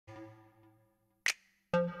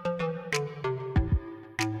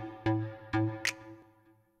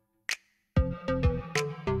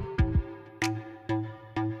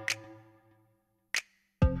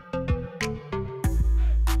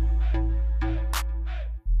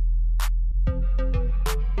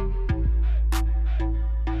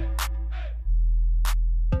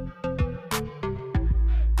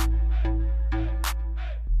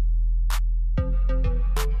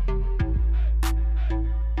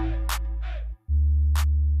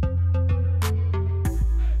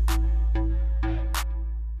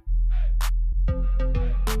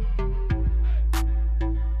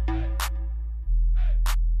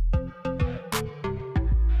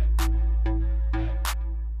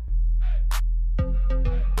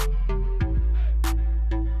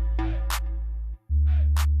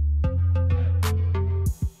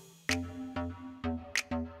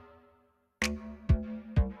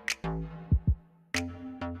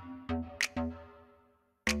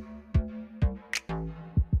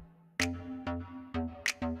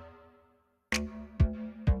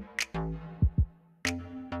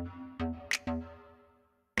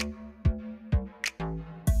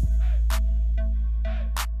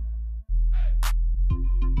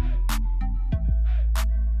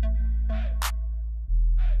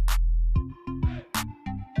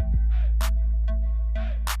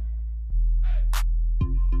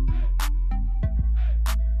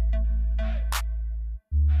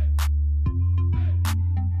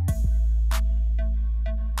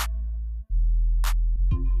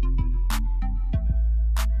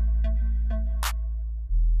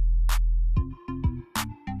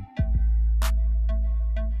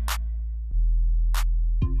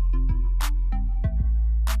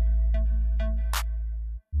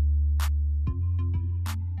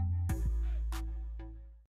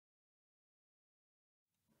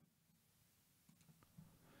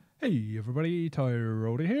Hey everybody,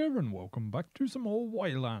 Tyralder here, and welcome back to some more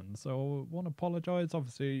Yland. So I want to apologise,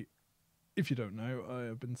 obviously, if you don't know, I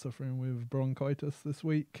have been suffering with bronchitis this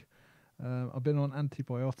week. I've been on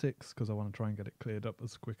antibiotics because I want to try and get it cleared up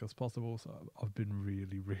as quick as possible, so I've been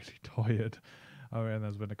really tired. Oh, and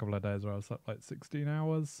there's been a couple of days where I slept like 16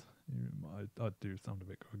 hours. I do sound a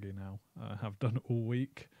bit groggy now. I have done all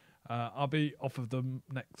week. I'll be off of them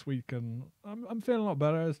next week, and I'm feeling a lot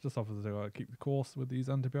better. It's just obviously I keep the course with these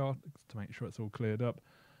antibiotics to make sure it's all cleared up.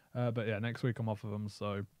 But yeah, next week I'm off of them,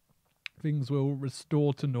 so things will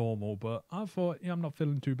restore to normal. But I thought, yeah, I'm not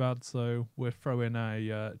feeling too bad, so we're throwing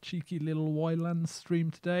a cheeky little Yland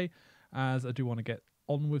stream today, as I do want to get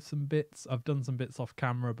on with some bits. I've done some bits off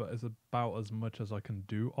camera, but it's about as much as I can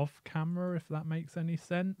do off camera, if that makes any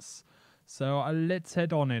sense. So let's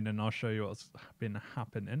head on in and I'll show you what's been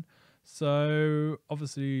happening. So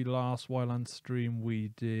obviously last Yland stream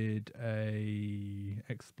we did a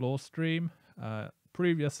explore stream.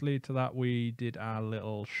 Previously to that we did our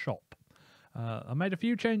little shop. I made a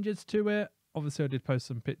few changes to it. Obviously I did post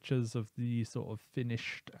some pictures of the sort of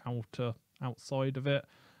finished outside of it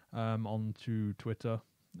onto Twitter.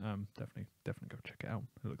 Definitely go check it out.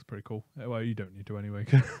 It looks pretty cool. Well, you don't need to anyway,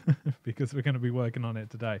 because we're going to be working on it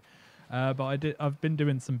today. But I've been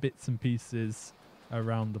doing some bits and pieces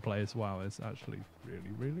around the place. Wow, it's actually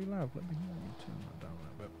really loud. Let me turn that down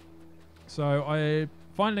a bit. So I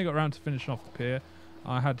finally got around to finishing off the pier.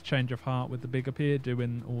 I had a change of heart with the bigger pier,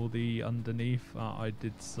 doing all the underneath. I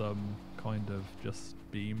did some kind of just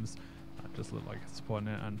beams. That just looked like it's supporting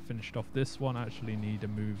it, and finished off this one. I actually need to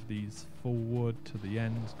move these forward to the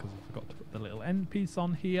end because I forgot to put the little end piece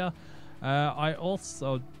on here. I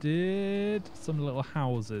also did some little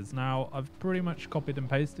houses. Now, I've pretty much copied and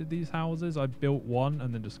pasted these houses. I built one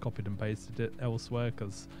and then just copied and pasted it elsewhere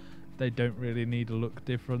because they don't really need to look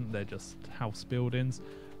different. They're just house buildings.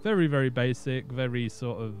 Very basic, very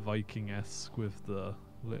sort of Viking-esque with the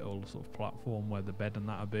little sort of platform where the bed and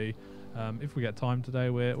that'll be. If we get time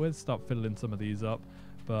today, we'll start filling some of these up.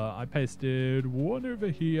 But I pasted one over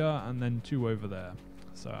here and then two over there.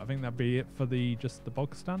 So I think that'd be it for just the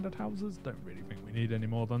bog standard houses. Don't really think we need any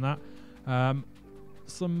more than that.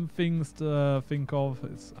 Some things to think of.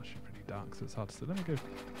 It's actually pretty dark, so it's hard to see. Let me go.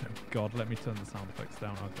 Oh God, let me turn the sound effects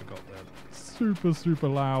down. I forgot they're super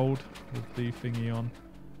loud with the thingy on.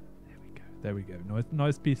 There we go.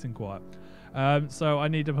 Nice peace and quiet. So I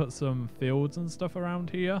need to put some fields and stuff around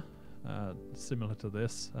here, similar to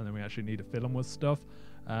this, and then we actually need to fill them with stuff.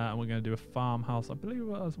 And we're going to do a farmhouse. I believe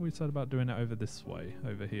as we said about doing it over this way,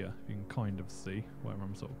 over here. You can kind of see where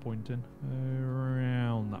I'm sort of pointing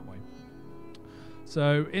around that way.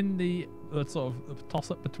 So in the sort of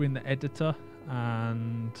toss up between the editor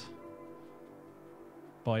and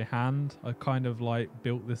by hand, I kind of like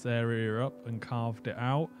built this area up and carved it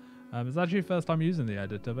out. It's actually the first time using the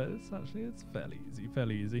editor, but it's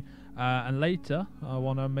fairly easy. And later, I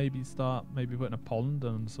want to maybe start putting a pond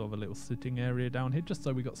and sort of a little sitting area down here, just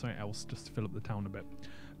so we got something else just to fill up the town a bit.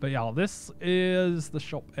 But yeah, this is the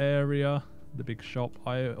shop area, the big shop.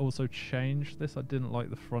 I also changed this. I didn't like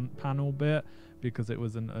the front panel bit because it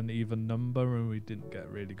was an even number and we didn't get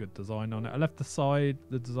really good design on it. I left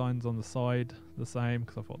the designs on the side the same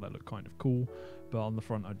because I thought that looked kind of cool, but on the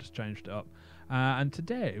front I just changed it up. And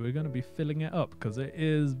today we're going to be filling it up because it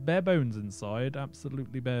is bare bones inside,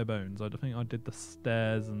 absolutely bare bones. I think I did the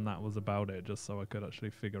stairs and that was about it, just so I could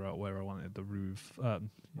actually figure out where I wanted the roof,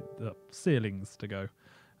 the ceilings to go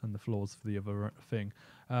and the floors for the other thing.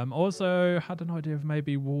 Also had an idea of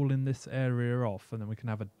maybe walling this area off and then we can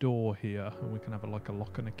have a door here and we can have like a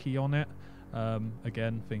lock and a key on it.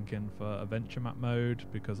 Again, thinking for adventure map mode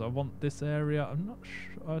because I want this area. I'm not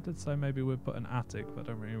sure. I did say maybe we'd put an attic, but I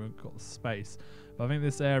don't really got the space. But I think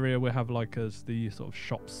this area we have like as the sort of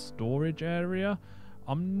shop storage area.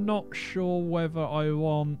 I'm not sure whether I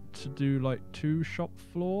want to do like 2 shop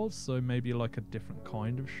floors, so maybe like a different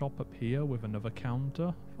kind of shop up here with another counter.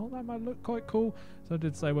 I thought that might look quite cool. So I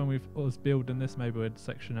did say when we was building this, maybe we'd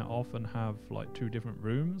section it off and have like 2 different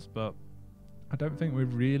rooms, but I don't think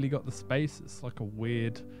we've really got the space. It's like a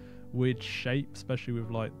weird shape, especially with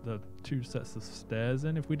like the 2 sets of stairs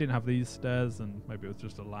in. If we didn't have these stairs and maybe it was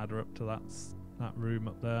just a ladder up to that room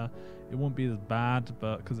up there, it won't be as bad,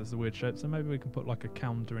 but because it's a weird shape, so maybe we can put like a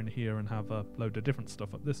counter in here and have a load of different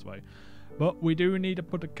stuff up this way. But we do need to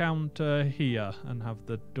put a counter here and have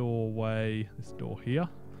the doorway, this door here,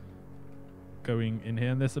 going in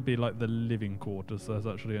here, and this would be like the living quarters. So there's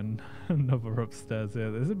actually another upstairs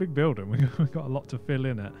here. There's a big building. We've got a lot to fill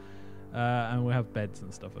in it. And we have beds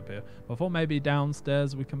and stuff up here. But I thought maybe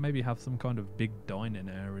downstairs we can maybe have some kind of big dining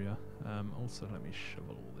area. Also, let me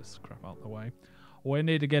shovel all this crap out the way. We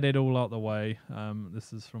need to get it all out the way.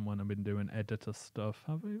 This is from when I've been doing editor stuff.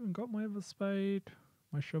 Have I even got my other spade?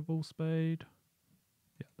 My shovel spade?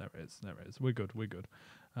 Yeah, there it is. There it is. We're good. We're good.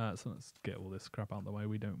 So let's get all this crap out of the way.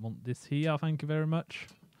 We don't want this here. Thank you very much.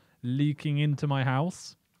 Leaking into my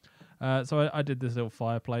house. So I did this little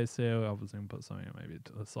fireplace here. I was going to put something maybe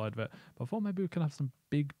to the side of it. But I thought maybe we could have some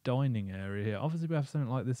big dining area here. Obviously, we have something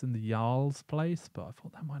like this in the Jarl's place, but I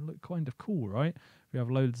thought that might look kind of cool, right? We have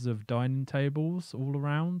loads of dining tables all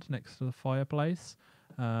around next to the fireplace.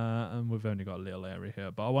 And we've only got a little area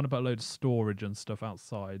here. But I want to put a load of storage and stuff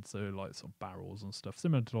outside. So like some barrels and stuff.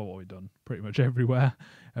 Similar to what we've done pretty much everywhere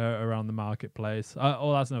around the marketplace.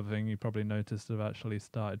 Oh, that's another thing you probably noticed. I've actually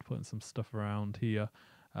started putting some stuff around here.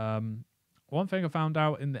 One thing I found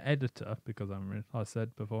out in the editor, because I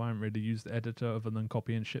said before I haven't really used the editor other than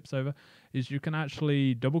copying ships over, is you can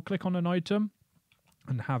actually double click on an item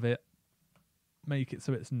and have it make it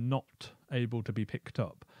so it's not able to be picked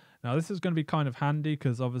up. Now this is going to be kind of handy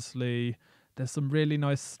because obviously there's some really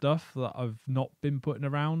nice stuff that I've not been putting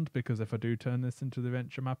around, because if I do turn this into the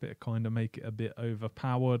adventure map, it kind of make it a bit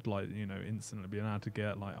overpowered, like, you know, instantly being able to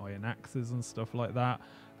get like iron axes and stuff like that.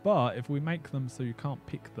 But if we make them so you can't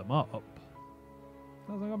pick them up, that's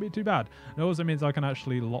not going to be too bad. It also means I can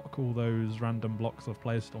actually lock all those random blocks I've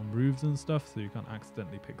placed on roofs and stuff, so you can't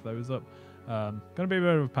accidentally pick those up. Going to be a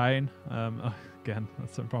bit of a pain. Again,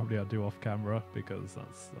 that's something probably I'll do off camera, because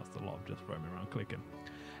that's a lot of just roaming around clicking.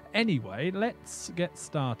 Anyway, let's get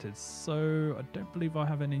started. So I don't believe I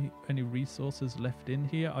have any resources left in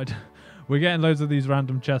here. We're getting loads of these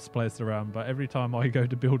random chests placed around, but every time I go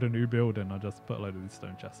to build a new building, I just put a load of these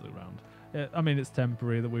stone chests around. I mean, it's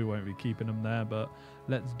temporary that we won't be keeping them there, but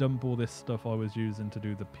let's dump all this stuff I was using to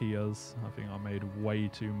do the piers. I think I made way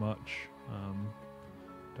too much.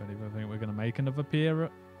 Don't even think we're going to make another pier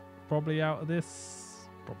probably out of this.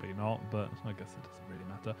 Probably not, but I guess it doesn't really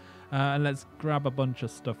matter. And let's grab a bunch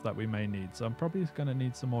of stuff that we may need. So I'm probably going to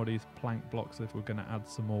need some more of these plank blocks if we're going to add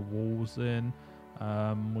some more walls in.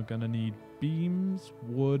 We're going to need beams,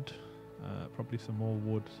 wood, probably some more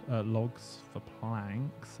wood, logs for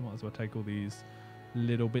planks. Might as well take all these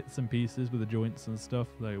little bits and pieces with the joints and stuff.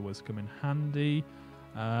 They always come in handy.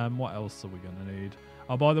 What else are we going to need?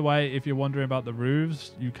 Oh, by the way, if you're wondering about the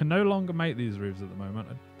roofs, you can no longer make these roofs at the moment.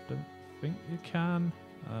 I don't think you can.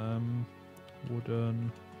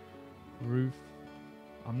 Wooden roof.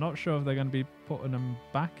 I'm not sure if they're going to be putting them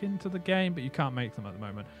back into the game, but you can't make them at the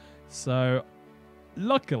moment. So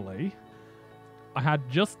luckily I had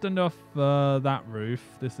just enough for that roof.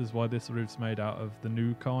 This is why this roof's made out of the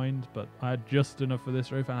new kind, but I had just enough for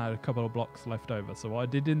this roof, and I had a couple of blocks left over. So what I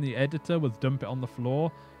did in the editor was dump it on the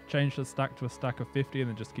floor, change the stack to a stack of 50, and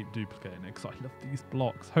then just keep duplicating it, because I love these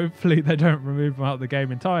blocks. Hopefully they don't remove them out of the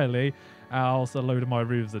game entirely, else a load of my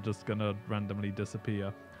roofs are just going to randomly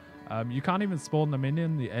disappear. You can't even spawn them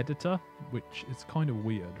in the editor, which is kind of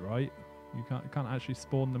weird, right? You can't actually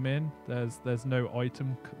spawn them in. There's no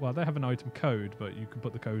item. Well, they have an item code, but you can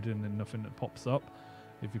put the code in and nothing that pops up.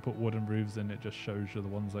 If you put wooden roofs in, it just shows you the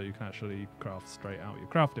ones that you can actually craft straight out your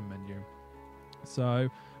crafting menu. So,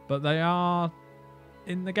 but they are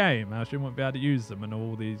in the game. Actually, you won't be able to use them, and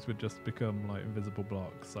all these would just become like invisible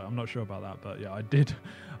blocks. So I'm not sure about that, but yeah,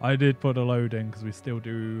 I did put a load in, because we still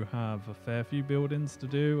do have a fair few buildings to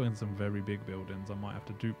do, and some very big buildings. I might have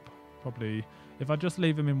to dupe. Probably, if I just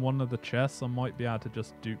leave them in one of the chests, I might be able to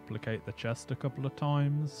just duplicate the chest a couple of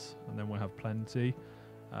times, and then we'll have plenty.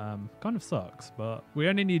 Kind of sucks, but we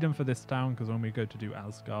only need them for this town, because when we go to do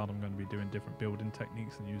Asgard, I'm going to be doing different building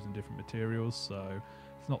techniques and using different materials, so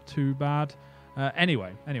it's not too bad.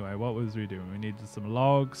 Anyway, what was we doing? We needed some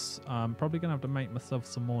logs. I'm probably going to have to make myself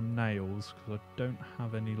some more nails, because I don't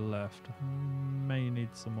have any left. I may need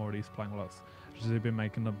some more of these plank blocks. I've been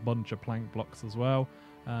making a bunch of plank blocks as well.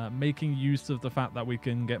 Making use of the fact that we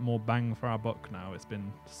can get more bang for our buck now. It's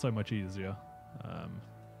been so much easier.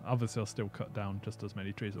 Obviously, I'll still cut down just as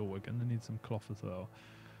many trees. Oh, we're going to need some cloth as well.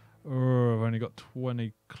 Oh, I've only got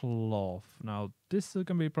 20 cloth. Now, this is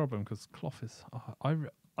going to be a problem, because cloth is...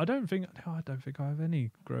 I don't think I have any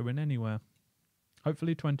growing anywhere.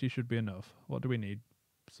 Hopefully 20 should be enough. What do we need?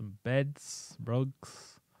 Some beds,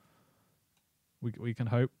 rugs. We can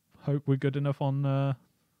hope we're good enough on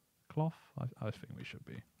cloth. I think we should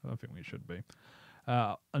be. I think we should be.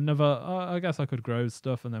 I guess I could grow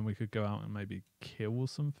stuff, and then we could go out and maybe kill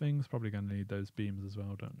some things. Probably going to need those beams as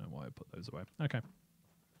well. Don't know why I put those away. Okay,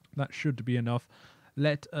 that should be enough.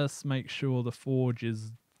 Let us make sure the forge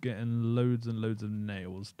is getting loads and loads of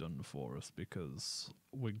nails done for us, because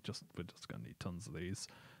we're just going to need tons of these.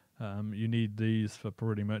 You need these for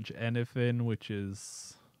pretty much anything which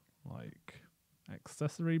is like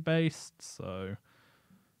accessory based, so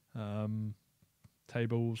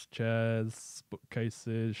Tables, chairs,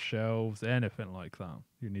 bookcases, shelves, anything like that.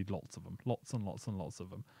 You need lots of them. Lots and lots and lots of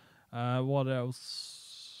them. What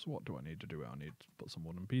else? What do I need to do? I need to put some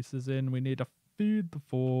wooden pieces in. We need to feed the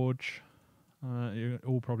forge. You're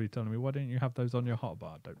all probably telling me, why don't you have those on your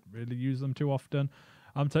hotbar? I don't really use them too often.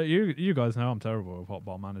 You guys know I'm terrible with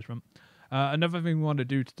hotbar management. Another thing we want to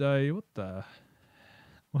do today.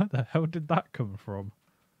 Where the hell did that come from?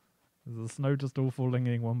 Is the snow just all falling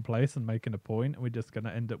in one place and making a point? We're just going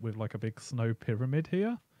to end up with like a big snow pyramid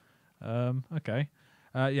here. Okay.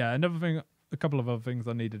 Yeah, a couple of other things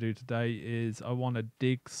I need to do today is I want to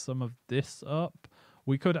dig some of this up.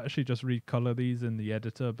 We could actually just recolor these in the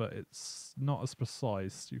editor, but it's not as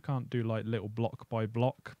precise. You can't do like little block by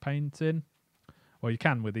block painting. Well, you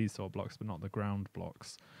can with these sort of blocks, but not the ground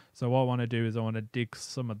blocks. So what I want to do is I want to dig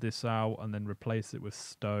some of this out and then replace it with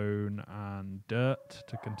stone and dirt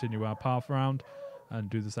to continue our path around and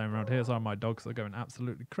do the same around here. So my dogs are going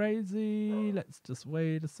absolutely crazy. Let's just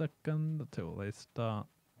wait a second until they start.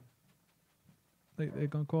 They've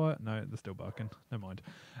gone quiet? No, they're still barking. Never mind.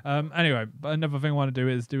 Anyway, but another thing I want to do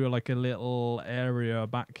is do like a little area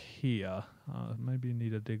back here. Maybe you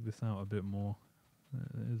need to dig this out a bit more.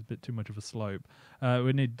 It's a bit too much of a slope.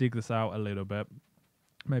 We need to dig this out a little bit.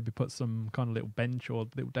 Maybe put some kind of little bench or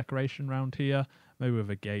little decoration around here. Maybe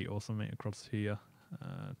with a gate or something across here.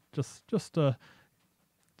 Just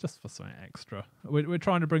for something extra. We're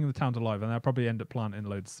trying to bring the town to life, and I'll probably end up planting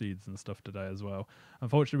loads of seeds and stuff today as well.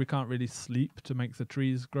 Unfortunately, we can't really sleep to make the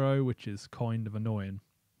trees grow, which is kind of annoying.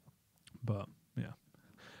 But yeah,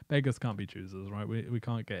 beggars can't be choosers, right? We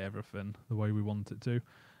can't get everything the way we want it to.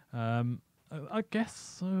 I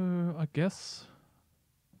guess.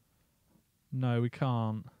 No, we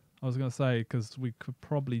can't. I was going to say, because we could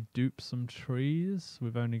probably dupe some trees.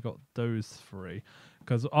 We've only got those 3.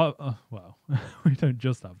 Because, well, we don't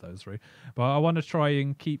just have those 3. But I want to try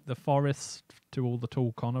and keep the forest to all the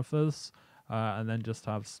tall conifers. And then just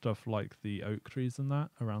have stuff like the oak trees and that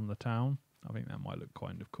around the town. I think that might look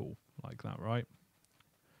kind of cool like that, right?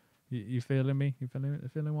 You feeling me? You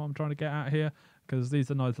feeling what I'm trying to get at here? Because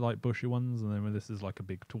these are nice, like bushy ones, and then this is like a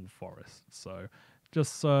big tall forest. So,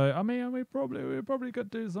 just I mean, we probably could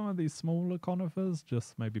do some of these smaller conifers,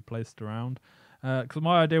 just maybe placed around. Because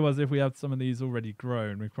my idea was if we had some of these already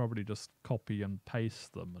grown, we probably just copy and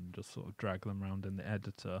paste them and just sort of drag them around in the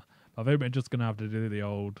editor. I think we're just gonna have to do the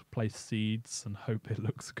old place seeds and hope it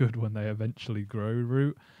looks good when they eventually grow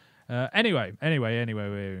root. Anyway,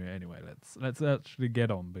 let's actually get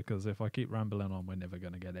on, because if I keep rambling on, we're never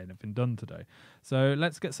going to get anything done today. So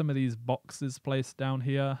let's get some of these boxes placed down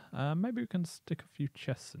here. Maybe we can stick a few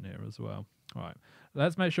chests in here as well. All right,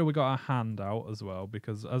 let's make sure we got our hand out as well,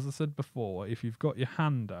 because as I said before, if you've got your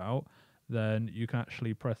hand out, then you can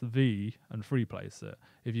actually press V and free place it.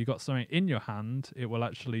 If you've got something in your hand, it will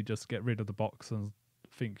actually just get rid of the box and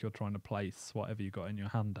think you're trying to place whatever you got in your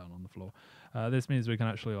hand down on the floor. This means we can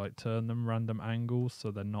actually like turn them random angles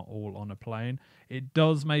so they're not all on a plane. It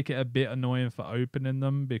does make it a bit annoying for opening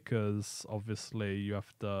them, because obviously you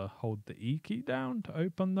have to hold the E key down to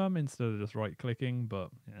open them instead of just right clicking, but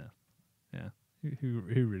yeah, who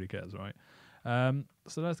really cares, right?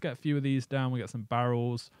 So let's get a few of these down. We got some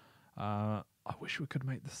barrels. I wish we could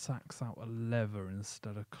make the sacks out of leather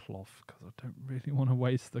instead of cloth, because I don't really want to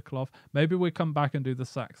waste the cloth. Maybe we come back and do the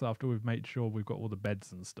sacks after we've made sure we've got all the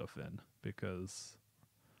beds and stuff in, because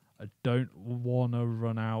I don't want to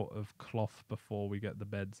run out of cloth before we get the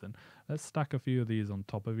beds in. Let's stack a few of these on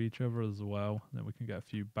top of each other as well. Then we can get a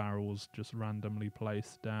few barrels just randomly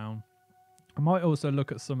placed down. I might also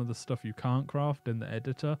look at some of the stuff you can't craft in the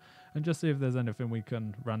editor and just see if there's anything we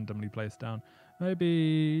can randomly place down.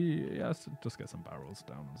 Maybe, yes, just get some barrels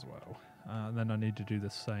down as well. And then I need to do the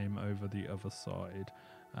same over the other side.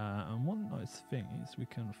 And one nice thing is we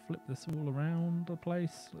can flip this all around the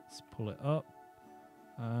place. Let's pull it up.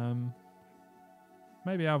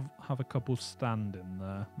 Maybe have a couple standing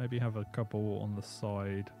there. Maybe have a couple on the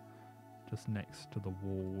side, just next to the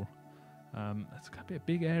wall. It's going to be a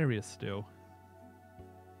big area still.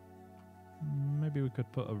 Maybe we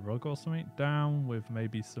could put a rug or something down with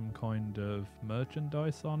maybe some kind of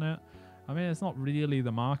merchandise on it. I mean, it's not really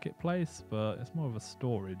the marketplace, but it's more of a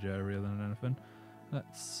storage area than anything.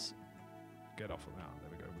 Let's get off of that. There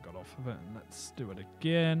we go, we got off of it. And let's do it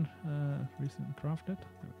again. Recently crafted.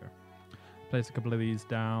 There we go. Place a couple of these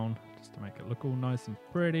down just to make it look all nice and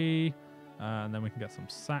pretty. And then we can get some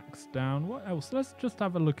sacks down. What else? Let's just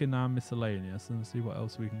have a look in our miscellaneous and see what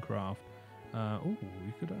else we can craft. Oh,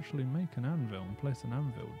 we could actually make an anvil and place an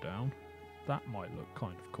anvil down. That might look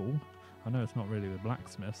kind of cool. I know it's not really the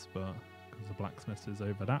blacksmith's, but because the blacksmith is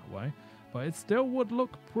over that way. But it still would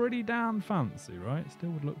look pretty damn fancy, right? It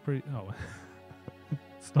still would look pretty... Oh,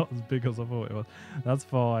 it's not as big as I thought it was. That's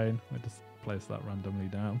fine. I just placed that randomly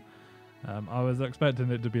down. I was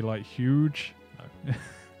expecting it to be like huge. No.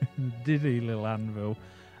 Diddy little anvil.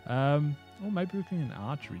 Or maybe we can get an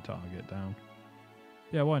archery target down.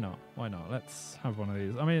 Yeah, why not? Why not? Let's have one of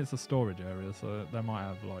these. I mean, it's a storage area, so they might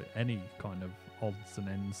have like any kind of odds and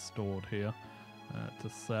ends stored here to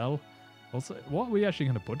sell. Also, what are we actually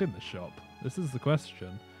going to put in the shop? This is the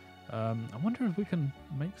question. I wonder if we can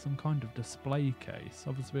make some kind of display case.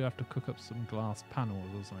 Obviously, we have to cook up some glass panels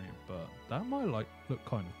or something, but that might like look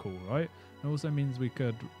kind of cool, right? It also means we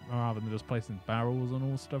could, rather than just placing barrels and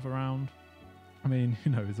all stuff around. I mean,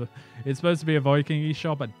 you know, it's supposed to be a Viking-y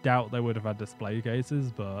shop. I doubt they would have had display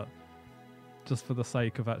cases, but just for the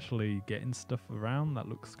sake of actually getting stuff around, that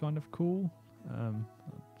looks kind of cool.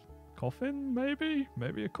 Coffin, maybe?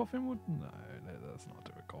 Maybe a coffin would... No, let's not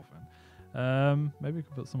do a coffin. Maybe we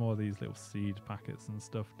could put some more of these little seed packets and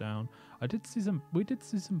stuff down. We did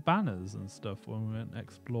see some banners and stuff when we went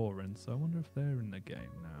exploring, so I wonder if they're in the game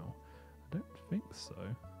now. I don't think so.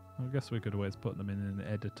 I guess we could always put them in an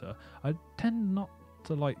editor. I tend not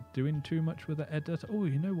to like doing too much with the editor. Oh,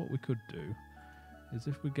 you know what we could do? Is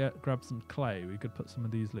if we grab some clay, we could put some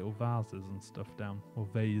of these little vases and stuff down. Or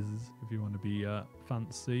vases, if you want to be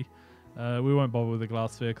fancy. We won't bother with the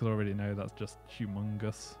glass sphere because I already know that's just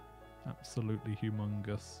humongous. Absolutely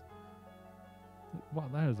humongous. Wow,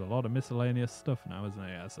 there's a lot of miscellaneous stuff now, isn't it?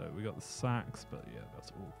 Yeah, so we got the sacks, but yeah,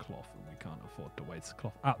 that's all cloth and we can't afford to waste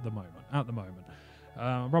cloth at the moment.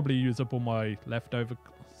 I'll probably use up all my leftover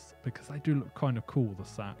because they do look kind of cool, the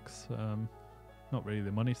sacks. Not really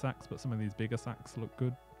the money sacks, but some of these bigger sacks look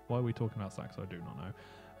good. Why are we talking about sacks? I do not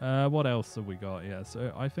know. What else have we got? Yeah,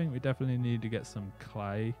 so I think we definitely need to get some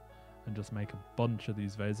clay and just make a bunch of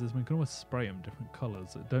these vases. We can always spray them different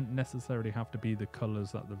colours. It don't necessarily have to be the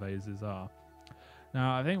colours that the vases are.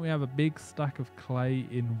 Now, I think we have a big stack of clay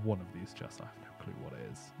in one of these chests. I have no clue what it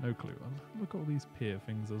is. No clue. Look at all these pier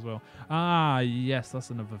things as well. Ah, yes, that's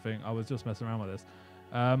another thing. I was just messing around with this.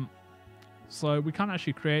 So we can't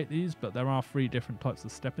actually create these, but there are 3 different types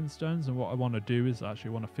of stepping stones. And what I want to do is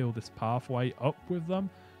actually want to fill this pathway up with them.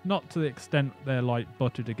 Not to the extent they're like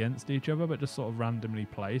butted against each other, but just sort of randomly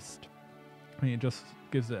placed. I mean, it just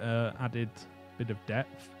gives it an added bit of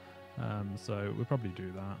depth. So we'll probably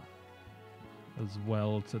do that as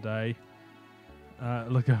well today.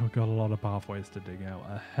 Look, we've got a lot of pathways to dig out.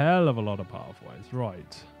 A hell of a lot of pathways.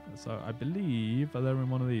 Right. So I believe they're in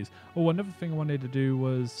one of these. Oh, another thing I wanted to do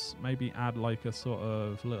was maybe add like a sort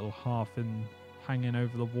of little half in hanging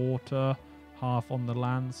over the water, half on the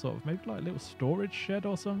land, sort of maybe like a little storage shed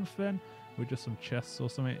or something with just some chests or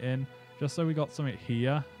something in. Just so we got something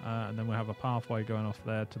here, and then we have a pathway going off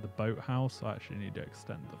there to the boathouse. I actually need to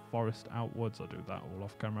extend the forest outwards. I'll do that all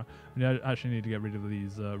off camera. I actually need to get rid of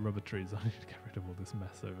these rubber trees. I need to get rid of all this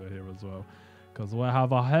mess over here as well, because we'll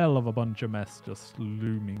have a hell of a bunch of mess just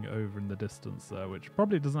looming over in the distance there, which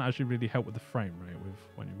probably doesn't actually really help with the frame rate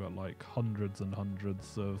when you've got like hundreds and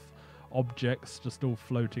hundreds of objects just all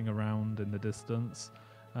floating around in the distance.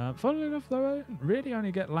 Funnily enough, though, I really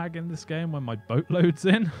only get lag in this game when my boat loads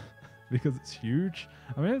in. Because it's huge.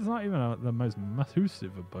 I mean, it's not even the most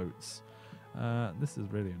massive of boats. This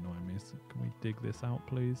is really annoying me. So can we dig this out,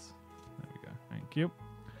 please? There we go. Thank you.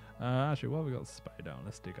 Actually, while we got the spade down,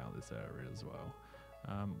 let's dig out this area as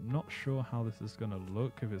well. Not sure how this is going to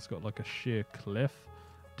look. If it's got like a sheer cliff.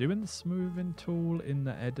 Doing the smoothing tool in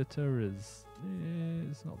the editor is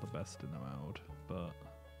it's not the best in the world. But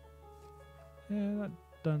yeah, that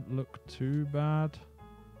don't look too bad.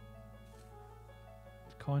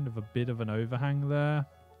 Kind of a bit of an overhang there.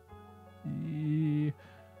 Yeah.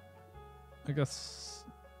 I guess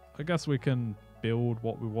we can build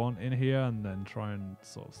what we want in here and then try and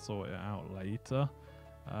sort of sort it out later.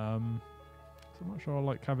 So I'm not sure I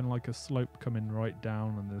like having like a slope coming right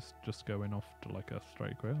down and this just going off to like a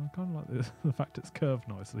straight grid. I kind of like this. The fact it's curved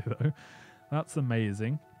nicely though. That's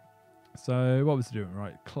amazing. So what was it doing?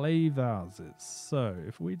 Right, clay vases. So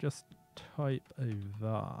if we just type a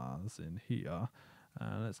vase in here.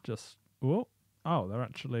 Let's just... Oh, they're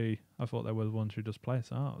actually... I thought they were the ones who just place.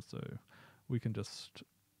 So we can just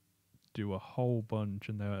do a whole bunch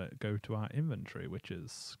and then go to our inventory, which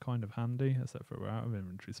is kind of handy, except for we're out of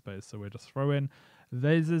inventory space. So we're just throwing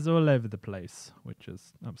vases all over the place, which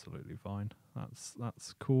is absolutely fine.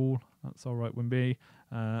 That's cool. That's all right with me.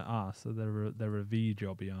 So they're a V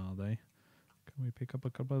jobby, are they? Can we pick up a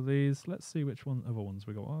couple of these? Let's see which other ones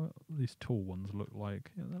we got. What these tall ones look like.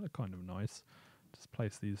 Yeah, they look kind of nice. Just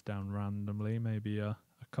place these down randomly. Maybe a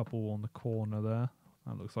couple on the corner there.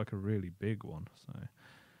 That looks like a really big one. So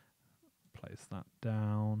place that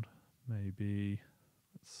down. Maybe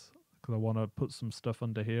because I want to put some stuff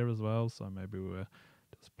under here as well. So maybe we'll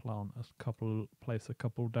just place a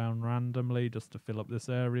couple down randomly just to fill up this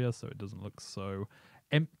area so it doesn't look so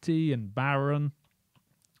empty and barren.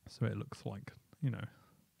 So it looks like, you know,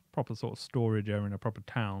 proper sort of storage area in a proper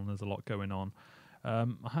town. There's a lot going on. I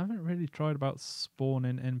haven't really tried about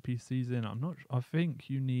spawning NPCs in. I think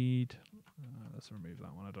you need. Let's remove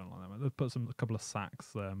that one. I don't like that one. Let's put a couple of sacks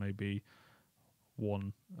there. Maybe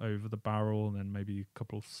one over the barrel, and then maybe a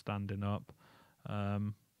couple standing up.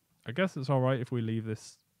 I guess it's all right if we leave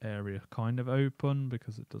this area kind of open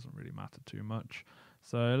because it doesn't really matter too much.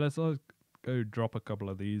 So let's go drop a couple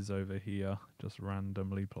of these over here, just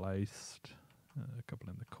randomly placed. A couple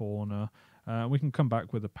in the corner. We can come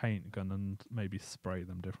back with a paint gun and maybe spray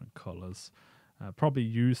them different colours. Probably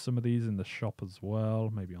use some of these in the shop as well,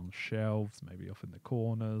 maybe on shelves, maybe off in the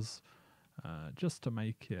corners, just to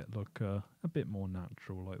make it look a bit more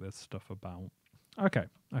natural, like there's stuff about. Okay.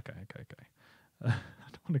 I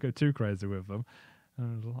don't want to go too crazy with them.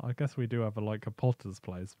 I guess we do have like a potter's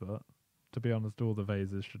place, but to be honest, all the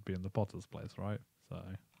vases should be in the potter's place, right? So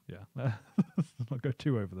yeah, let's not go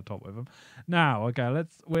too over the top with them. Now, okay,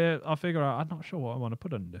 I'll figure out. I'm not sure what I want to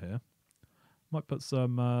put under here. Might put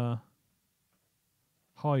some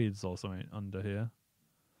hides or something under here.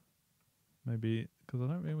 Maybe because I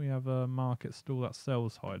don't think we have a market stall that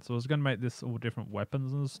sells hides. So I was going to make this all different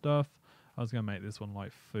weapons and stuff. I was going to make this one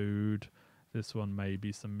like food. This one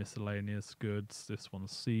maybe some miscellaneous goods. This one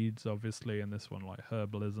seeds, obviously, and this one like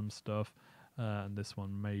herbalism stuff. And this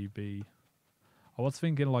one maybe. I was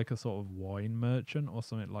thinking like a sort of wine merchant or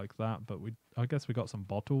something like that, but I guess we got some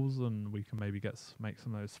bottles and we can maybe make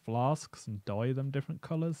some of those flasks and dye them different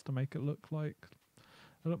colours to make it look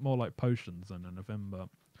more like potions than anything. But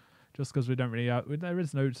just because we don't really there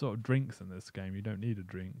is no sort of drinks in this game. You don't need a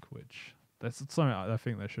drink, which that's something I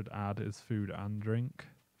think they should add is food and drink.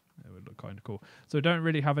 It would look kind of cool. So we don't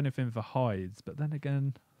really have anything for hides, but then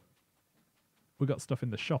again, we got stuff in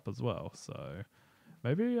the shop as well, so.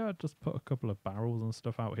 Maybe just put a couple of barrels and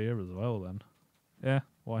stuff out here as well then. Yeah,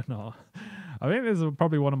 why not? I think this is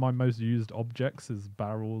probably one of my most used objects is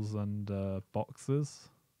barrels and boxes.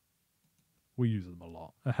 We use them a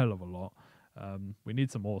lot, a hell of a lot. We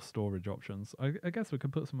need some more storage options. I guess we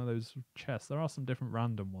could put some of those chests. There are some different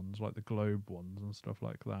random ones, like the globe ones and stuff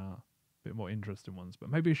like that. A bit more interesting ones. But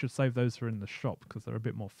maybe we should save those for in the shop because they're a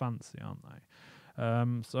bit more fancy, aren't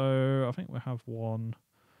they? So I think we have one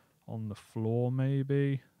on the floor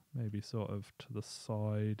maybe sort of to the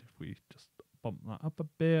side if we just bump that up a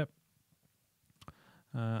bit,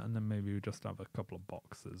 and then maybe we just have a couple of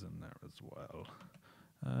boxes in there as well,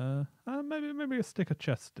 and maybe stick a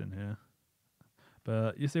chest in here.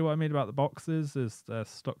 But you see what I mean about the boxes is they're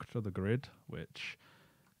stuck to the grid, which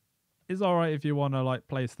is alright if you want to like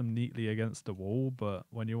place them neatly against the wall, but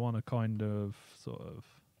when you want to kind of sort of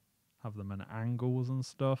have them at angles and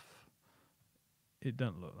stuff, it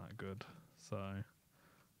don't look that good. So,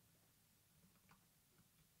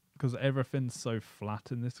 because everything's so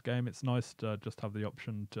flat in this game, it's nice to just have the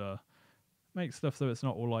option to make stuff so it's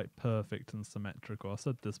not all like perfect and symmetrical. I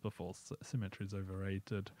said this before, symmetry is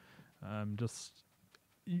overrated.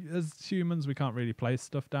 As humans, we can't really place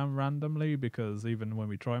stuff down randomly because even when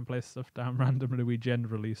we try and place stuff down randomly, we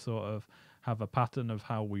generally sort of have a pattern of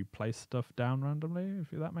how we place stuff down randomly, if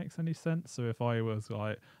that makes any sense. So if I was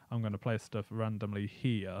like, I'm going to place stuff randomly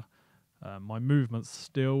here, my movements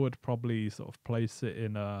still would probably sort of place it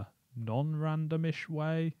in a non-randomish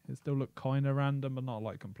way. It still look kind of random, but not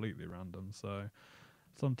like completely random. So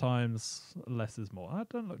sometimes less is more. That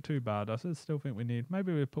doesn't look too bad. I still think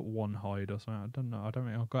maybe we put one hide or something. I don't know. I don't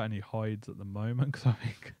think I've got any hides at the moment because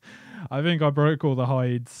I think I broke all the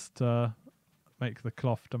hides to make the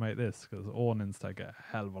cloth to make this because awnings take a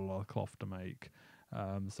hell of a lot of cloth to make.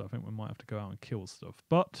 So I think we might have to go out and kill stuff,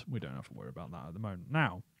 but we don't have to worry about that at the moment.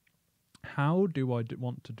 Now, how do I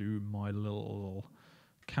want to do my little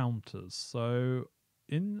counters? So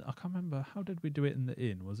I can't remember, how did we do it in the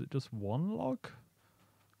inn? Was it just one log?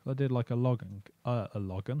 I did like a log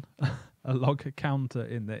counter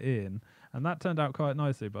in the inn, and that turned out quite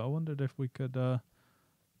nicely. But I wondered if we could. Oh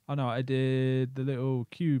no, I did the little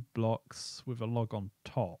cube blocks with a log on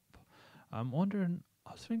top. I'm wondering.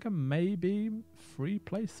 I was thinking maybe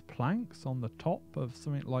 3-place planks on the top of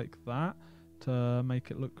something like that to make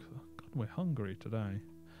it look. God, we're hungry today.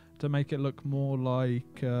 To make it look more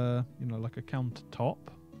like like a countertop.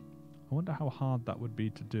 I wonder how hard that would be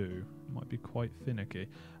to do. It might be quite finicky.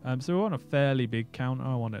 So we want a fairly big counter.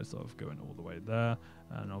 I want it sort of going all the way there.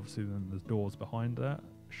 And obviously then there's doors behind that.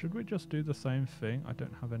 should we just do the same thing? I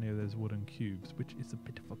don't have any of those wooden cubes, which is a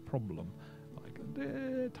bit of a problem. Like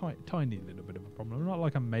a tiny little bit of a problem. Not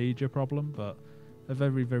like a major problem, but a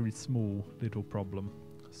very, very small little problem.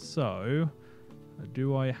 So,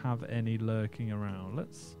 do I have any lurking around?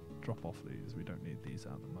 Let's drop off these. We don't need these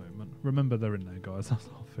at the moment. Remember, they're in there, guys.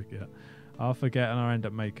 I'll forget and I'll end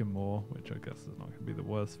up making more, which I guess is not going to be the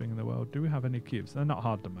worst thing in the world. Do we have any cubes? They're not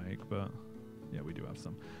hard to make, but yeah, we do have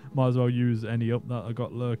some. Might as well use any up that I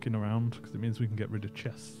got lurking around, because it means we can get rid of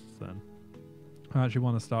chests then. I actually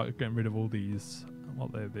want to start getting rid of all these,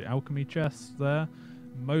 what they're the alchemy chests there.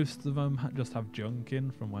 Most of them just have junk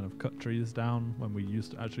in from when I've cut trees down, when we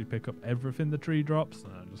used to actually pick up everything the tree drops,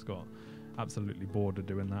 and I just got absolutely bored of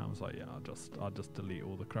doing that. I was like, yeah, I'll just delete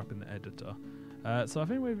all the crap in the editor. So I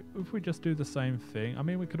think if we just do the same thing, I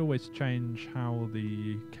mean, we could always change how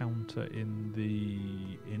the counter in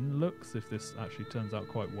the inn looks if this actually turns out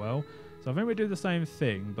quite well. So I think we do the same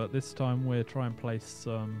thing, but this time we'll try and place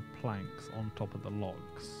some planks on top of the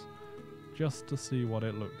logs, just to see what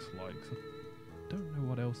it looks like. So I don't know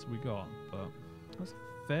what else we got, but that's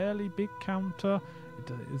a fairly big counter.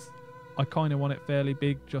 It is. I kind of want it fairly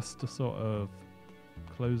big just to sort of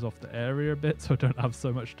close off the area a bit, so I don't have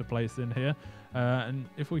so much to place in here. And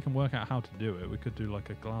if we can work out how to do it, we could do like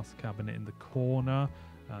a glass cabinet in the corner,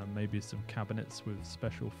 maybe some cabinets with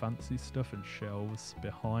special fancy stuff and shelves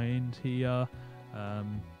behind here. I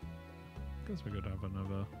guess we could have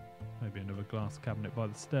maybe another glass cabinet by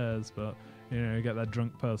the stairs, but you know, you get that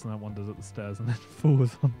drunk person that wanders up the stairs and then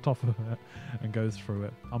falls on top of it and goes through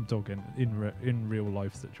it. I'm talking in real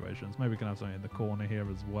life situations. Maybe we can have something in the corner here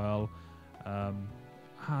as well.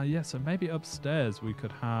 Yeah, so maybe upstairs we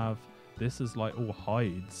could have this as like all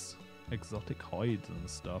hides, exotic hides and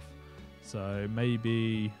stuff. So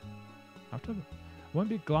maybe won't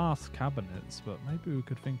be glass cabinets, but maybe we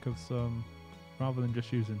could think of some, rather than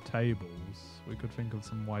just using tables, we could think of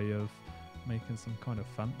some way of making some kind of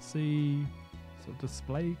fancy sort of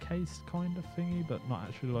display case kind of thingy, but not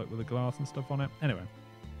actually like with the glass and stuff on it. Anyway,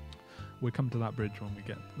 we'll come to that bridge when we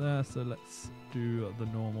get there, so let's do the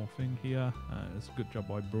normal thing here. It's a good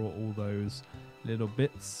job I brought all those little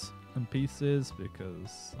bits and pieces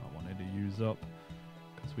because I wanted to use up,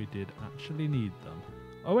 because we did actually need them.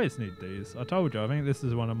 I always need these. I told you, I think this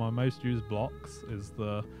is one of my most used blocks, is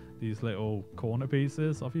these little corner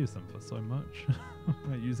pieces. I've used them for so much.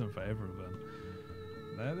 I use them for everything.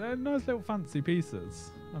 They're nice little fancy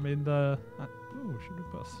pieces. I mean, oh, should we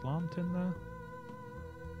put a slant in there?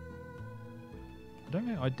 I don't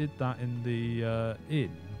think I did that in the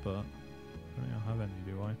inn, but I don't think I have any,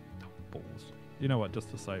 do I? Oh, balls. You know what?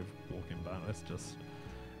 Just to save walking back,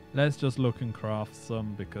 let's just look and craft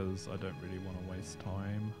some, because I don't really want to waste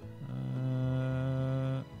time.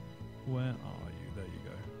 Where are you? There you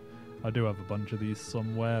go. I do have a bunch of these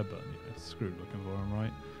somewhere, but you know, screw looking for them,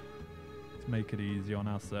 right? Let's make it easy on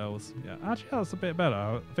ourselves. Yeah, actually that's a bit better.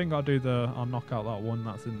 I think I'll knock out that one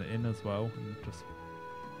that's in the inn as well, and just,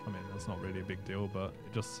 I mean, that's not really a big deal, but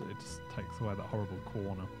it just takes away that horrible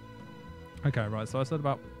corner. Okay, right, so I said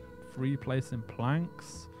about 3 placing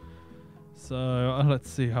planks. So let's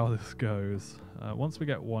see how this goes. Once we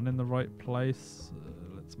get one in the right place,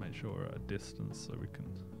 let's make sure we're at a distance so we can,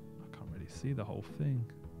 I can't really see the whole thing.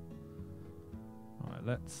 Alright,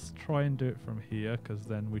 let's try and do it from here, because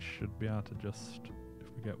then we should be able to just, if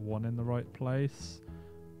we get one in the right place,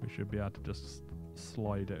 we should be able to just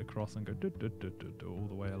slide it across and go all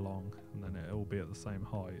the way along, and then it'll be at the same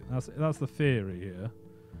height. That's the theory here.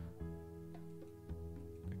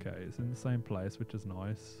 Okay, it's in the same place, which is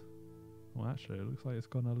nice. Well, actually, it looks like it's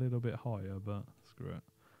gone a little bit higher, but screw it.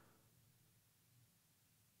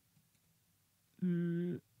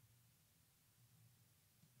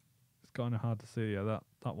 It's kind of hard to see. Yeah,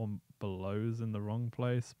 that one below's in the wrong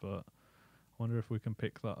place, but I wonder if we can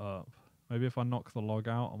pick that up. Maybe if I knock the log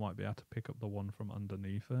out, I might be able to pick up the one from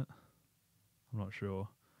underneath it. I'm not sure,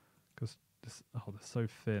 because they're so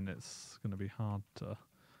thin. It's going to be hard to.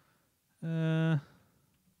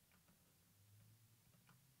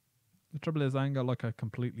 The trouble is I ain't got like a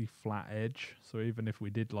completely flat edge, so even if we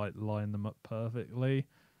did like line them up perfectly,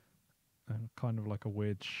 and kind of like a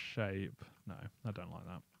weird shape. No, I don't like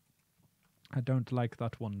that. I don't like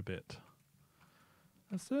that one bit.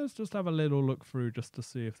 Let's just have a little look through just to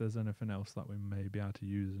see if there's anything else that we may be able to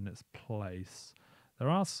use in its place. There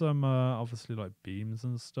are some obviously like beams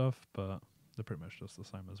and stuff, but they're pretty much just the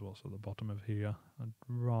same as what's at the bottom of here. I'd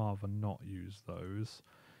rather not use those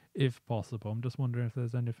if possible. I'm just wondering if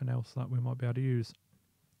there's anything else that we might be able to use.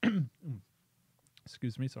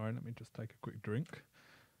 Excuse me, sorry, let me just take a quick drink,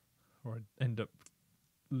 or I end up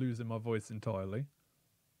losing my voice entirely.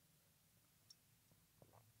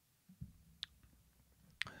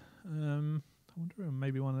 I wonder if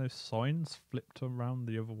maybe one of those signs flipped around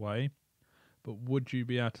the other way. But would you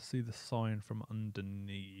be able to see the sign from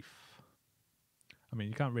underneath? I mean,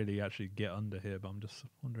 you can't really actually get under here, but I'm just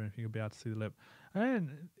wondering if you could be able to see the lip.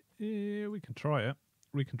 And we can try it.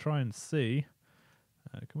 We can try and see.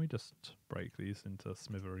 Can we just break these into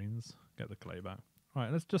smithereens? Get the clay back. All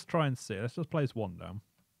right, let's just try and see. Let's just place one down.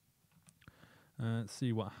 Let's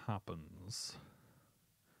see what happens.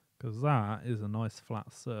 Because that is a nice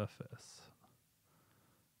flat surface.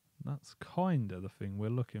 That's kind of the thing we're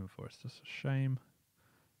looking for. It's just a shame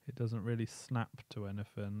it doesn't really snap to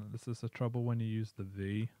anything. This is the trouble when you use the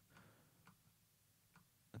V.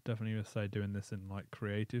 I definitely would say doing this in like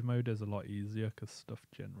creative mode is a lot easier because stuff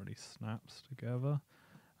generally snaps together.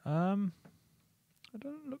 It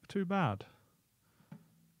doesn't look too bad.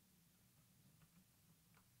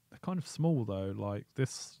 They're kind of small though, like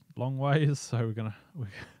this long ways, so we're gonna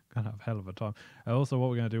have a hell of a time. And also what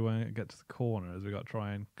we're gonna do when we get to the corner is we got to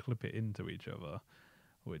try and clip it into each other,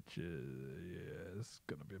 which is it's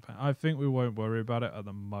gonna be a pain. I think we won't worry about it at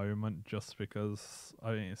the moment, just because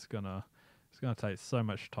I think it's gonna take so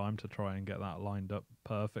much time to try and get that lined up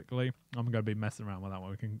perfectly. I'm gonna be messing around with that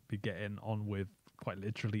one. We can be getting on with quite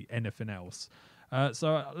literally anything else.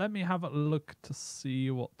 So let me have a look to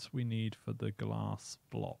see what we need for the glass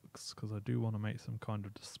blocks, because I do want to make some kind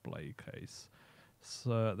of display case.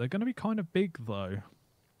 So they're going to be kind of big though.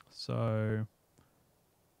 So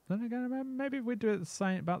then again, maybe if we do it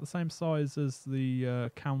about the same size as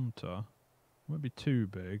the counter, it won't be too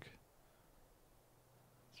big.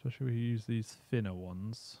 Especially if we use these thinner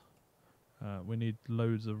ones. We need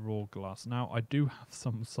loads of raw glass. Now I do have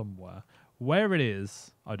some somewhere. Where it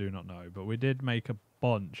is, I do not know, but we did make a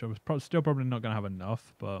bunch. I was still probably not going to have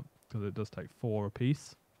enough, but because it does take 4 a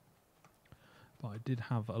piece. But I did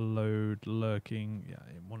have a load lurking,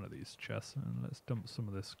 in one of these chests. And let's dump some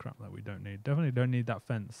of this crap that we don't need. Definitely don't need that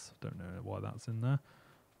fence. Don't know why that's in there.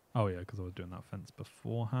 Oh yeah, because I was doing that fence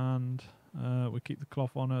beforehand. We keep the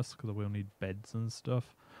cloth on us because we'll need beds and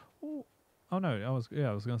stuff. Oh no, I was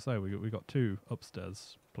going to say we got 2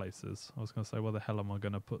 upstairs places. I was going to say, where the hell am I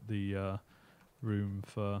going to put the room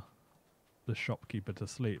for the shopkeeper to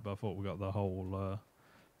sleep? But I thought we got the whole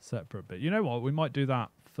separate bit. You know what? We might do that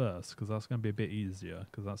first because that's going to be a bit easier,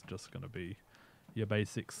 because that's just going to be your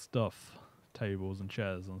basic stuff, tables and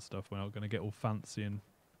chairs and stuff. We're not going to get all fancy and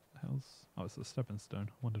oh, it's a stepping stone.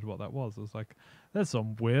 I wondered what that was. I was like, there's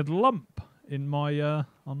some weird lump in my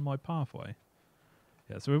on my pathway.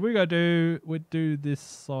 Yeah, so if we'd do this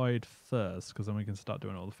side first, because then we can start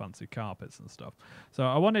doing all the fancy carpets and stuff. So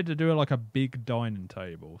I wanted to do like a big dining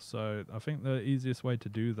table. So I think the easiest way to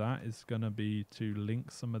do that is going to be to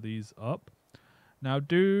link some of these up. Now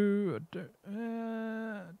don't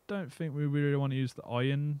think we really want to use the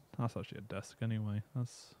iron. That's actually a desk anyway.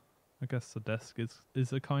 I guess the desk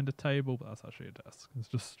is a kind of table, but that's actually a desk. It's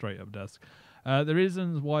just straight up desk. The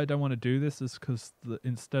reasons why I don't want to do this is because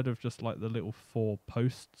instead of just like the little 4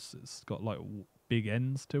 posts, it's got like big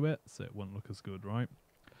ends to it, so it wouldn't look as good, right?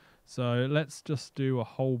 So let's just do a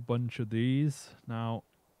whole bunch of these. Now,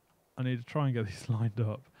 I need to try and get these lined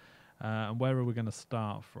up. And where are we going to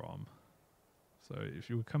start from? So if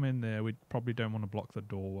you would come in there, we probably don't want to block the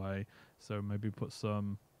doorway. So maybe put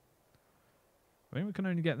some... I think we can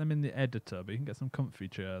only get them in the editor, but you can get some comfy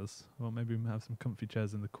chairs. Or maybe we have some comfy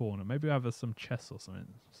chairs in the corner. Maybe we have some chests or something,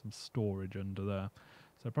 some storage under there.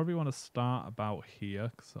 So I probably want to start about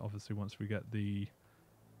here, because obviously once we get the...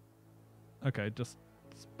 Okay, just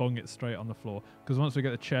bung it straight on the floor. Because once we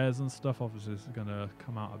get the chairs and stuff, obviously it's going to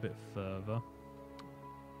come out a bit further.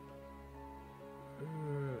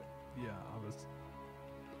 Yeah,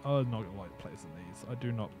 I was not going to like placing these. I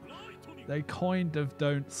do not... They kind of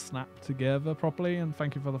don't snap together properly, and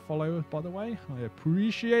thank you for the follow, by the way. I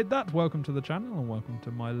appreciate that. Welcome to the channel, and welcome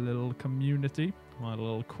to my little community, my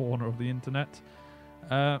little corner of the internet.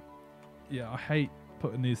 Yeah, I hate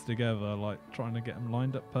putting these together, like trying to get them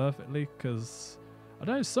lined up perfectly, because I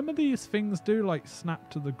don't know, some of these things do like snap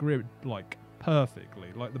to the grid like perfectly,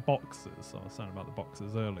 like the boxes. I was saying about the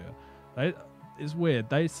boxes earlier. It's weird.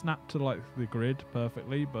 They snap to like the grid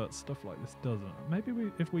perfectly, but stuff like this doesn't. Maybe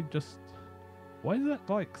if we just... Why is that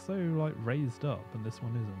like so like raised up and this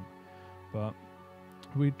one isn't? But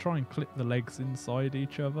we try and clip the legs inside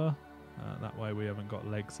each other. That way we haven't got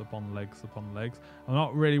legs upon legs upon legs. I'm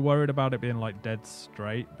not really worried about it being like dead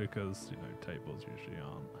straight, because, you know, tables usually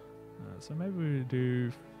aren't. So maybe we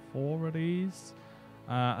do 4 of these.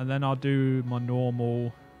 And then I'll do my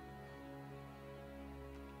normal...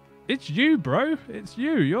 It's you, bro. It's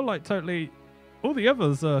you. You're like totally... All the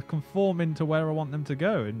others are conforming to where I want them to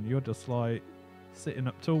go, and you're just like... sitting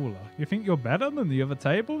up taller. You think you're better than the other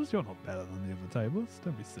tables? You're not better than the other tables.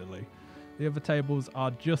 Don't be silly. The other tables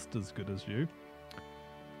are just as good as you.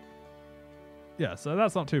 Yeah, so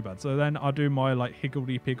that's not too bad. So then I'll do my like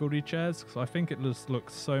higgledy-piggledy chairs, because I think it just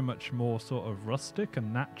looks so much more sort of rustic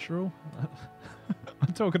and natural.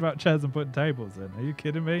 I'm talking about chairs and putting tables in. Are you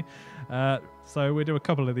kidding me? So we do a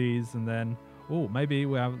couple of these, and then, oh, maybe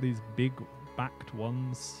we have these big backed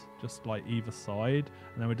ones just like either side,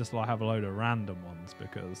 and then we just like have a load of random ones,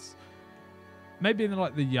 because maybe in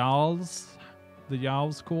like the Jarl's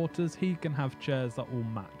quarters, he can have chairs that all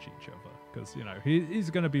match each other. Because, you know, he's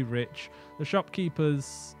going to be rich. The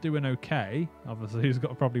shopkeeper's doing okay. Obviously, he's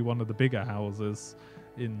got probably one of the bigger houses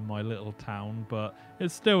in my little town. But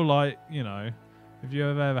it's still like, you know, if you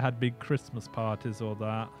have ever had big Christmas parties or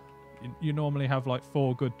that, you normally have like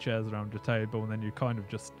 4 good chairs around your table, and then you kind of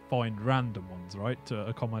just find random ones, right, to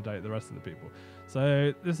accommodate the rest of the people.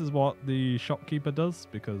 So this is what the shopkeeper does,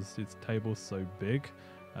 because his table's so big.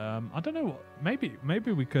 I don't know what.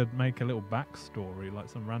 Maybe we could make a little backstory, like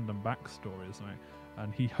some random backstory or something.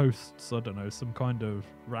 And he hosts, I don't know, some kind of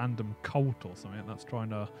random cult or something that's trying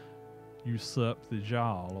to usurp the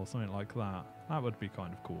Jarl or something like that. That would be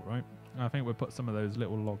kind of cool, right? And I think we'll put some of those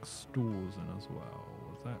little log stools in as well.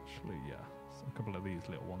 It's actually, yeah, a couple of these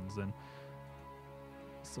little ones in.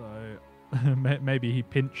 So maybe he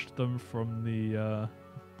pinched them from the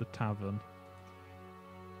tavern.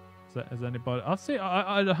 Has anybody?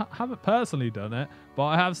 I haven't personally done it, but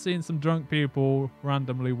I have seen some drunk people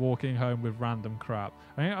randomly walking home with random crap.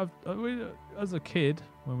 I think as a kid,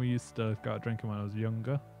 when we used to go out drinking when I was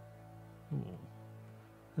younger. Ooh,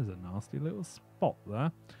 there's a nasty little spot there.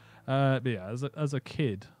 But yeah, as a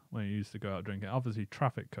kid, when you used to go out drinking, obviously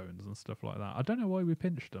traffic cones and stuff like that. I don't know why we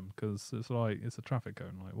pinched them, because it's like, it's a traffic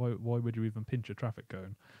cone. Like, why would you even pinch a traffic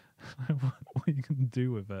cone? What you can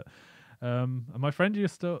do with it? And my friend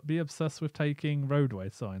used to be obsessed with taking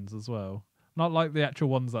roadway signs as well. Not like the actual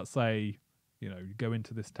ones that say, you know, go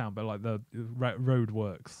into this town, but like the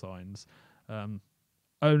roadworks signs.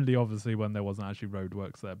 Only obviously when there wasn't actually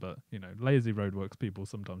roadworks there, but, you know, lazy roadworks people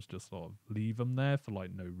sometimes just sort of leave them there for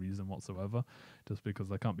like no reason whatsoever, just because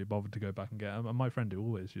they can't be bothered to go back and get them. And my friend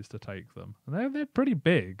always used to take them, and they're pretty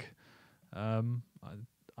big.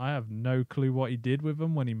 I have no clue what he did with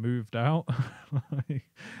them when he moved out. Like,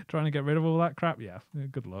 trying to get rid of all that crap. Yeah,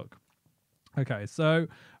 good luck. Okay, so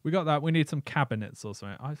we got that. We need some cabinets or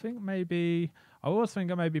something. I always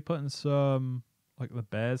think I may be putting some like the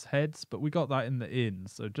bear's heads, but we got that in the inn.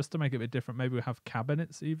 So just to make it a bit different, maybe we have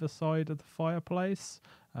cabinets either side of the fireplace,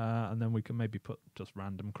 and then we can maybe put just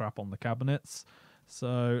random crap on the cabinets.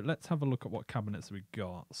 So let's have a look at what cabinets we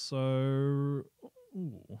got. So,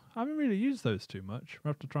 ooh, I haven't really used those too much.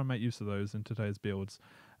 We'll have to try and make use of those in today's builds.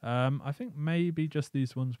 I think maybe just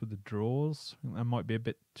these ones with the drawers. I think that might be a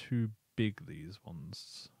bit too big, these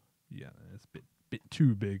ones. Yeah, it's a bit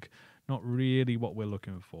too big. Not really what we're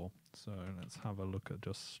looking for. So let's have a look at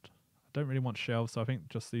just... I don't really want shelves, so I think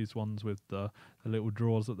just these ones with the little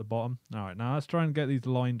drawers at the bottom. All right, now let's try and get these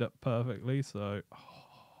lined up perfectly. So,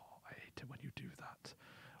 oh, I hate it when you do that.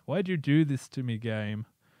 Why do you do this to me, game?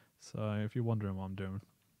 So if you're wondering what I'm doing,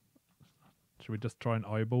 should we just try and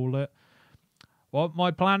eyeball it? Well,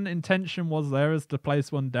 my intention was there is to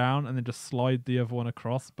place one down and then just slide the other one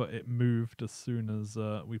across, but it moved as soon as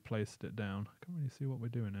we placed it down. I can't really see what we're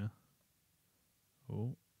doing here.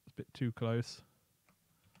 Oh, it's a bit too close.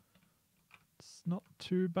 It's not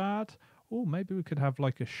too bad. Oh, maybe we could have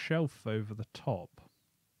like a shelf over the top.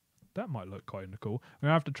 That might look kind of cool. We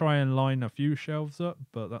have to try and line a few shelves up,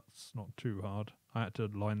 but that's not too hard. I had to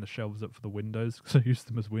line the shelves up for the windows because I used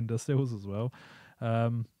them as windowsills as well.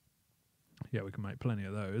 Yeah, we can make plenty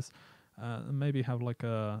of those. And maybe have like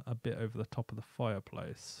a bit over the top of the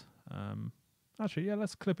fireplace. Actually, yeah,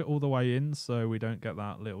 let's clip it all the way in so we don't get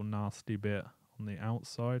that little nasty bit on the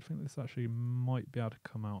outside. I think this actually might be able to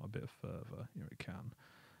come out a bit further. Here it can.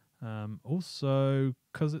 Also,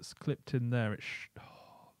 because it's clipped in there,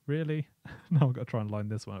 really? No, I've got to try and line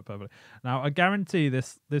this one up perfectly. Now, I guarantee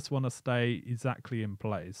this one will stay exactly in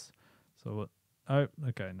place. So, oh,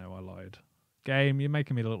 okay, no, I lied. Game, you're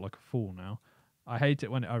making me look like a fool now. I hate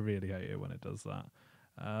it when I really hate it when it does that.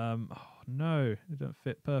 Oh, no, it don't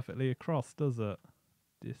fit perfectly across, does it?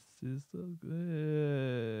 This is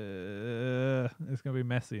it's gonna be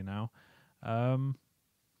messy now. Okay,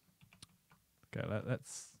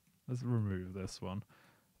 let's remove this one.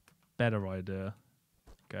 Better idea.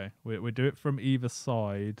 Okay, we do it from either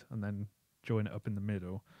side and then join it up in the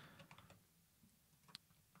middle.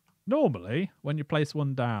 Normally, when you place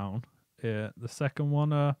one down, the second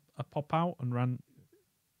one pop out and run.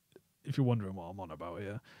 If you're wondering what I'm on about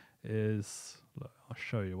here, is, look, I'll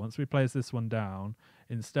show you. Once we place this one down,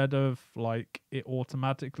 instead of like it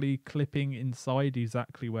automatically clipping inside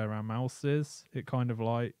exactly where our mouse is, it kind of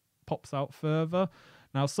like pops out further.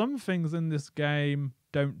 Now, some things in this game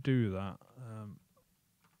don't do that.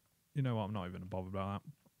 You know what? I'm not even bothered about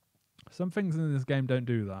that. Some things in this game don't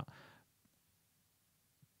do that.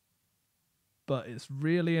 But it's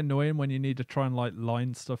really annoying when you need to try and like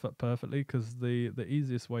line stuff up perfectly, because the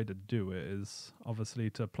easiest way to do it is obviously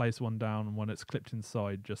to place one down, and when it's clipped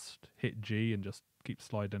inside, just hit G and just keep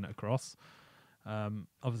sliding it across.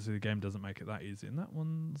 Obviously the game doesn't make it that easy, and that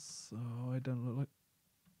one's, oh, I don't look like,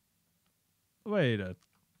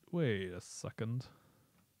 wait a second.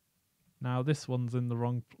 Now this one's in the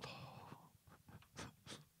wrong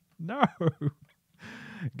no.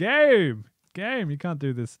 Game, you can't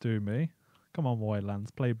do this to me. Come on,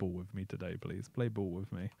 Ylands, play ball with me today, please. Play ball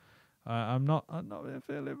with me. I'm not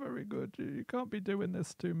feeling very good. You can't be doing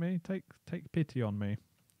this to me. Take pity on me.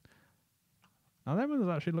 Now, them ones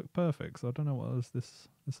actually look perfect, so I don't know what was this.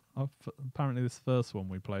 Apparently, this first one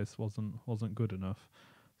we placed wasn't good enough.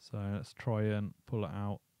 So let's try and pull it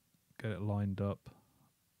out, get it lined up.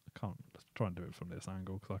 Let's try and do it from this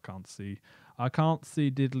angle because I can't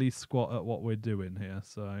see diddly squat at what we're doing here.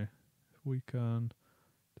 So if we can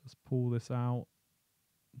just pull this out,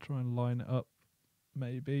 try and line it up,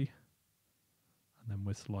 maybe, and then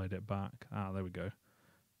we slide it back. Ah, there we go.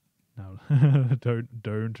 Now,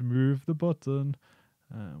 don't move the button.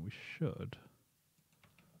 We should.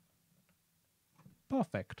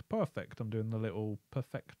 Perfect. I'm doing the little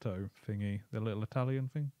perfecto thingy, the little Italian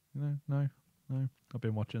thing. No. I've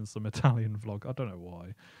been watching some Italian vlog. I don't know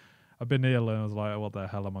why. I've been ill and I was like, what the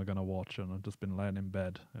hell am I going to watch? And I've just been laying in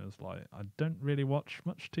bed. It was like, I don't really watch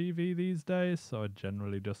much TV these days, so I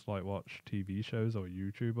generally just like watch TV shows or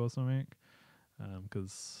YouTube or something.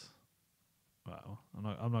 Because, well,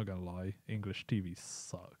 I'm not going to lie, English TV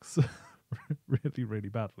sucks. really, really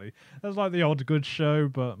badly. There's like the odd good show,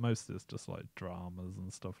 but most is just like dramas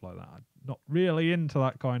and stuff like that. I'm not really into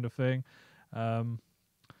that kind of thing.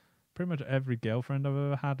 Pretty much every girlfriend I've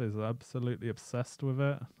ever had is absolutely obsessed with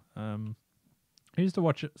it. I used to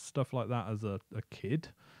watch stuff like that as a kid,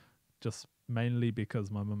 just mainly because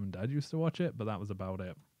my mum and dad used to watch it, but that was about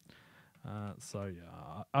it. So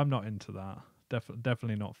yeah, I'm not into that.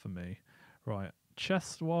 Definitely not for me. Right,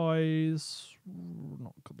 chest-wise,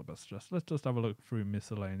 not got the best chest. Let's just have a look through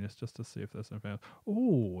miscellaneous just to see if there's anything else.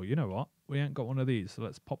 Oh, you know what? We ain't got one of these, so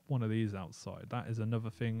let's pop one of these outside. That is another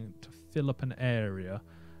thing to fill up an area.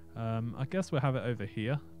 I guess we'll have it over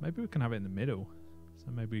here. Maybe we can have it in the middle. So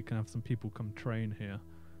maybe we can have some people come train here.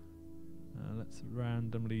 Let's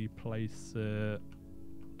randomly place it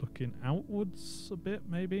looking outwards a bit,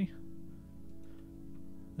 maybe.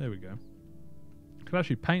 There we go. Could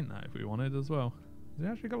actually paint that if we wanted as well. He's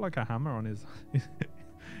actually got like a hammer on his...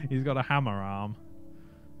 He's got a hammer arm.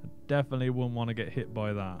 I definitely wouldn't want to get hit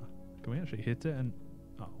by that. Can we actually hit it? And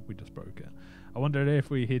oh, we just broke it. I wondered if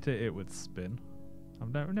we hit it, it would spin.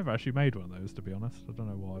 I've never actually made one of those, to be honest. I don't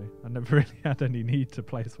know why. I never really had any need to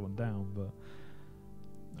place one down, but...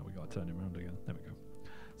 Now we got to turn it around again. There we go.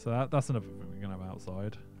 So that's another thing we're going to have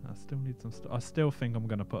outside. I still need some stuff. I still think I'm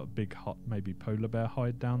going to put a big hot, maybe polar bear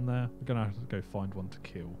hide down there. We're going to have to go find one to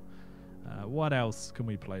kill. What else can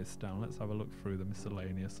we place down? Let's have a look through the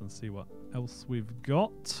miscellaneous and see what else we've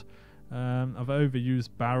got. I've overused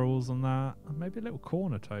barrels on that. Maybe a little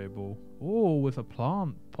corner table. Oh, with a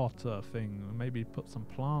plant potter thing. Maybe put some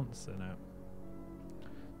plants in it.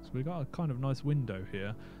 So we've got a kind of nice window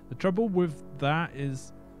here. The trouble with that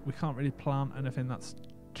is we can't really plant anything that's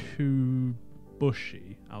too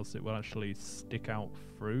bushy, else it will actually stick out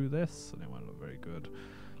through this and it won't look very good.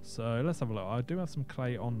 So let's have a look. I do have some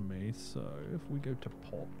clay on me, so if we go to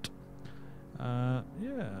pot,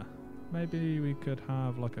 yeah, maybe we could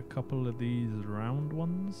have like a couple of these round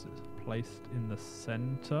ones placed in the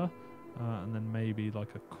center, and then maybe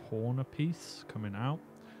like a corner piece coming out.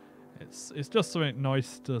 It's just something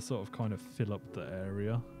nice to sort of kind of fill up the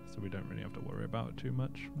area, so we don't really have to worry about it too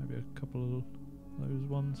much. Maybe a couple of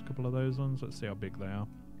those ones, Let's see how big they are.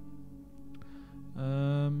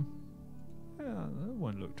 Yeah, that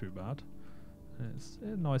won't look too bad. It's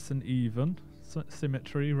nice and even.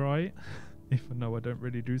 Symmetry, right? Even though I don't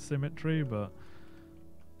really do symmetry, but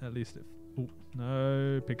at least it... Oh,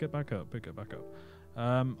 no, pick it back up.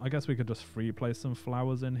 I guess we could just free place some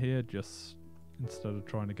flowers in here, just instead of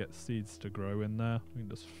trying to get seeds to grow in there. We can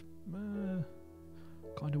just...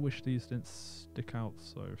 kind of wish these didn't stick out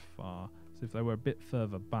so far. So if they were a bit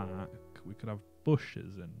further back, we could have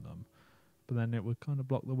bushes in them. But then it would kind of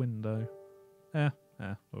block the window.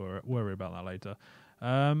 We'll worry about that later.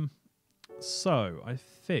 So I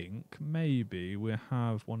think maybe we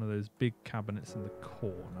have one of those big cabinets in the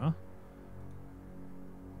corner.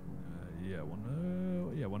 Yeah,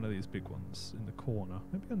 one of these big ones in the corner.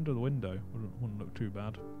 Maybe under the window. Wouldn't look too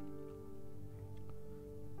bad.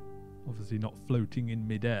 Obviously not floating in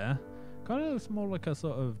midair. Kind of looks more like a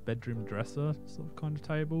sort of bedroom dresser sort of kind of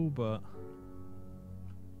table, but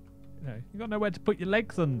you know, you got nowhere to put your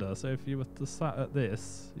legs under. So if you were to sat at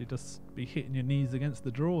this, you'd just be hitting your knees against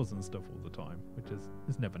the drawers and stuff all the time, which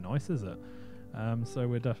is never nice, is it? So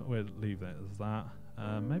we'll leave it as that.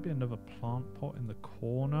 Maybe another plant pot in the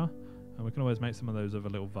corner, and we can always make some of those other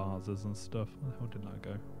little vases and stuff. Where the hell did that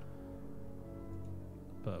go?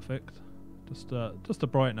 Perfect. Just to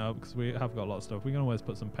brighten up, because we have got a lot of stuff. We can always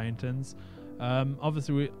put some paintings.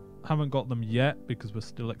 Obviously we haven't got them yet because we're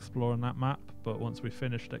still exploring that map, but once we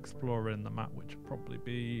finished exploring the map, which will probably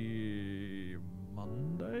be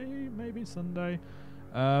Monday, maybe Sunday,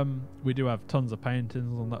 we do have tons of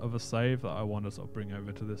paintings on that other save that I want to sort of bring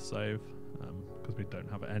over to this save, because we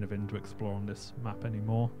don't have anything to explore on this map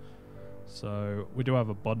anymore. So we do have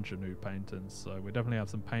a bunch of new paintings, so we definitely have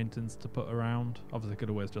some paintings to put around. Obviously could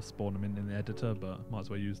always just spawn them in the editor, but might as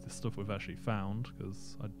well use the stuff we've actually found,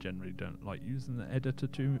 because I generally don't like using the editor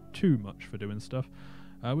too much for doing stuff.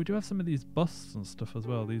 We do have some of these busts and stuff as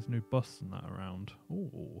well, these new busts and that around.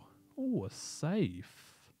 Ooh, a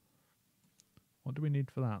safe. What do we need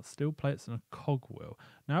for that? Steel plates and a cogwheel.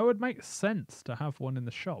 Now it would make sense to have one in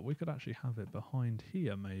the shop. We could actually have it behind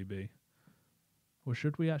here maybe. Or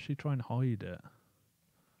should we actually try and hide it?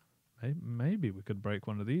 Maybe we could break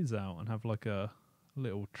one of these out and have like a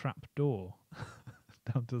little trap door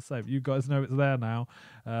down to the safe. You guys know it's there now.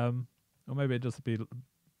 Or maybe it'd just be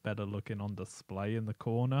better looking on display in the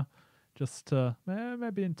corner. Just to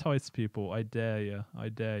maybe entice people. I dare you. I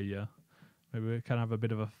dare you. Maybe we can have a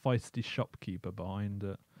bit of a feisty shopkeeper behind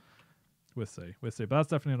it. We'll see. We'll see. But that's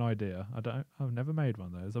definitely an idea. I've never made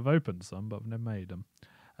one of those. I've opened some, but I've never made them.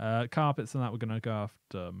 Carpets and that, we're going to go have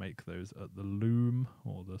to make those at the loom,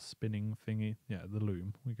 or the spinning thingy. Yeah, the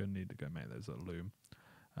loom. We're going to need to go make those at the loom.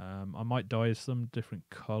 I might dye some different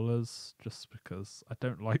colours, just because I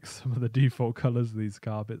don't like some of the default colours of these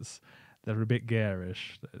carpets. They're a bit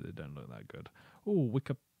garish. They don't look that good. Oh,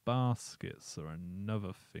 wicker baskets are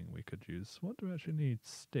another thing we could use. What do we actually need?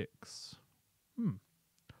 Sticks.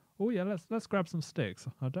 Oh yeah, let's grab some sticks.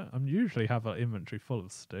 I usually have an inventory full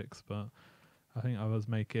of sticks, but I think I was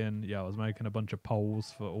making a bunch of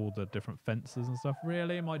poles for all the different fences and stuff.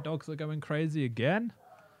 Really? My dogs are going crazy again?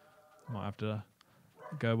 Might have to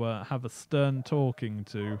go have a stern talking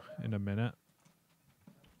to in a minute.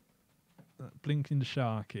 Blinking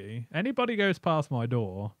Sharky. Anybody goes past my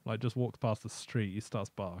door, like just walks past the street, he starts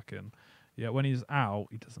barking. Yeah, when he's out,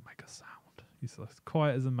 he doesn't make a sound. He's as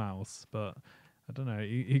quiet as a mouse, but I don't know,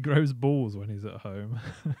 he grows balls when he's at home.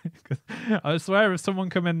 I swear if someone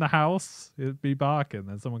come in the house, it'd be barking.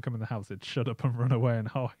 Then someone come in the house, it'd shut up and run away and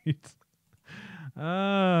hide.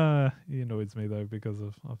 He annoys me though because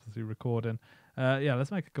of obviously recording. Yeah, let's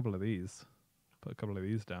make a couple of these. Put a couple of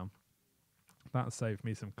these down. That saved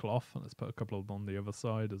me some cloth. Let's put a couple of them on the other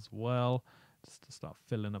side as well, just to start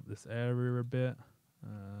filling up this area a bit.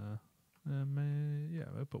 Yeah,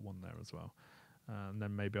 we'll put one there as well. And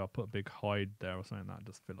then maybe I'll put a big hide there or something like that,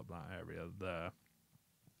 just fill up that area there.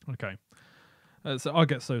 Okay. So I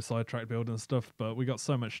get so sidetracked building stuff, but we got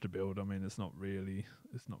so much to build. I mean, it's not really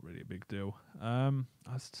a big deal. I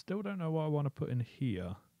still don't know what I want to put in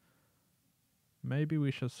here. Maybe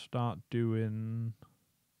we should start doing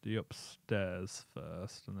the upstairs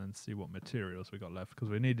first, and then see what materials we got left, because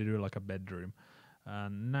we need to do like a bedroom.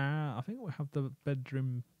 And now I think we have the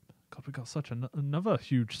bedroom. God, we got such another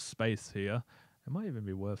huge space here. It might even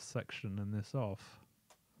be worth sectioning this off,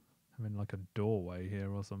 having like a doorway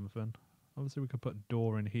here or something. Obviously we could put a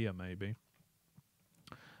door in here maybe.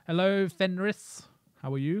 Hello Fenris,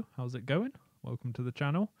 how are you? How's it going? Welcome to the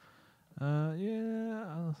channel.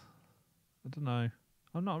 Yeah, I don't know.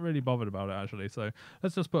 I'm not really bothered about it actually, so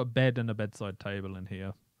let's just put a bed and a bedside table in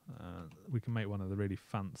here. We can make one of the really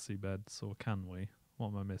fancy beds, or can we? What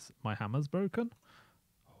am I missing? My hammer's broken?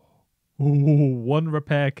 Ooh, one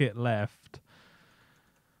repair kit left.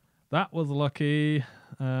 That was lucky.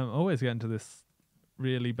 I always get into this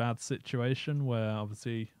really bad situation where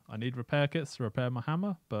obviously I need repair kits to repair my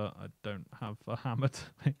hammer, but I don't have a hammer to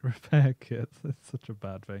make repair kits. It's such a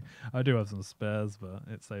bad thing. I do have some spares, but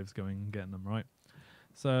it saves going and getting them right.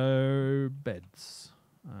 So, beds.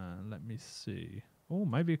 Let me see. Oh,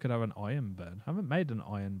 maybe you could have an iron bed. I haven't made an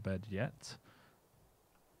iron bed yet.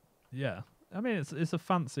 Yeah. I mean, it's a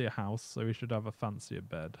fancier house, so we should have a fancier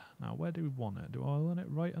bed. Now, where do we want it? Do I want it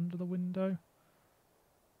right under the window?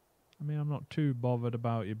 I mean, I'm not too bothered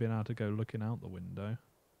about you being able to go looking out the window.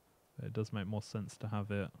 It does make more sense to have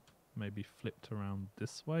it maybe flipped around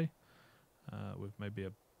this way, with maybe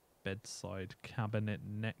a bedside cabinet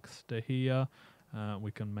next to here.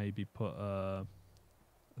 We can maybe put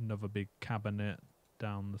another big cabinet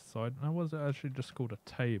down the side. Now, was it actually just called a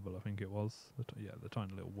table? I think it was. Yeah, the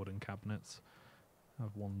tiny little wooden cabinets.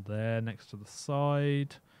 Have one there next to the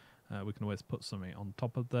side. We can always put something on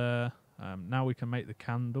top of there. Now we can make the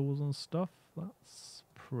candles and stuff. That's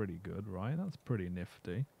pretty good, right? That's pretty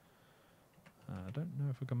nifty. I don't know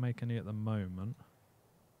if we can make any at the moment.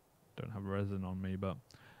 Don't have resin on me, but...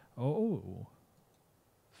 Oh!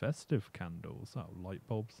 Festive candles. Oh, light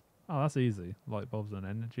bulbs. Oh, that's easy. Light bulbs and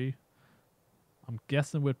energy. I'm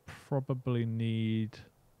guessing we'd probably need...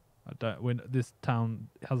 this town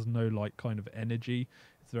has no, like, kind of energy.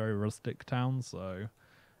 It's a very rustic town, so...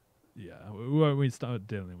 Yeah, we start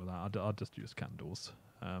dealing with that. I'll just use candles.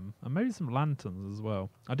 And maybe some lanterns as well.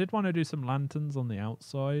 I did want to do some lanterns on the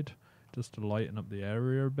outside, just to lighten up the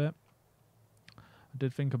area a bit. I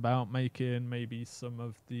did think about making maybe some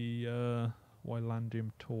of the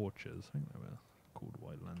Ylandium torches. I think they were called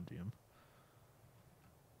Ylandium.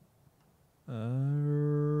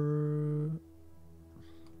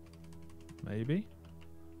 Maybe.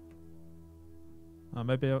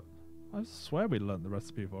 Maybe I swear we learned the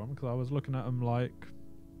recipe for them, because I was looking at them like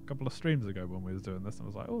a couple of streams ago when we was doing this, and I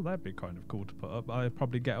was like, oh, that'd be kind of cool to put up. I'd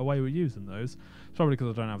probably get away with using those. It's probably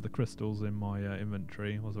because I don't have the crystals in my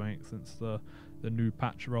inventory or something since the new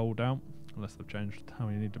patch rolled out, unless they've changed how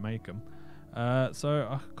you need to make them. So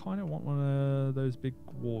I kind of want one of those big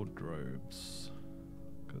wardrobes,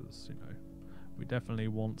 because, you know, we definitely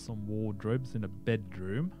want some wardrobes in a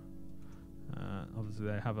bedroom. Obviously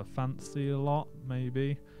they have a fancy a lot,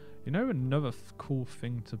 maybe. You know, another cool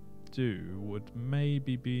thing to do would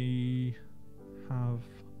maybe be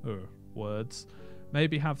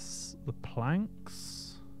maybe have the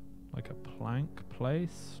planks, like a plank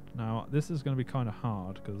placed. Now this is going to be kind of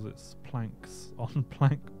hard because it's planks on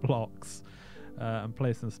plank blocks, and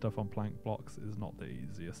placing stuff on plank blocks is not the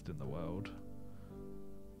easiest in the world.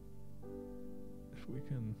 If we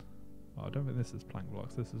can, I don't think this is plank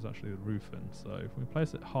blocks, this is actually the roofing, so if we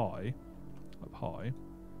place it high, up high.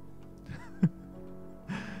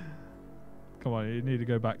 Come on, you need to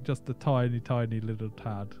go back just a tiny, tiny little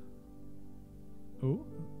tad. Oh,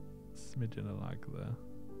 smidgen of lag there.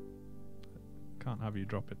 Can't have you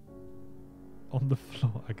drop it on the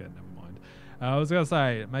floor. Okay, never mind. I was going to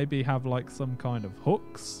say, maybe have like some kind of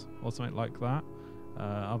hooks or something like that.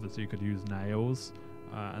 Obviously, you could use nails.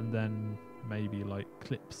 And then maybe like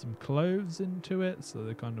clip some clothes into it. So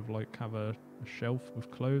they kind of like have a shelf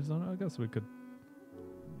with clothes on it. I guess we could...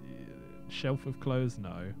 Shelf with clothes?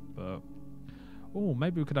 No, but... Oh,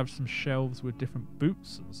 maybe we could have some shelves with different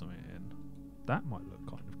boots and something in. That might look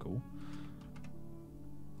kind of cool.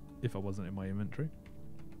 If I wasn't in my inventory.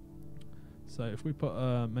 So if we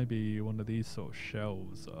put maybe one of these sort of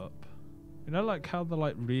shelves up. You know, like how the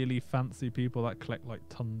like really fancy people that collect like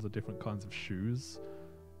tons of different kinds of shoes.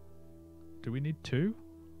 Do we need two?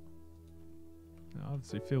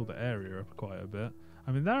 Obviously fill the area up quite a bit.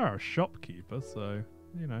 I mean, they're our shopkeeper, so,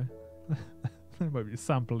 you know. They might be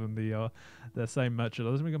sampling their same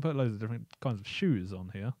merchandise. We can put loads of different kinds of shoes on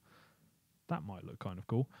here. That might look kind of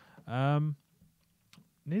cool.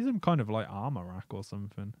 Need some kind of like armor rack or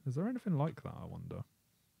something. Is there anything like that, I wonder?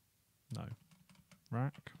 No.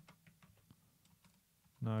 Rack?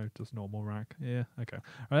 No, just normal rack. Yeah, okay.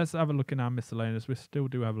 Right, let's have a look in our miscellaneous. We still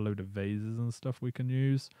do have a load of vases and stuff we can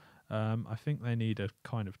use. I think they need a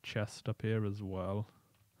kind of chest up here as well.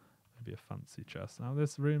 Maybe a fancy chest. Now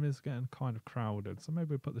this room is getting kind of crowded, so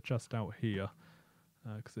maybe we put the chest out here,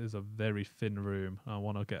 because it is a very thin room. I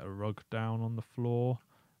want to get a rug down on the floor.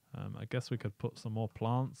 I guess we could put some more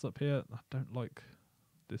plants up here. I don't like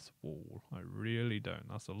this wall. I really don't.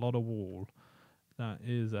 That's a lot of wall. That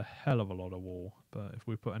is a hell of a lot of wall. But if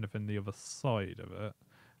we put anything the other side of it,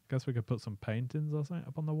 I guess we could put some paintings or something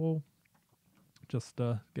up on the wall. Just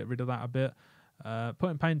get rid of that a bit.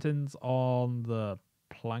 Putting paintings on the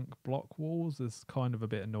plank block walls is kind of a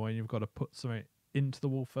bit annoying. You've got to put something into the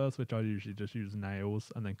wall first, which I usually just use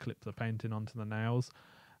nails, and then clip the painting onto the nails.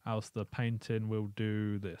 Else the painting will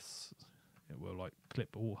do this. It will like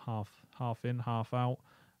clip all half in, half out,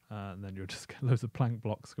 and then you'll just get loads of plank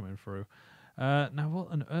blocks coming through. Now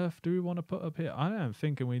what on earth do we want to put up here? I am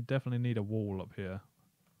thinking we definitely need a wall up here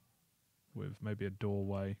with maybe a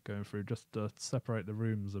doorway going through, just to separate the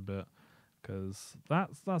rooms a bit, because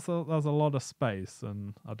that's a lot of space,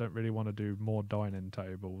 and I don't really want to do more dining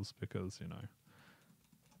tables because, you know,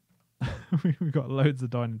 we've got loads of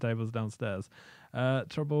dining tables downstairs.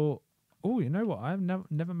 Trouble Oh, you know what? I've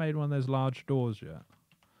never made one of those large doors yet.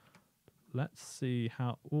 Let's see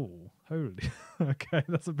how... Oh, holy... Okay,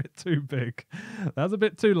 that's a bit too big. That's a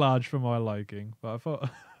bit too large for my liking. But I thought...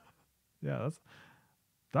 Yeah,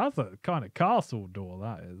 that's a kind of castle door,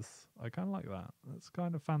 that is. I kind of like that. That's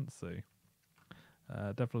kind of fancy.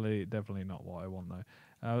 Definitely not what I want, though.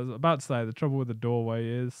 I was about to say, the trouble with the doorway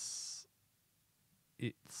is...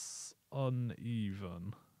 It's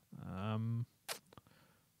uneven. I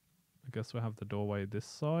guess we'll have the doorway this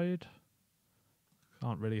side.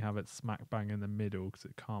 Can't really have it smack bang in the middle because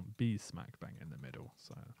it can't be smack bang in the middle.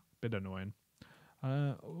 So, a bit annoying.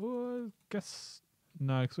 Well, I guess...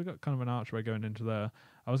 No, because we've got kind of an archway going into there.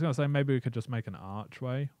 I was going to say maybe we could just make an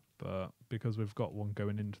archway, but because we've got one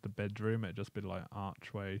going into the bedroom, it'd just be like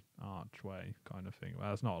archway kind of thing.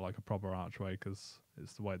 Well, it's not like a proper archway because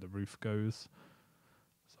it's the way the roof goes.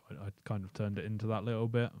 So I kind of turned it into that little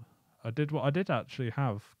bit. I did actually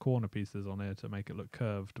have corner pieces on here to make it look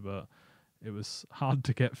curved, but it was hard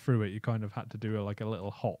to get through it. You kind of had to do like a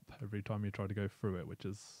little hop every time you try to go through it, which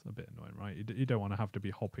is a bit annoying, right? You don't want to have to be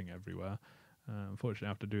hopping everywhere. Unfortunately,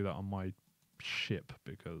 I have to do that on my ship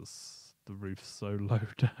because the roof's so low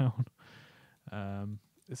down.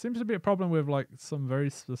 It seems to be a problem with like some very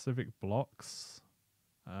specific blocks,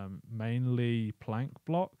 mainly plank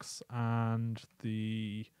blocks and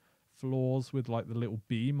the floors with like the little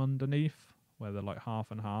beam underneath where they're like half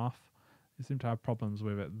and half. You seem to have problems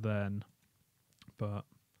with it then, but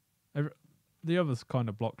the other kind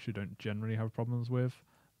of blocks you don't generally have problems with.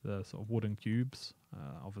 The sort of wooden cubes,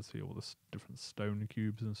 obviously all the different stone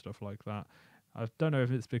cubes and stuff like that. I don't know if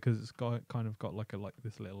it's because it's got like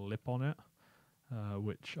this little lip on it,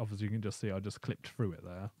 which obviously you can just see I just clipped through it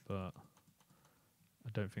there, but I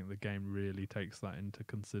don't think the game really takes that into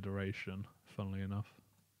consideration, funnily enough.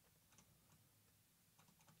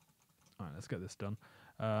 Alright, let's get this done.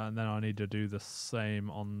 And then I need to do the same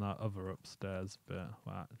on that other upstairs bit.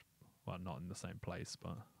 Well, not in the same place,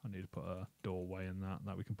 but I need to put a doorway in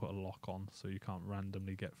that we can put a lock on so you can't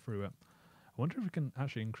randomly get through it. I wonder if we can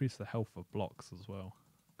actually increase the health of blocks as well.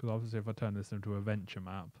 Because obviously if I turn this into a venture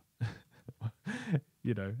map,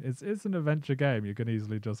 you know, it's an adventure game. You can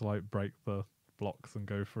easily just like break the blocks and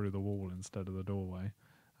go through the wall instead of the doorway.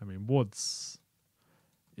 I mean, wood's...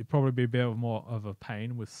 It'd probably be a bit more of a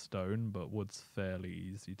pain with stone, but wood's fairly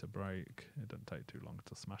easy to break. It doesn't take too long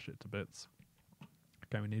to smash it to bits.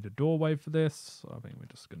 Okay, we need a doorway for this. I think we're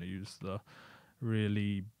just going to use the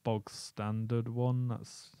really bog standard one.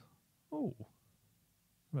 That's... Oh.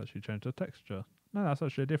 I've actually changed the texture. No, that's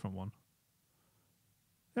actually a different one.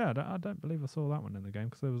 Yeah, I don't believe I saw that one in the game,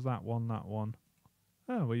 because there was that one.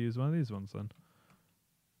 Oh, we'll use one of these ones then.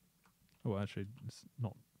 Oh, actually,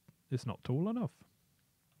 it's not tall enough.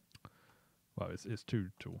 Well, it's too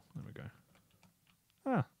tall. There we go.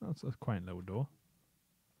 Ah, that's a quaint little door.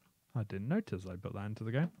 I didn't notice I put that into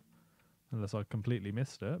the game. Unless I completely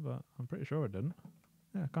missed it, but I'm pretty sure I didn't.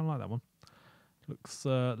 Yeah, I kind of like that one. Looks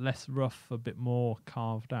less rough, a bit more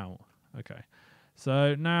carved out. Okay.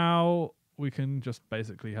 So now we can just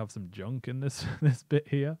basically have some junk in this bit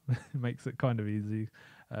here. It makes it kind of easy.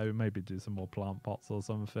 Maybe do some more plant pots or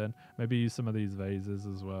something. Maybe use some of these vases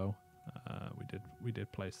as well. We did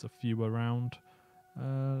place a few around.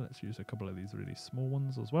 Let's use a couple of these really small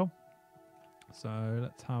ones as well. So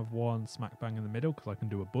let's have one smack bang in the middle, because I can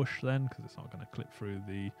do a bush then, because it's not going to clip through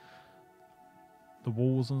the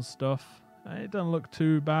walls and stuff. It doesn't look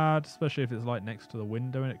too bad, especially if it's like next to the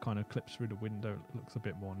window and it kind of clips through the window. It looks a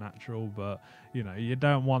bit more natural, but you know, you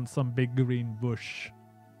don't want some big green bush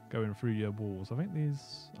going through your walls. I think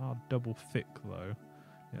these are double thick though.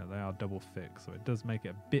 Yeah, they are double thick, so it does make it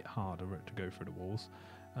a bit harder for it to go through the walls.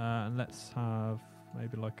 And let's have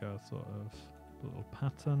maybe like a sort of little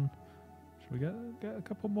pattern. Should we get a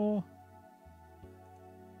couple more?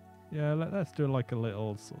 Yeah, let's do like a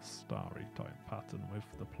little sort of starry type pattern with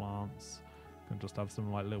the plants. Can just have some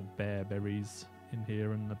like little bare berries in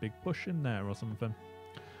here and a big bush in there or something.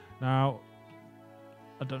 Now,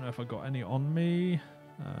 I don't know if I got any on me.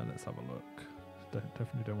 Let's have a look.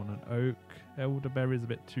 Definitely don't want an oak. Elderberry is a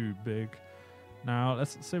bit too big. Now,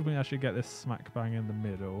 let's see if we can actually get this smack bang in the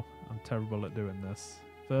middle. I'm terrible at doing this.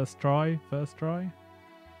 First try.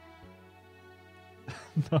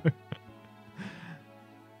 No.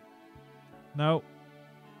 No.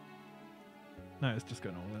 No, it's just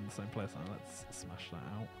going all in the same place now. Let's smash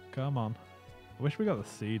that out. Come on. I wish we got the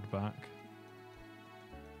seed back.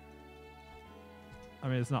 I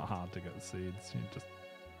mean, it's not hard to get the seeds. You just...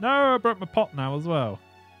 No, I broke my pot now as well.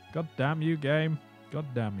 God damn you, game. God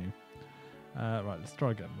damn you. Right, let's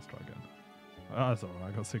try again. Oh, that's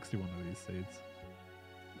alright. I got 61 of these seeds.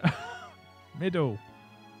 Middle.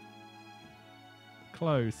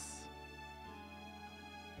 close.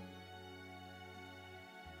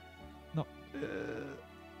 Not.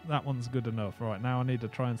 That one's good enough. Right, now I need to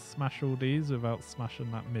try and smash all these without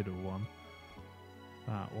smashing that middle one.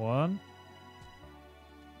 That one.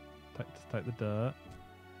 Just take the dirt.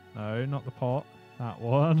 No, not the pot. That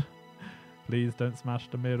one. Please don't smash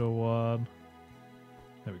the middle one.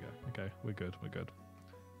 There we go. Okay, we're good. We're good.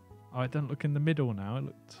 Oh, I don't look in the middle now. It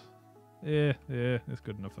looked... Yeah, it's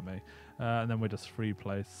good enough for me. And then we just free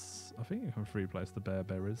place... I think you can free place the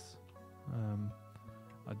bearberries.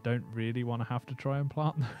 I don't really want to have to try and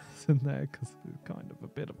plant those in there because it's kind of a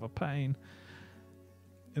bit of a pain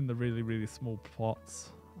in the really, really small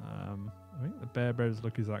plots. I think the bearberries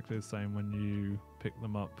look exactly the same when you pick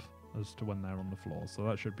them up as to when they're on the floor, so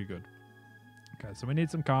that should be good. Okay, so we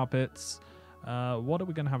need some carpets. What are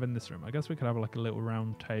we going to have in this room? I guess we could have like a little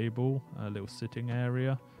round table, a little sitting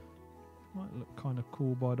area. Might look kind of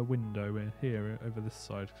cool by the window in here over this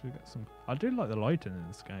side. Cause we get some. I do like the lighting in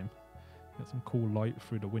this game. Get some cool light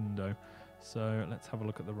through the window. So let's have a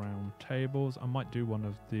look at the round tables. I might do one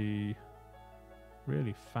of the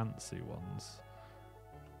really fancy ones.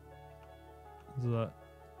 That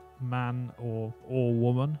man or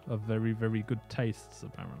woman of very, very good tastes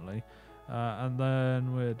apparently. And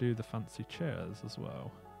then we'll do the fancy chairs as well.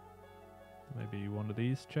 Maybe one of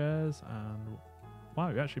these chairs and... Wow,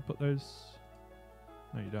 you actually put those...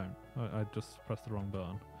 No, you don't. I just pressed the wrong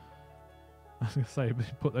button. I was going to say,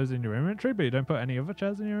 put those in your inventory, but you don't put any other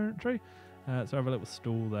chairs in your inventory. So we have a little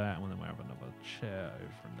stool there, and then we have another chair over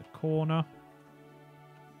in the corner.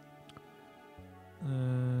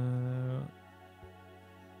 Yeah,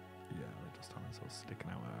 we're just having sort of sticking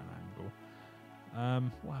out at an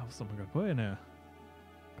angle. What else am I going to put in here?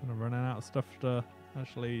 Kind of running out of stuff to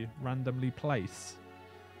actually randomly place.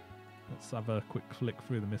 Let's have a quick flick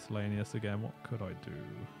through the miscellaneous again. What could I do?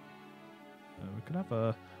 We could have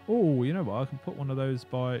a... Oh, you know what? I can put one of those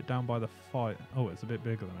down by the fire. Oh, it's a bit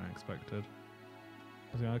bigger than I expected.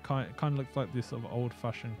 It kind of looks like these sort of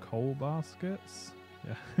old-fashioned coal baskets.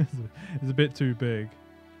 Yeah, it's a bit too big.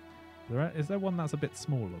 Is there one that's a bit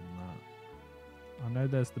smaller than that? I know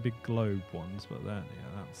there's the big globe ones, but then yeah,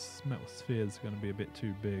 that metal sphere is going to be a bit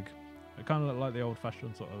too big. It kind of look like the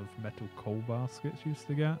old-fashioned sort of metal coal baskets you used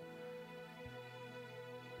to get.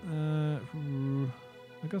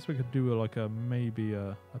 I guess we could do maybe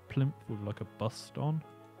a plinth with like a bust on.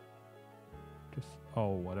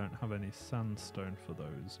 Oh, I don't have any sandstone for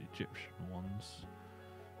those Egyptian ones.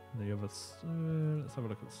 The others, let's have a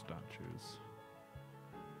look at statues.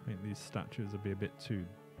 I think these statues would be a bit too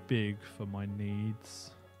big for my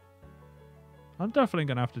needs. I'm definitely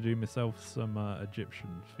going to have to do myself some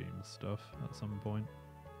Egyptian themed stuff at some point.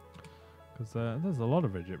 Because there's a lot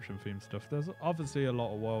of Egyptian themed stuff. There's obviously a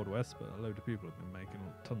lot of Wild West, but a load of people have been making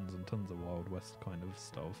tons and tons of Wild West kind of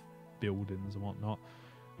stuff. Buildings and whatnot.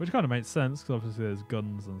 Which kind of makes sense, because obviously there's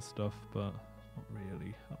guns and stuff, but not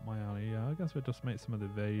really up my alley. Yeah, I guess we'll just make some of the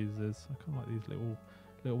vases. I kind of like these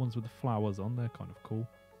little ones with the flowers on. They're kind of cool.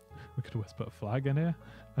 We could always put a flag in here.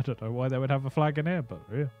 I don't know why they would have a flag in here, but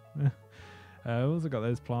yeah. We've also got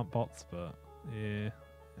those plant pots, but yeah,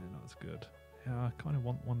 not as good. Yeah, I kind of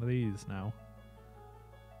want one of these now.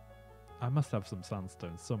 I must have some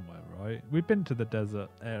sandstone somewhere, right? We've been to the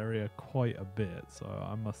desert area quite a bit, so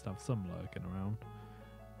I must have some lurking around.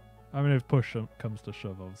 I mean, if push comes to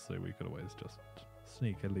shove, obviously we could always just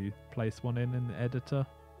sneakily place one in the editor.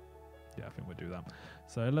 Yeah, I think we'll do that.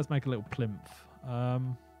 So let's make a little plinth.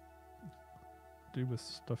 Do with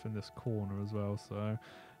stuff in this corner as well. So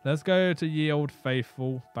let's go to ye old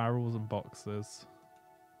faithful barrels and boxes.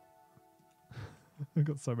 I've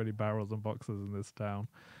got so many barrels and boxes in this town.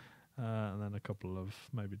 And then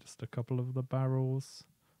maybe just a couple of the barrels.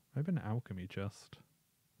 Maybe an alchemy chest.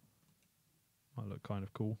 Might look kind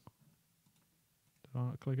of cool. Did I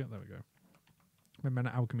not click it? There we go. Maybe an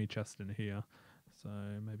alchemy chest in here. So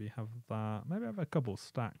maybe have that. Maybe have a couple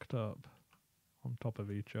stacked up on top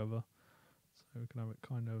of each other. So we can have it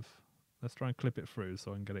kind of... Let's try and clip it through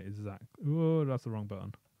so I can get it exact. Oh, that's the wrong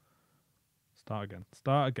button. Start again.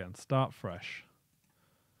 Start again. Start fresh.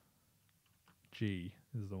 G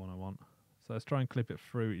is the one I want. So let's try and clip it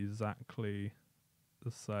through exactly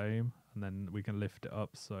the same. And then we can lift it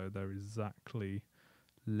up so they're exactly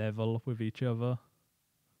level with each other.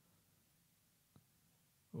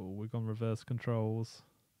 Oh, we've gone reverse controls.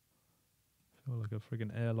 Feel like a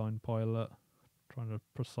friggin' airline pilot trying to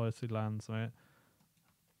precisely land something.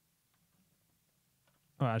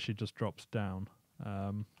 Oh, it actually just drops down.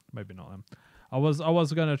 Maybe not then. I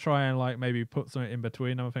was going to try and like maybe put something in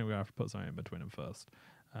between them. I think we're going to have to put something in between them first.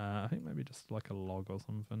 I think maybe just like a log or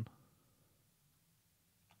something.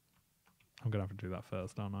 I'm going to have to do that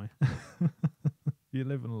first, aren't I? You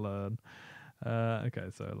live and learn. Okay,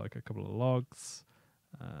 so like a couple of logs.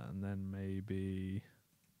 And then maybe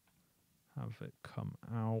have it come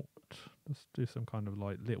out. Just do some kind of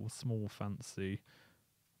like little small fancy,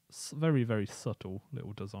 very, very subtle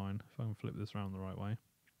little design. If I can flip this around the right way.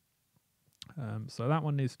 So that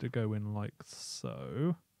one needs to go in like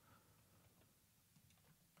so.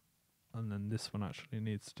 And then this one actually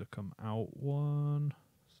needs to come out one.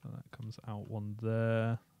 So that comes out one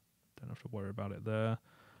there. Don't have to worry about it there.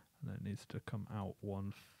 And then it needs to come out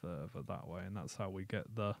one further that way. And that's how we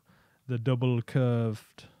get the double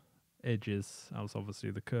curved edges. Else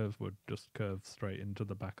obviously the curve would just curve straight into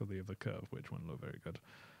the back of the other curve, which wouldn't look very good.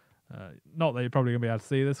 Not that you're probably going to be able to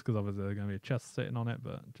see this, because obviously there's going to be a chest sitting on it,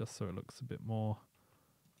 but just so it looks a bit more,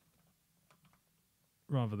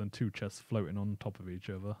 rather than two chests floating on top of each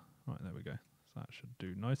other. Right, there we go. So that should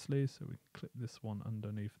do nicely. So we can clip this one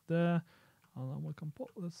underneath there, and then we can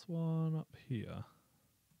put this one up here.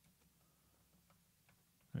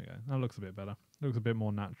 There we go. That looks a bit better. Looks a bit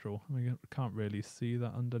more natural. I mean, can't really see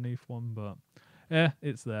that underneath one, but yeah,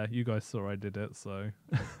 it's there. You guys saw I did it, so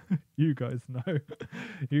you guys know.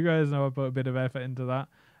 You guys know I put a bit of effort into that.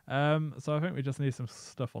 So I think we just need some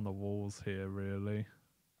stuff on the walls here, really.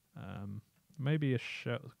 Maybe a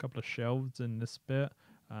couple of shelves in this bit,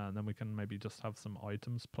 and then we can maybe just have some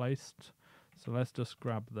items placed. So let's just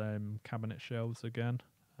grab them cabinet shelves again,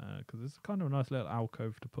 because it's kind of a nice little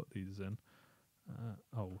alcove to put these in.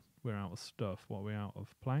 Oh, we're out of stuff. What are we out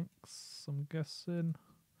of? Planks, I'm guessing,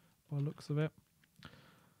 by the looks of it.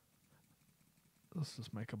 Let's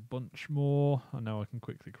just make a bunch more. I know I can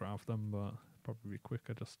quickly craft them, but probably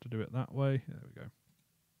quicker just to do it that way. There we go.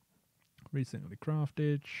 Recently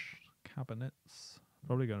crafted cabinets.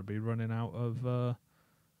 Probably going to be running out of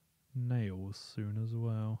nails soon as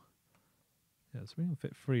well. Yeah, so we can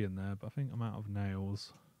fit 3 in there, but I think I'm out of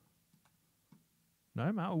nails. No,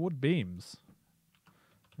 I'm out of wood beams.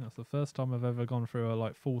 That's the first time I've ever gone through a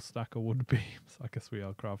like full stack of wood beams. I guess we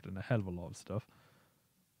are crafting a hell of a lot of stuff.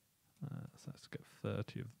 So let's get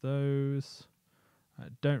 30 of those. I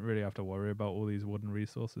don't really have to worry about all these wooden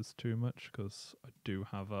resources too much, because I do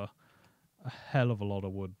have a hell of a lot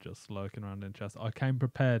of wood just lurking around in chests. I came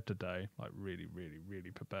prepared today, like really, really, really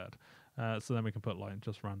prepared. So then we can put like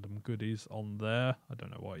just random goodies on there. I don't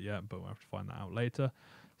know what yet, but we'll have to find that out later.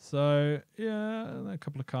 So yeah, a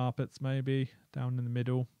couple of carpets maybe down in the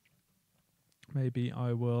middle. Maybe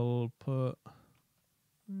I will put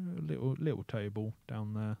a little table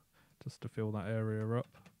down there just to fill that area up.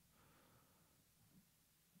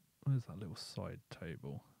 Where's that little side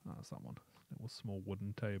table? That's that one. Little small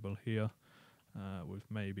wooden table here, with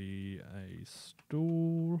maybe a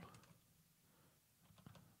stool.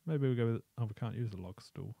 Maybe we go with. Oh, we can't use a log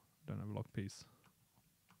stool. Don't have a log piece.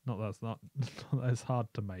 Not that's not that's hard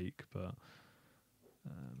to make, but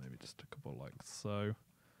maybe just a couple like so.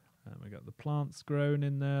 And we got the plants growing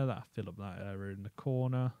in there that fill up that area in the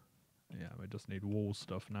corner. Yeah, we just need wall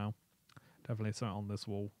stuff now. Definitely something on this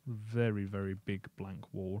wall. Very, very big blank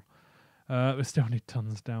wall. We still need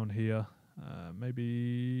tons down here. Maybe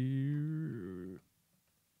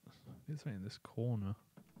it's in this corner.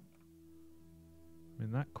 I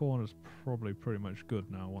mean, that corner's probably pretty much good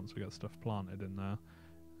now once we get stuff planted in there.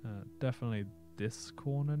 Definitely this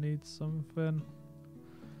corner needs something.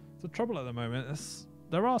 The trouble at the moment is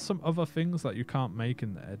there are some other things that you can't make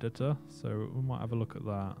in the editor, so we might have a look at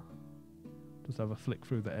that. Just have a flick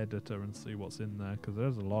through the editor and see what's in there, because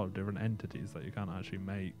there's a lot of different entities that you can't actually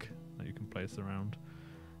make that you can place around.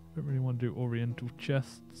 Don't really want to do oriental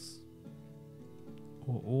chests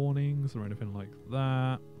or awnings or anything like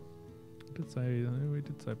that. We did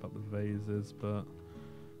say about the vases, but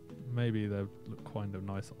maybe they look kind of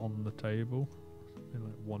nice on the table. Maybe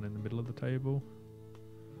like one in the middle of the table.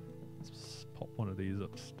 Let's pop one of these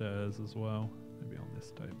upstairs as well. Maybe on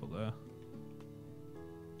this table there.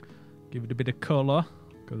 Give it a bit of colour,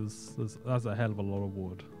 because that's a hell of a lot of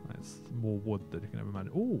wood. That's more wood than you can ever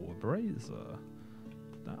imagine. Oh, a brazier.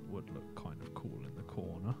 That would look kind of cool in the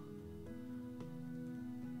corner.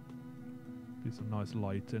 Be some nice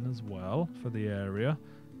lighting as well for the area.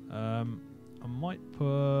 I might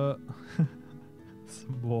put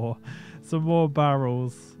some more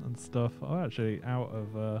barrels and stuff. I'm actually out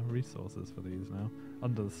of resources for these now.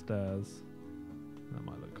 Under the stairs. That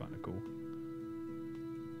might look kind of cool.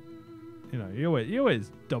 You know, you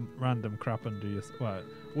always dump random crap under your...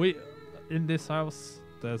 Well, in this house,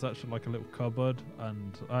 there's actually like a little cupboard,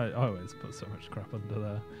 and I always put so much crap under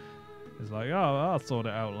there. It's like, oh, I'll sort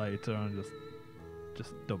it out later, and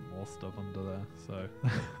just dump more stuff under there. So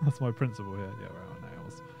that's my principle here. Yeah, we're out of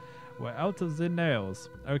nails. We're out of the nails.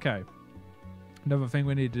 Okay. Another thing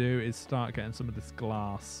we need to do is start getting some of this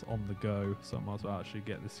glass on the go. So I might as well actually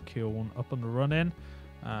get this kiln up and running.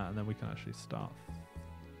 And then we can actually start...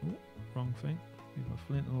 Ooh, wrong thing. Use my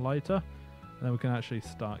flint and lighter. And then we can actually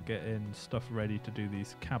start getting stuff ready to do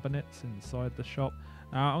these cabinets inside the shop.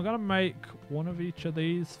 Now, I'm going to make one of each of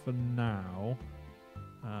these for now.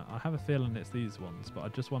 I have a feeling it's these ones, but I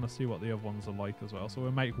just want to see what the other ones are like as well. So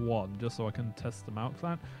we'll make one just so I can test them out.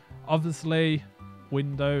 Obviously,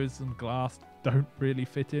 windows and glass don't really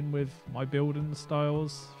fit in with my building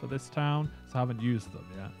styles for this town, so I haven't used them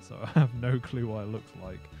yet. So I have no clue what it looks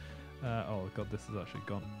like. Oh god, this is actually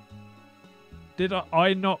gone. Did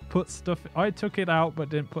I not put stuff... I took it out but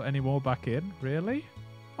didn't put any more back in? Really?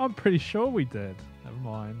 I'm pretty sure we did. Never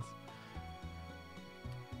mind.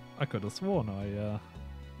 I could have sworn I...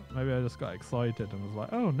 maybe I just got excited and was like,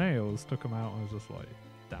 oh, nails. Took them out and was just like,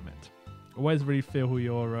 damn it. Always refill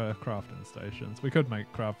your crafting stations. We could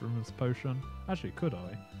make craft room as a potion. Actually, could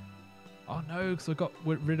I? Oh no, because I got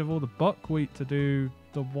rid of all the buckwheat to do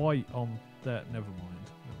the white on there. Never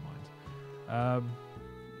mind.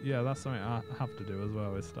 Yeah, that's something I have to do as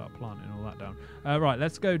well, is start planting all that down. Right,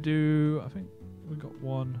 let's go do... I think we got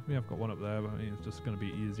one. We have got one up there, but I mean, it's just going to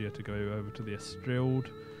be easier to go over to the Estrilled.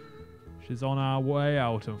 She's on our way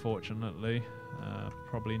out, unfortunately.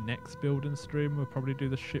 Probably next building stream we'll probably do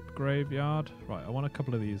the ship graveyard. Right, I want a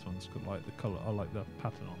couple of these ones because I like the colour. I like the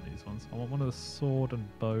pattern on these ones. I want one of the sword and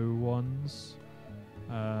bow ones.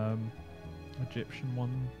 Egyptian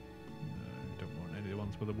one. No, don't want any of the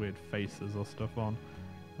ones with the weird faces or stuff on.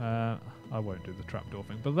 I won't do the trapdoor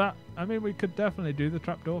thing, but that, I mean, we could definitely do the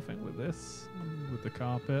trapdoor thing with this, with the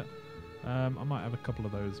carpet. I might have a couple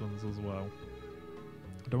of those ones as well.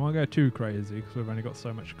 I don't want to go too crazy because we've only got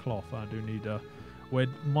so much cloth. I do need a... We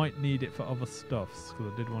might need it for other stuffs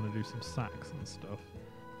because I did want to do some sacks and stuff.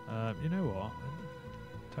 You know what?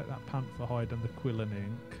 Take that panther hide and the quilling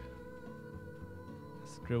ink.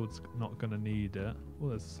 Strilled's not going to need it. Oh,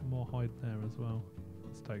 there's some more hide there as well.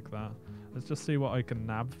 Let's take that. Let's just see what I can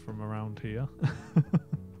nab from around here.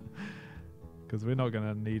 Because we're not going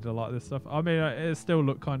to need a lot of this stuff. I mean, it still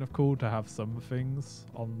look kind of cool to have some things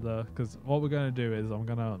on the... Because what we're going to do is I'm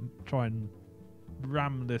going to try and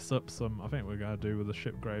ram this up some... I think we're going to do with the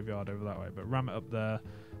ship graveyard over that way. But ram it up there,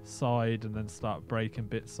 side, and then start breaking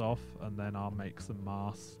bits off. And then I'll make some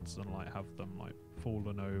masts and like have them like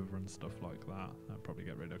fallen over and stuff like that. I'll probably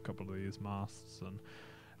get rid of a couple of these masts. And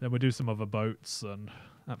then we'll do some other boats and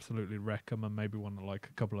absolutely wreck them. And maybe one of like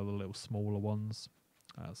a couple of the little smaller ones.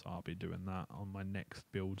 So I'll be doing that on my next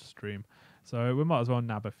build stream. So we might as well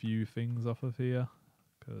nab a few things off of here.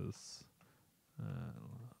 Because...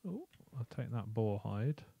 I'll take that boar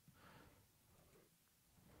hide.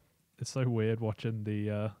 It's so weird watching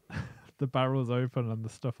the the barrels open and the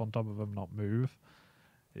stuff on top of them not move.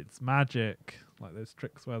 It's magic. Like those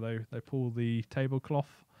tricks where they pull the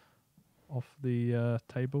tablecloth off the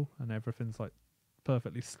table and everything's like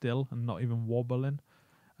perfectly still and not even wobbling.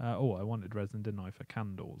 Oh, I wanted resin, didn't I, for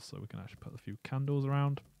candles, so we can actually put a few candles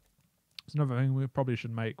around. There's another thing we probably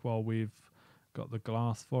should make while we've got the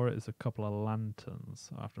glass for it is a couple of lanterns.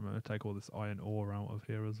 I have to remember to take all this iron ore out of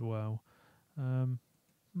here as well.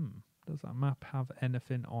 Does that map have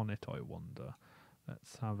anything on it, I wonder?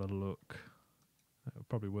 Let's have a look. It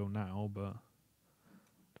probably will now, but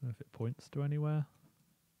I don't know if it points to anywhere.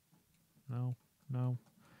 No.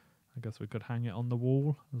 I guess we could hang it on the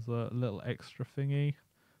wall as a little extra thingy.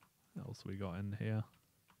 What else we got in here?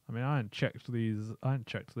 I mean, I haven't checked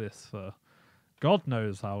this for God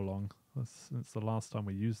knows how long. Since the last time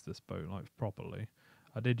we used this boat like properly.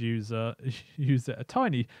 I did use use it a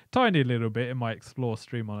tiny little bit in my explore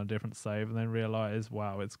stream on a different save, and then realised,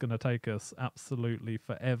 wow, it's going to take us absolutely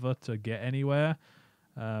forever to get anywhere.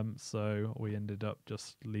 So we ended up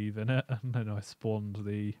just leaving it, and then I spawned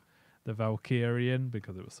the Valkyrian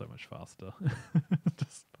because it was so much faster.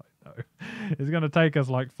 Just I know it's going to take us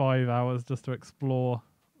like 5 hours just to explore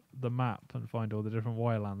the map and find all the different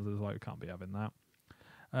Ylands. It's like, we can't be having that.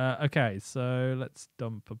 Okay, so let's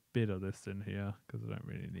dump a bit of this in here because I don't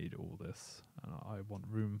really need all this. I want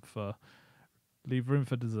leave room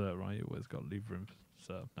for dessert, right? You always got to leave room for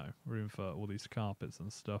dessert. No, room for all these carpets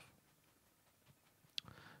and stuff.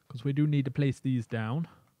 Because we do need to place these down.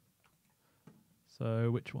 So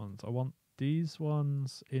which ones? I want these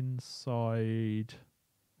ones inside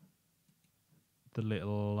the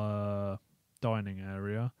little dining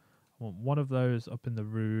area. I want one of those up in the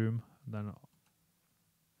room. And then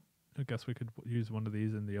I guess we could use one of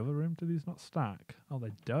these in the other room. Do these not stack? Oh,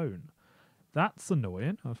 they don't. That's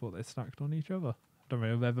annoying. I thought they stacked on each other. I don't know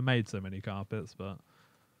if I've ever made so many carpets, but...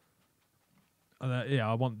 yeah,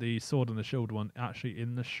 I want the sword and the shield one actually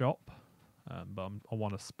in the shop. But I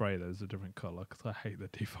want to spray those a different colour because I hate the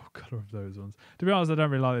default colour of those ones. To be honest, I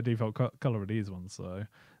don't really like the default colour of these ones, so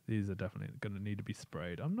these are definitely going to need to be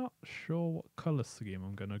sprayed. I'm not sure what colour scheme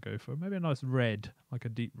I'm going to go for. Maybe a nice red, like a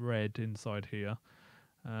deep red inside here.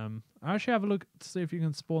 I actually have a look to see if you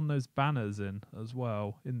can spawn those banners in as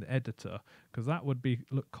well in the editor, because that would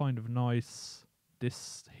look kind of nice.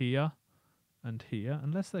 This here and here,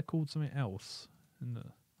 unless they're called something else.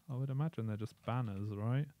 I would imagine they're just banners,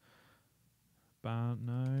 right?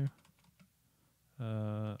 No.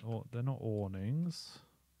 Or they're not awnings.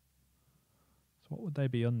 So what would they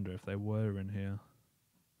be under if they were in here?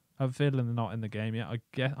 I have a feeling they're not in the game yet.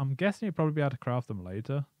 I'm guessing you'd probably be able to craft them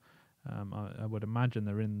later. I would imagine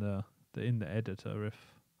they're in the editor,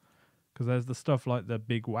 because there's the stuff like the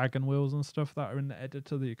big wagon wheels and stuff that are in the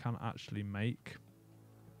editor that you can't actually make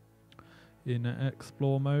in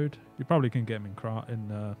explore mode. You probably can get them in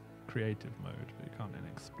creative mode, but you can't in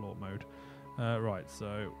explore mode. Right,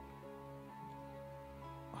 so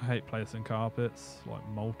I hate placing carpets, like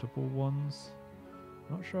multiple ones.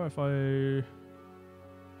 Not sure if I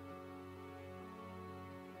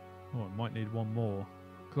might need one more.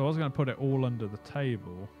 Because I was going to put it all under the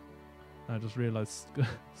table. And I just realised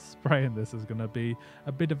spraying this is going to be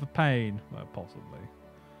a bit of a pain. Well, possibly.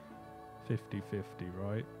 50-50,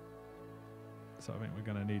 right? So I think we're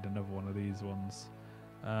going to need another one of these ones.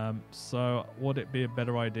 So would it be a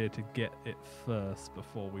better idea to get it first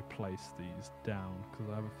before we place these down? Because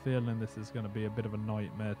I have a feeling this is going to be a bit of a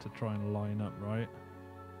nightmare to try and line up, right?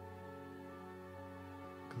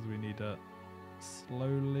 Because we need to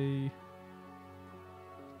slowly...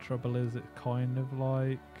 Trouble is, it kind of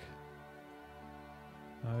like...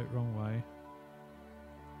 No, wrong way.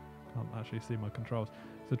 Can't actually see my controls.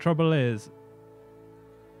 The trouble is,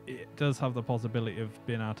 it does have the possibility of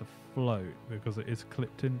being able to float because it is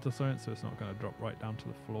clipped into something, so it's not going to drop right down to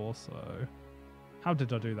the floor. So, how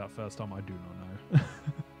did I do that first time? I do not know.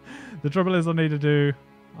 The trouble is, I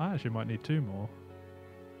actually might need two more.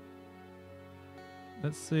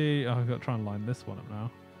 Let's see. Oh, I've got to try and line this one up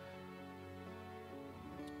now.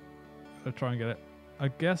 I'll try and get it. I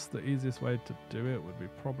guess the easiest way to do it would be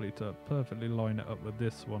probably to perfectly line it up with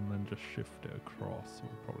this one, then just shift it across.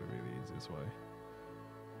 Would probably be the easiest way.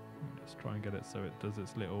 Just try and get it so it does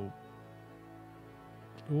its little...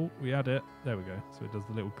 Oh, we had it. There we go. So it does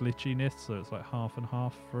the little glitchiness, so it's like half and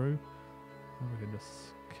half through. And we can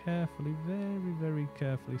just carefully, very, very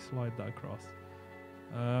carefully slide that across.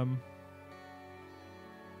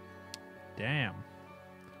 Damn.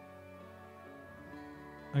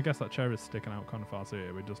 I guess that chair is sticking out kind of far, so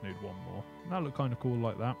yeah, we just need one more. That look kind of cool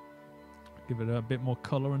like that. Give it a bit more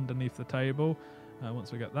colour underneath the table.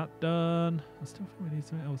 Once we get that done, I still think we need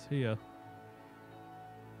something else here.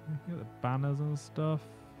 Get the banners and stuff.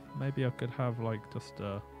 Maybe I could have like just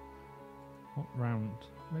a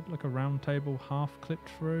maybe like a round table half clipped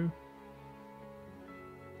through.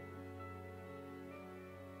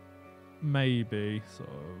 Maybe sort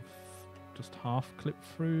of just half clipped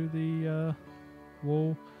through the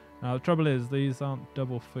wall. Now the trouble is these aren't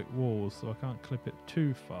double thick walls, so I can't clip it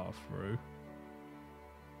too far through.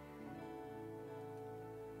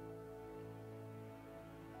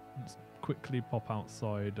 Let's quickly pop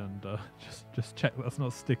outside and just check that's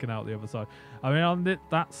not sticking out the other side. I mean, on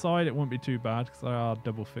that side it won't be too bad because there are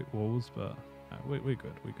double thick walls, but we're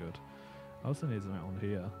good, we're good. I also need something on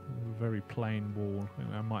here. A very plain wall.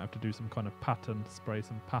 I might have to do some kind of pattern, spray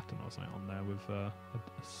some pattern or something on there with a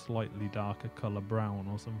slightly darker colour brown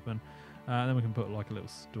or something. And then we can put like a little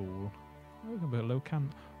stool. We can put a little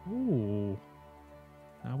Ooh.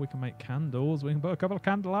 Now we can make candles. We can put a couple of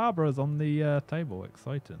candelabras on the table.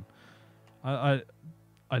 Exciting. I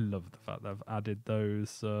love the fact that I've added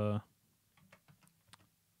those. Been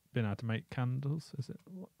able to make candles. Is it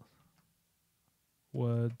what?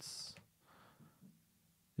 Words.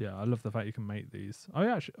 Yeah, I love the fact you can make these. Oh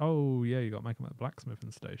yeah, you got to make them at the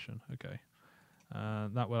blacksmithing station. Okay.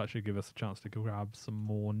 That will actually give us a chance to grab some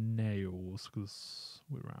more nails because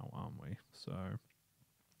we're out, aren't we? So, I'm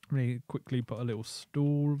going to quickly put a little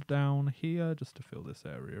stool down here just to fill this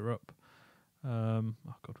area up. Oh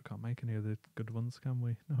god, we can't make any of the good ones, can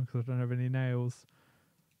we? No, because I don't have any nails.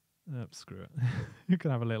 Screw it. You can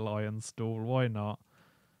have a little iron stool. Why not?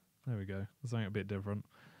 There we go. Something a bit different.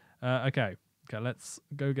 Okay, let's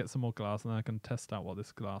go get some more glass, and then I can test out what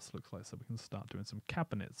this glass looks like so we can start doing some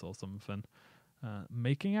cabinets or something.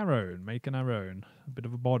 Making our own. A bit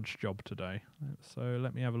of a bodge job today. So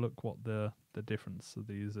let me have a look what the difference of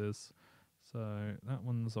these is. So that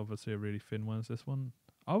one's obviously a really thin one. Is this one?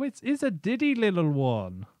 Oh, it is a diddy little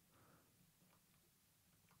one.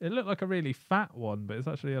 It looked like a really fat one, but it's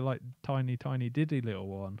actually a like tiny, tiny diddy little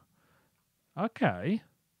one. Okay.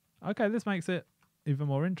 Okay, this makes it even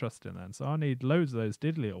more interesting then. So I need loads of those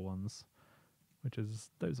diddlier ones, which is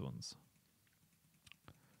those ones.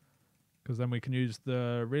 Because then we can use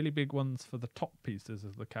the really big ones for the top pieces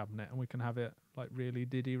of the cabinet, and we can have it like really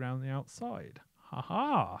diddy around the outside.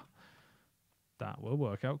 Haha! That will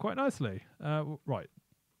work out quite nicely. Right.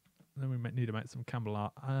 Then we need to make some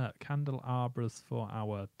candelabras for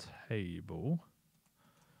our table.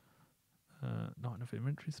 Not enough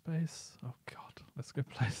inventory space. Oh god, let's go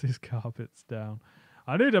place these carpets down.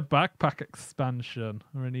 I need a backpack expansion.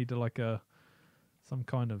 Or I need some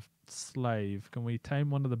kind of slave. Can we tame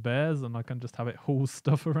one of the bears and I can just have it haul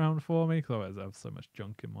stuff around for me? Because otherwise I have so much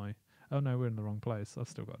junk in my... Oh no, we're in the wrong place. I've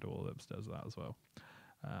still got to do all the upstairs of that as well.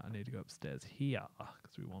 I need to go upstairs here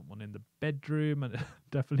because we want one in the bedroom, and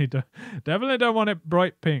definitely don't want it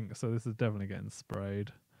bright pink. So this is definitely getting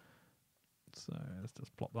sprayed. So let's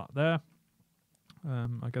just plop that there.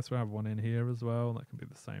 I guess we have one in here as well. That can be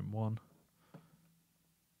the same one.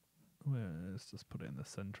 Let's just put it in the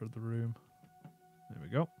center of the room. There we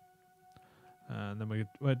go. And then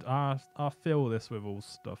I'll fill this with all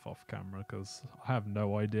stuff off camera because I have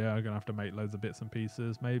no idea. I'm gonna have to make loads of bits and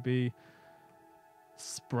pieces. Maybe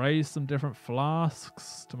spray some different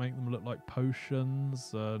flasks to make them look like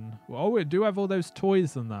potions. And oh, we do have all those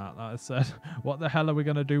toys and that I said. What the hell are we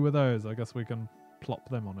gonna do with those? I guess we can plop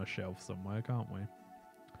them on a shelf somewhere, can't we?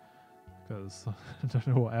 Because I don't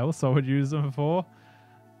know what else I would use them for.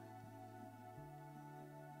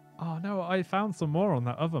 Oh no, I found some more on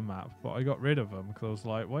that other map, but I got rid of them because I was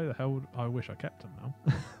like, why the hell? I wish I kept them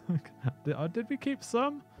now. Did we keep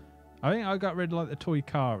some? I think I got rid of like the toy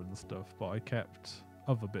car and stuff, but I kept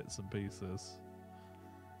other bits and pieces.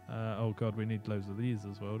 Oh god, we need loads of these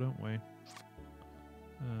as well, don't we?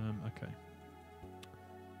 Okay.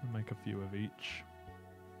 We'll make a few of each.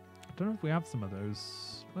 I don't know if we have some of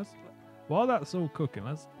those. While that's all cooking,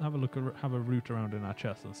 let's have a look, have a root around in our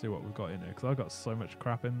chest and see what we've got in here. Because I've got so much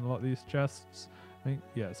crap in a lot of these chests. I think,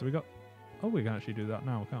 yeah, so we got... Oh, we can actually do that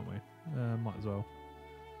now, can't we? Might as well.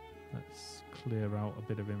 Let's clear out a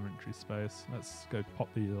bit of inventory space. Let's go pop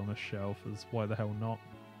these on a shelf, as why the hell not?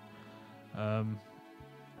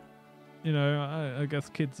 You know, I guess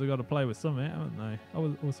kids have got to play with something, haven't they?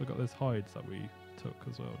 Oh, also got those hides that we took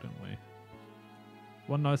as well, didn't we?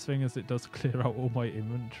 One nice thing is it does clear out all my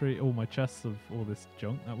inventory, all my chests of all this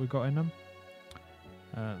junk that we've got in them.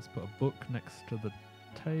 Let's put a book next to the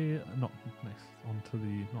not next onto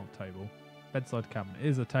the table. Bedside cabinet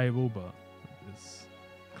is a table, but it's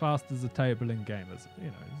classed as a table in game. As you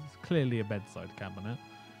know, it's clearly a bedside cabinet.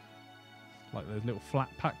 Like those little flat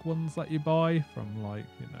pack ones that you buy from, like,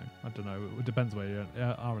 you know, I don't know. It depends where you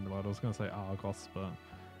are in the world. I was going to say Argos, but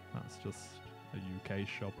that's just a UK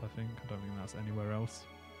shop, I think. I don't think that's anywhere else.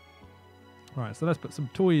 Right, so let's put some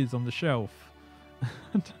toys on the shelf.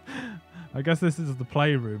 I guess this is the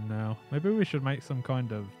playroom now. Maybe we should make some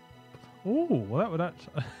kind of... Oh, well, that would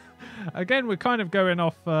actually... Again, we're kind of going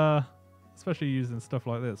off, especially using stuff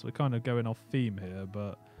like this, we're kind of going off theme here,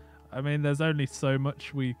 but I mean, there's only so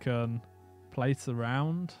much we can place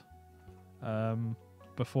around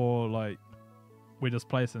before, like, we're just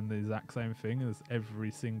placing the exact same thing as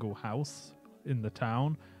every single house in the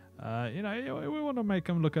town. You know, we want to make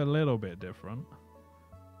them look a little bit different.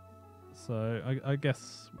 So I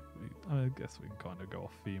guess we can kind of go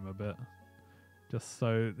off theme a bit, just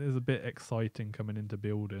so there's a bit exciting coming into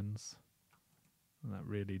buildings. And that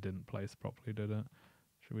really didn't place properly, did it?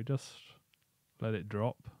 Should we just let it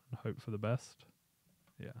drop and hope for the best?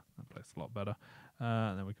 Yeah, that placed a lot better.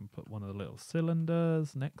 And then we can put one of the little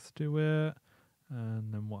cylinders next to it.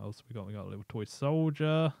 And then what else we got? We got a little toy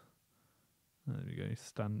soldier. There we go.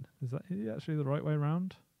 Stand. Is that actually the right way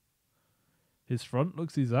around? His front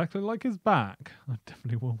looks exactly like his back. I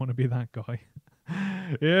definitely won't want to be that guy.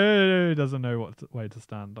 Yeah, he doesn't know what way to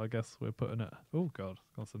stand. I guess we're putting it... Oh, God.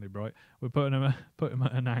 Constantly bright. We're putting him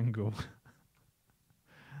at an angle.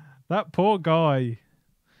 That poor guy.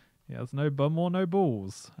 He has no bum or no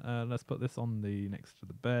balls. Let's put this on the next to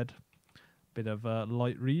the bed. Bit of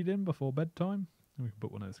light reading before bedtime. And we can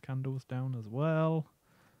put one of those candles down as well.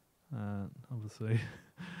 Obviously,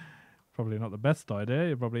 probably not the best idea.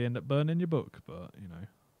 You'll probably end up burning your book, but, you know,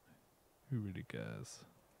 who really cares?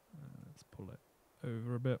 Let's pull it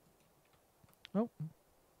over a bit. Oh,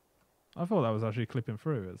 I thought that was actually clipping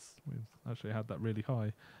through, as we've actually had that really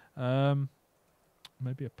high.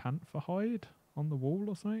 Maybe a panther hide on the wall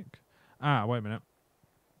or something? Ah, wait a minute.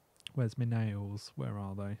 Where's my nails? Where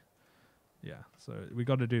are they? Yeah, so we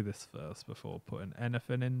got to do this first before putting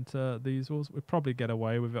anything into these walls. We'll probably get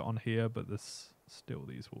away with it on here, but there's still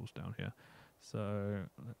these walls down here. So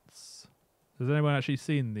let's... Has anyone actually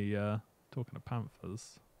seen the talking of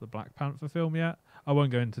Panthers, the Black Panther film yet. I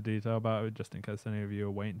won't go into detail about it just in case any of you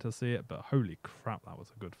are waiting to see it, but holy crap, that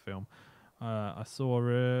was a good film. I saw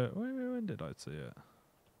it, when did I see it?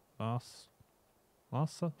 Last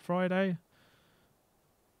Friday?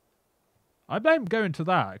 I blame going to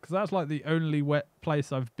that, because that's like the only wet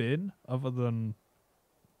place I've been, other than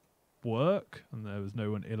work, and there was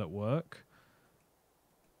no one ill at work.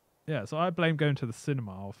 Yeah, so I blame going to the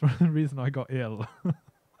cinema for the reason I got ill.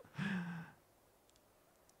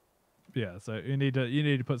 Yeah, so you need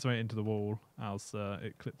to put something into the wall, else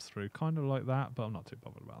it clips through, kind of like that. But I'm not too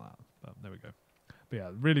bothered about that. But there we go. But yeah,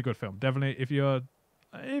 really good film. Definitely, if you're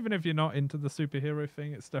even if you're not into the superhero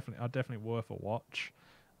thing, it's definitely worth a watch.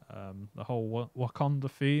 The whole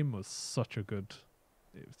Wakanda theme was such a good.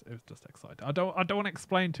 It was just exciting. I don't want to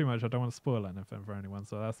explain too much. I don't want to spoil anything for anyone.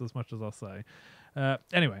 So that's as much as I'll say.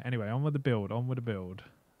 Anyway, on with the build.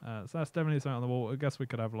 So that's definitely something on the wall. I guess we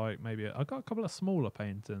could have like I got a couple of smaller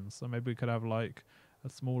paintings, so maybe we could have like a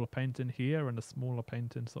smaller painting here and a smaller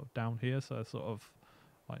painting sort of down here, so it's sort of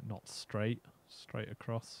like not straight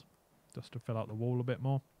across, just to fill out the wall a bit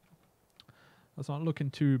more. That's not looking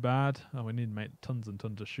too bad. Oh, we need to make tons and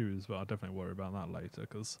tons of shoes, but I'll definitely worry about that later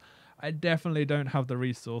because I definitely don't have the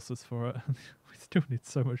resources for it. We still need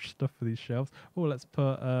so much stuff for these shelves. Oh, let's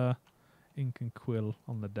put ink and quill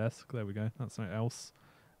on the desk. There we go. That's something else.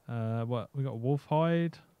 What we got? Wolf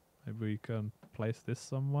hide. Maybe we can place this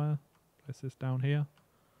somewhere. Place this down here.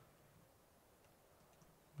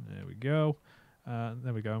 There we go.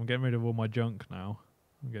 There we go. I'm getting rid of all my junk now.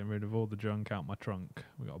 I'm getting rid of all the junk out my trunk.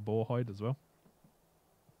 We got a boar hide as well.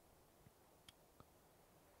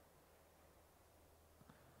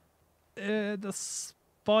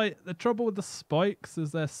 The trouble with the spikes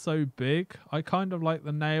is they're so big. I kind of like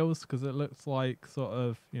the nails because it looks like sort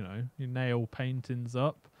of, you nail paintings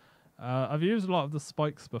up. I've used a lot of the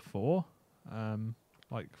spikes before,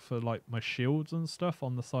 like for like my shields and stuff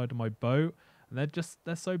on the side of my boat, and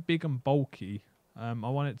they're so big and bulky. I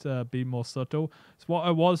want it to be more subtle. So what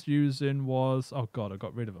I was using was, oh god, I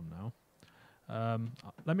got rid of them now.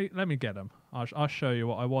 Let me get them. I'll show you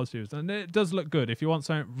what I was using, and it does look good. If you want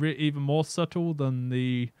something even more subtle than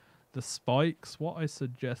the spikes, what I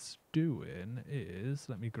suggest doing is,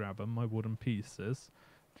 let me grab them, my wooden pieces.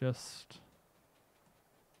 I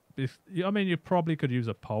mean, you probably could use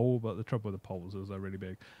a pole, but the trouble with the poles is they're really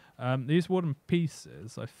big. These wooden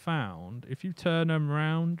pieces, I found, if you turn them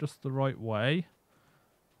around just the right way,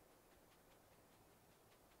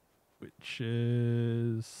 which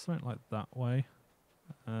is something like that way.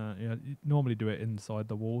 Yeah, you normally do it inside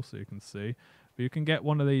the wall so you can see. But you can get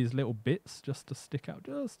one of these little bits just to stick out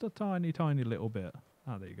just a tiny, tiny little bit.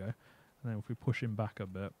 Ah, there you go. And then if we push him back a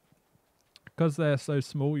bit, because they're so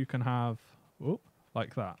small, you can have,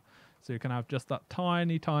 like that. So you can have just that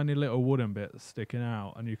tiny, tiny little wooden bit sticking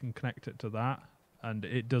out, and you can connect it to that, and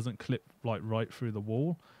it doesn't clip like right through the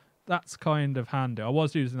wall. That's kind of handy. I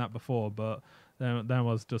was using that before, but then I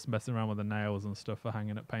was just messing around with the nails and stuff for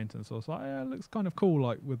hanging up paintings. So I was like, yeah, it looks kind of cool,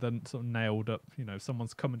 like with them sort of nailed up,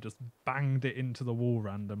 someone's come and just banged it into the wall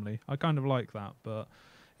randomly. I kind of like that, but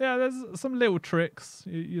yeah, there's some little tricks.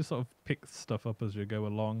 You sort of pick stuff up as you go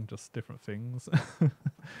along, just different things.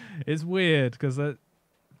 It's weird because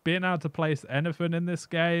being able to place anything in this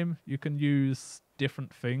game, you can use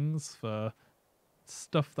different things for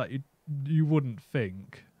stuff that you wouldn't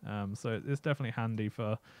think. So it's definitely handy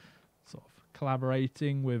for sort of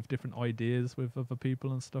collaborating with different ideas with other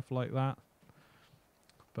people and stuff like that.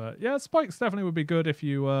 But yeah, spikes definitely would be good if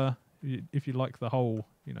you like the whole,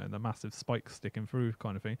 the massive spike sticking through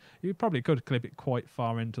kind of thing. You probably could clip it quite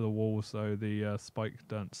far into the wall so the spike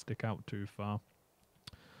don't stick out too far.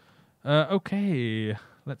 Okay,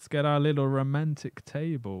 let's get our little romantic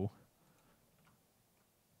table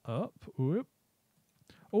up. Whoop.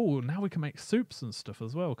 Oh, now we can make soups and stuff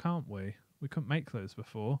as well, can't we? We couldn't make those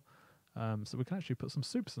before. So we can actually put some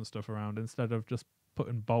soups and stuff around instead of just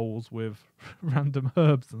putting bowls with random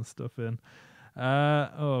herbs and stuff in. We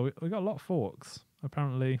got a lot of forks.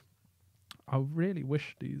 Apparently, I really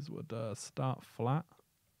wish these would start flat.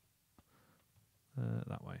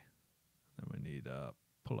 That way. Then we need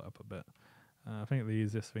pull it up a bit. I think the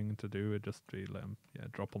easiest thing to do would just be let them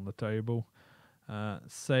drop on the table.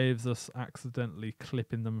 Saves us accidentally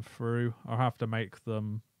clipping them through. I'll have to make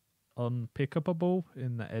them unpickable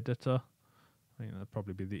in the editor. I think that'd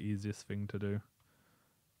probably be the easiest thing to do.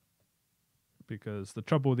 Because the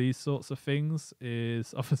trouble with these sorts of things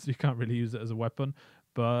is obviously you can't really use it as a weapon,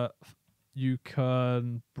 but you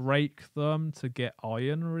can break them to get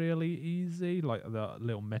iron really easy, like the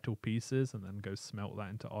little metal pieces, and then go smelt that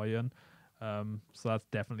into iron. So that's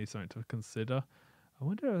definitely something to consider. I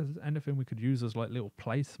wonder if there's anything we could use as like little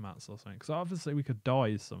placemats or something. Because obviously we could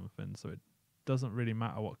dye something, so it doesn't really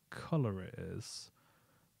matter what colour it is.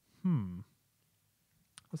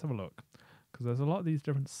 Let's have a look. Because there's a lot of these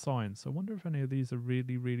different signs. So I wonder if any of these are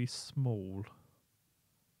really, really small.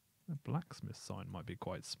 The blacksmith sign might be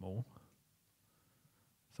quite small.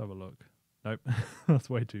 Let's have a look. Nope, that's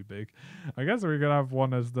way too big. I guess we could have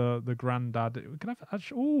one as the granddad. We could have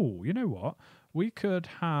actually. Oh, you know what? We could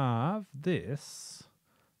have this.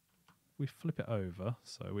 We flip it over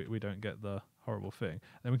so we don't get the horrible thing.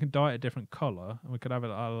 Then we can dye it a different colour, and we could have it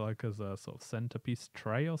like as a sort of centerpiece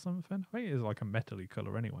tray or something. I think it is like a metally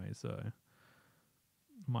colour anyway, so I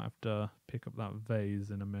might have to pick up that vase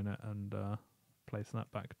in a minute and place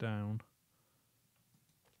that back down.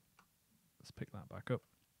 Let's pick that back up.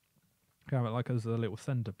 Have it like as a little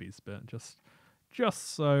centerpiece bit, just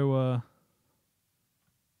so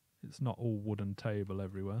it's not all wooden table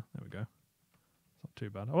everywhere. There we go. It's not too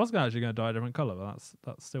bad. I was actually going to dye a different colour, but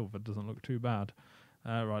that silver doesn't look too bad.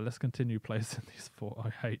 Right, let's continue placing these four.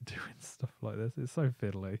 I hate doing stuff like this. It's so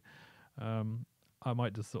fiddly. I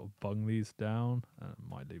might just sort of bung these down.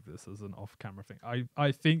 Might leave this as an off-camera thing.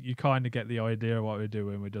 I think you kind of get the idea of what we're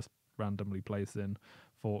doing. We're just randomly placing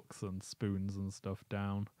forks and spoons and stuff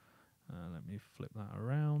down. Let me flip that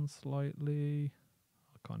around slightly.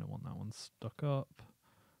 I kind of want that one stuck up.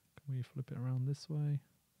 Can we flip it around this way?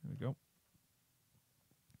 There we go.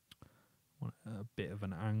 Want a bit of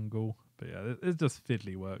an angle. But yeah, it's just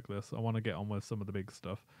fiddly work, this. I want to get on with some of the big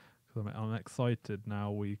stuff. Because I'm excited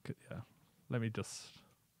now. Let me just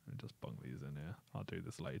bung these in here. I'll do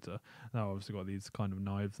this later. Now I've obviously got these kind of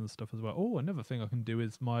knives and stuff as well. Oh, another thing I can do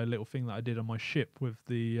is my little thing that I did on my ship with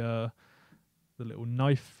the little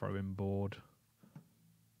knife throwing board.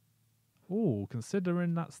 Oh,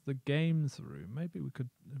 considering that's the games room, maybe we could.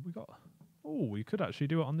 We could actually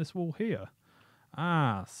do it on this wall here.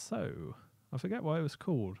 So I forget what it was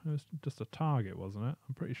called. It was just a target, wasn't it?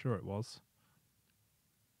 I'm pretty sure it was.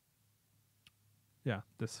 Yeah,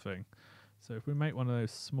 this thing. So if we make one of those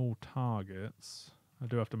small targets, I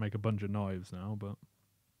do have to make a bunch of knives now, but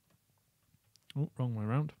wrong way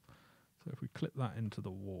around. So if we clip that into the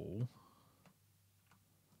wall.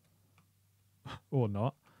 Or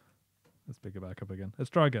not. Let's pick it back up again.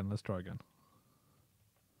 Let's try again.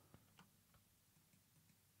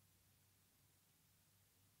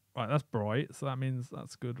 Right, that's bright, so that means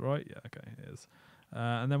that's good, right? Yeah, okay, it is.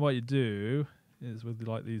 And then what you do is with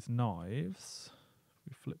like these knives,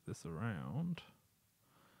 we flip this around,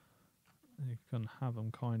 and you can have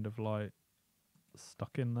them kind of like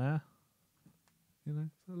stuck in there. You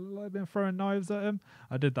know, so I've been throwing knives at him.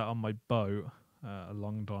 I did that on my boat a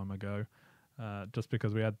long time ago. Just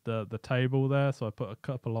because we had the table there, so I put a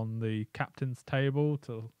couple on the captain's table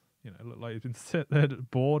to, look like you can sit there at the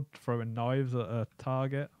board throwing knives at a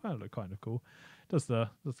target. That looked kind of cool. Just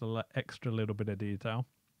a extra little bit of detail.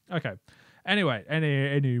 Okay. Anyway.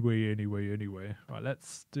 Right,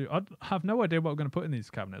 let's do. I have no idea what we're going to put in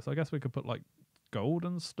these cabinets. I guess we could put like gold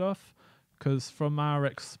and stuff, because from our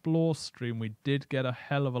explore stream we did get a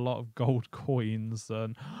hell of a lot of gold coins.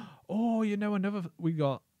 And another we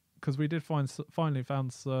got. Because we did finally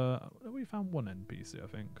found one NPC, I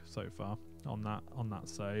think, so far on that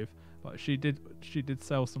save. But she did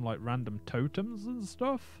sell some like random totems and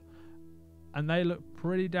stuff, and they look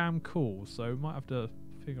pretty damn cool. So we might have to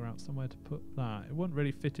figure out somewhere to put that. It wouldn't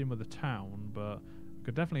really fit in with the town, but we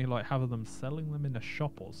could definitely like have them selling them in a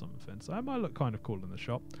shop or something. So that might look kind of cool in the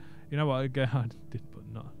shop. You know what? Again, I did put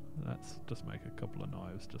let's just make a couple of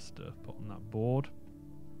knives just to put on that board.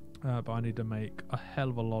 But I need to make a hell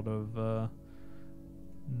of a lot of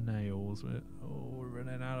nails. We're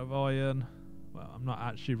running out of iron. Well, I'm not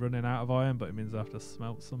actually running out of iron, but it means I have to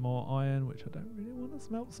smelt some more iron, which I don't really want to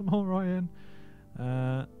smelt some more iron.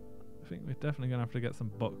 I think we're definitely going to have to get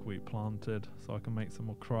some buckwheat planted so I can make some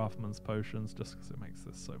more craftsman's potions, just because it makes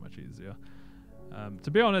this so much easier.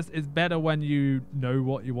 To be honest, it's better when you know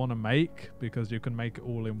what you want to make, because you can make it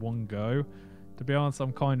all in one go. To be honest,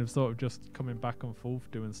 I'm kind of sort of just coming back and forth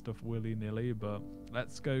doing stuff willy-nilly, but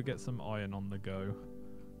let's go get some iron on the go.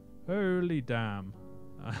 Holy damn.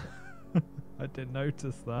 I didn't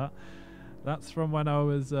notice that. That's from when I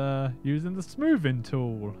was using the smoothing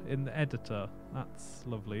tool in the editor. That's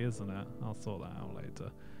lovely, isn't it? I'll sort that out later.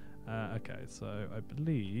 Okay, so I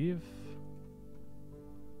believe...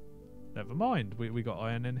 Never mind, we got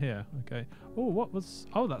iron in here. Okay. Oh, what was...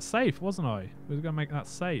 Oh, that's safe, wasn't I? We were going to make that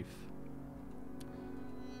safe.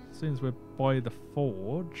 Since we're by the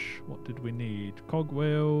forge, what did we need?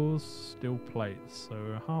 Cogwheels, steel plates. So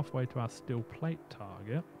we're halfway to our steel plate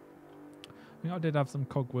target. I think I did have some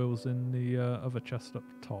cogwheels in the other chest up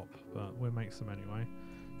top, but we'll make some anyway.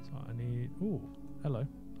 So I need... Ooh, hello.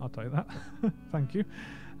 I'll take that. Thank you.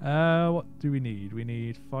 What do we need? We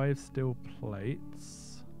need 5 steel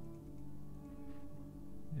plates.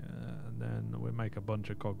 Yeah, and then we'll make a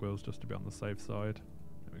bunch of cogwheels just to be on the safe side.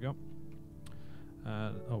 There we go.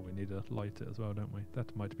 Oh, we need to light it as well, don't we?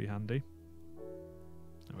 That might be handy.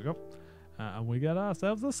 There we go. And we get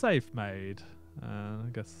ourselves a safe made. I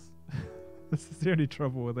guess... This is the only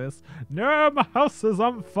trouble with this. No, my house is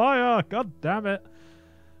on fire! God damn it!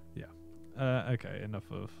 Yeah. Okay,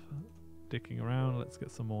 enough of dicking around. Let's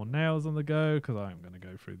get some more nails on the go, because I'm going to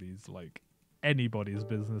go through these like anybody's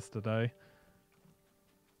business today.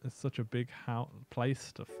 It's such a big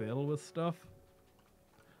place to fill with stuff.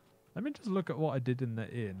 Let me just look at what I did in the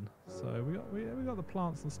inn. So we got the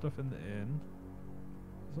plants and stuff in the inn.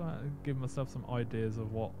 So I give myself some ideas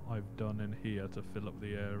of what I've done in here to fill up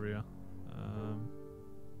the area.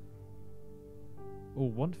 Oh,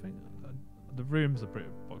 one thing, the rooms are pretty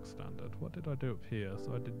box standard. What did I do up here?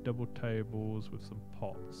 So I did double tables with some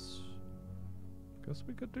pots. Guess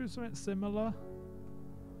we could do something similar.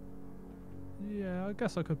 Yeah, I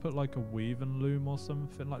guess I could put like a weaving loom or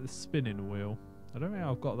something, like the spinning wheel. I don't think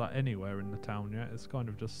I've got that anywhere in the town yet. It's kind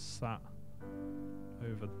of just sat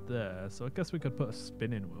over there. So I guess we could put a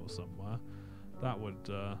spinning wheel somewhere. That would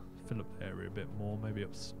fill up the area a bit more, maybe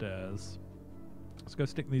upstairs. Let's go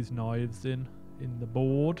stick these knives in the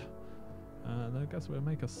board. And I guess we'll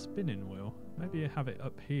make a spinning wheel. Maybe have it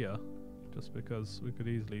up here, just because we could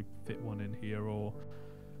easily fit one in here, or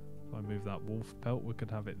if I move that wolf pelt, we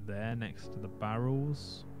could have it there next to the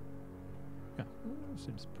barrels. Yeah,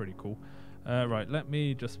 seems pretty cool. Right, let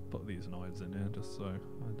me just put these knives in here, just so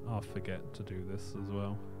I'll forget to do this as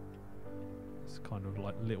well. It's kind of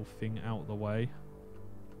like little thing out the way.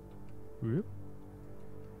 Whoop.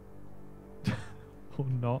 Or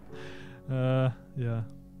not. Yeah.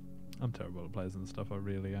 I'm terrible at plays and stuff, I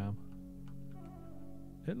really am.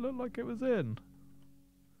 It looked like it was in.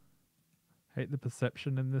 Hate the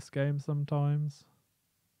perception in this game sometimes.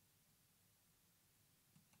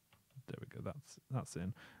 There we go, that's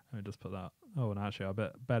in. Let me just put that. Oh, and actually I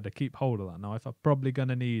better keep hold of that knife. I'm probably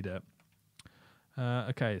gonna need it.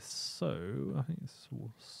 Okay, so I think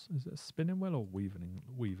is it a spinning wheel or weaving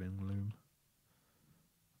loom?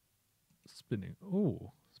 Spinning.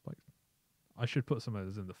 Oh, spike. I should put some of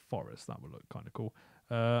those in the forest. That would look kind of cool.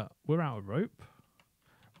 We're out of rope.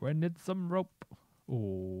 We need some rope.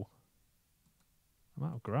 Oh, I'm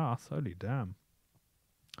out of grass. Holy damn.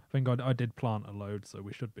 I think I did plant a load, so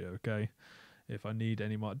we should be okay. If I need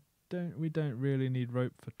any more, we don't really need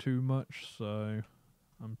rope for too much, so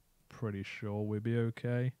I'm pretty sure we'll be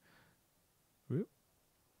okay. Whoop.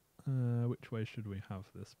 Which way should we have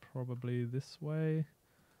this? Probably this way.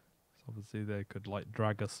 So obviously they could like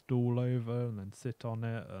drag a stool over and then sit on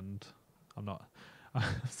it, and I'm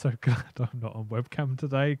so glad I'm not on webcam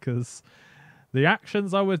today, because the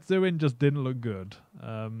actions I was doing just didn't look good.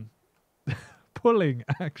 Pulling,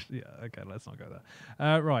 actually, yeah, okay, let's not go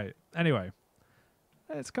there. Right, anyway,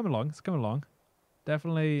 it's come along.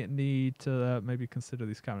 Definitely need to maybe consider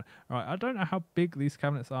these cabinets. Alright, I don't know how big these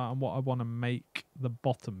cabinets are and what I want to make the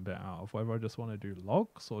bottom bit out of, whether I just want to do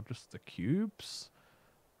logs or just the cubes.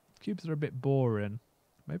 Cubes are a bit boring.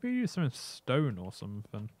 Maybe use some stone or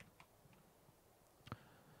something.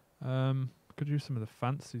 Could use some of the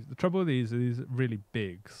fancies. The trouble with these are really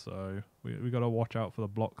big, so we got to watch out for the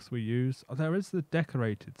blocks we use. Oh, there is the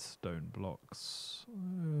decorated stone blocks.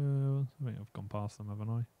 I think I've gone past them,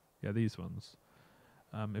 haven't I? Yeah, these ones.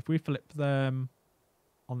 If we flip them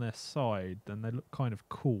on their side, then they look kind of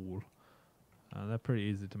cool. They're pretty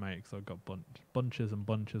easy to make, so I've got bunches and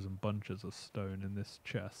bunches and bunches of stone in this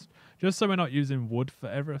chest. Just so we're not using wood for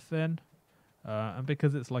everything. And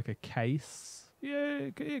because it's like a case, yeah,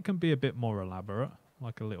 it can be a bit more elaborate.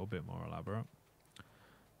 Like a little bit more elaborate.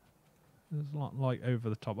 There's not like over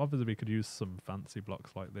the top. Obviously we could use some fancy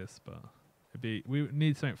blocks like this, but we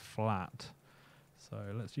need something flat. So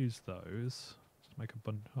let's use those. Just make a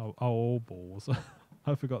bunch. Oh, balls.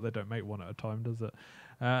 I forgot they don't make one at a time, does it?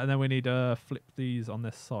 And then we need to flip these on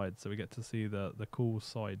this side so we get to see the cool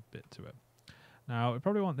side bit to it. Now, we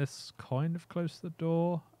probably want this kind of close to the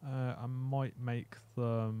door. I might make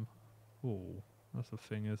them... Oh, that's the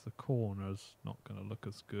thing, is the corner's not going to look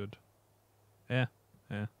as good. Yeah,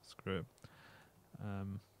 screw it.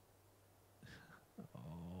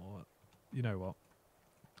 Oh, you know what?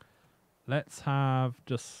 Let's have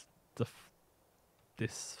just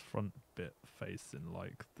this front bit facing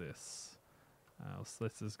like this. Else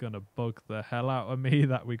this is going to bug the hell out of me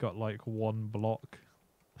that we got like one block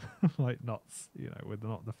like not, you know, with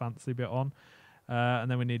not the fancy bit on.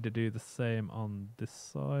 And then we need to do the same on this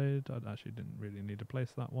side. I actually didn't really need to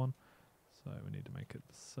place that one. So we need to make it,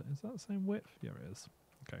 is that the same width? Yeah, it is.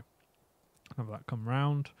 Okay. Have that come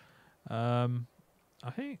round. I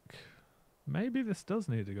think maybe this does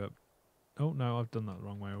need to go up. Oh no, I've done that the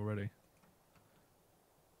wrong way already.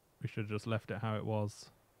 We should have just left it how it was.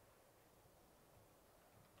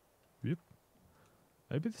 Yep.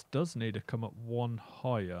 Maybe this does need to come up one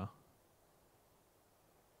higher.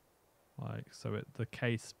 Like, so the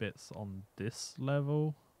case bit's on this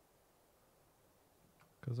level.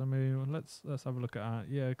 Because I mean, let's have a look at that.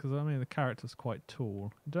 Yeah, because I mean the character's quite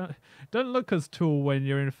tall. Don't look as tall when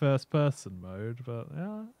you're in first person mode, but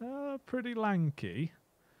yeah, pretty lanky.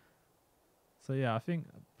 So yeah, I think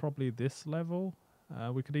probably this level.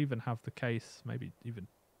 We could even have the case maybe even,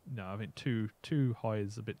 no, I think too high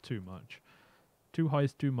is a bit too much. Too high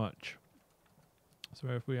is too much. So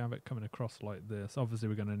if we have it coming across like this, obviously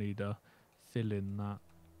we're going to need to fill in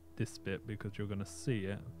this bit because you're going to see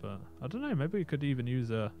it. But I don't know, maybe we could even use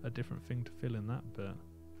a different thing to fill in that bit.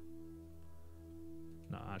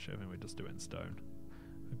 No, actually I think we just do it in stone.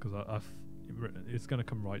 Because it's going to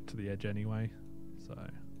come right to the edge anyway. So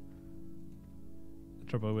the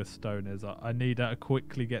trouble with stone is I need to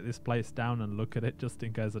quickly get this place down and look at it just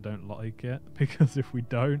in case I don't like it. Because if we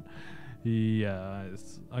don't, yeah,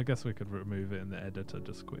 I guess we could remove it in the editor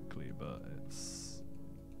just quickly, but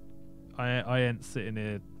I ain't sitting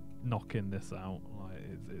here knocking this out. Like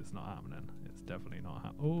it's not happening. It's definitely not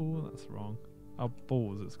happening. Oh, that's wrong. Oh,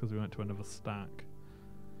 balls! It's because we went to another stack.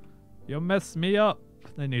 You messed me up.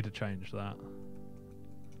 They need to change that.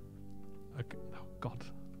 Okay. Oh God,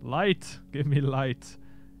 light! Give me light.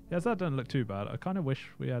 Yes, that doesn't look too bad. I kind of wish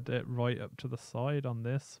we had it right up to the side on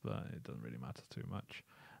this, but it doesn't really matter too much.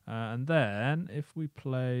 And then if we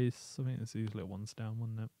place, I think it's these little ones down,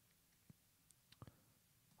 wouldn't it?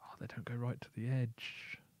 Oh, they don't go right to the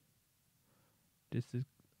edge. This means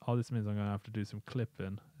I'm going to have to do some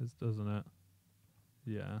clipping, doesn't it?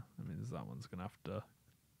 Yeah, I mean that one's going to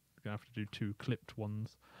have to do 2 clipped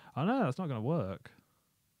ones. Oh no, that's not going to work.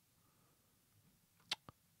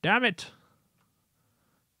 Damn it!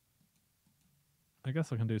 I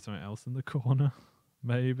guess I can do something else in the corner,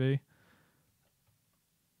 maybe.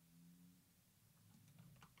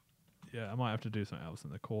 Yeah, I might have to do something else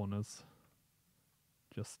in the corners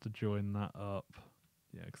just to join that up.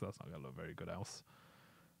 Yeah, because that's not going to look very good else.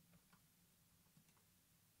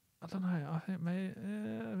 I don't know. I think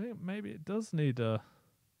maybe it does need a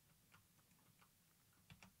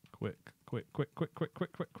quick.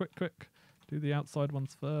 Do the outside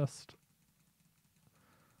ones first.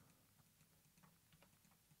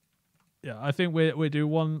 Yeah, I think we do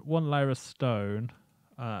one layer of stone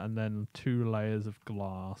and then 2 layers of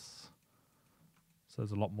glass. So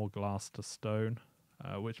there's a lot more glass to stone,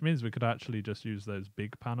 which means we could actually just use those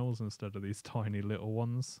big panels instead of these tiny little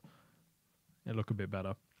ones. It'll look a bit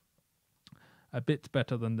better. A bit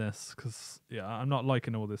better than this, because yeah, I'm not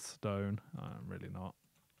liking all this stone. I'm really not.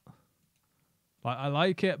 Like, I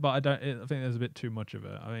like it, but I think there's a bit too much of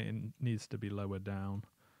it. I mean, it needs to be lower down.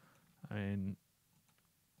 I mean,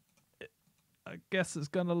 I guess it's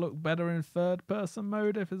gonna look better in third person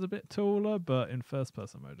mode if it's a bit taller, but in first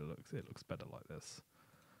person mode it looks better like this.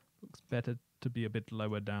 Looks better to be a bit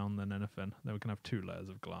lower down than anything. Then we can have 2 layers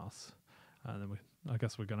of glass, and then I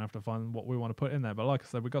guess we're gonna have to find what we want to put in there. But like I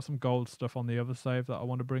said, we got some gold stuff on the other save that I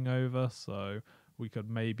want to bring over, so we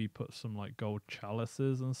could maybe put some like gold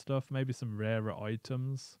chalices and stuff, maybe some rarer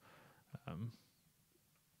items.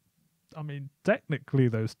 I mean, technically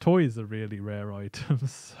those toys are really rare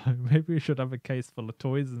items, so maybe we should have a case full of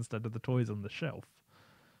toys instead of the toys on the shelf.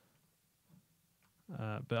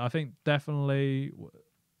 But I think definitely.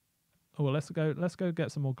 Oh, well, let's go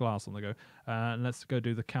get some more glass on the go, and let's go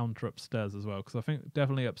do the counter upstairs as well, because I think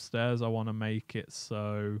definitely upstairs I want to make it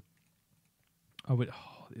so. Oh,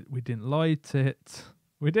 we didn't light it.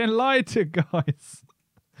 We didn't light it, guys.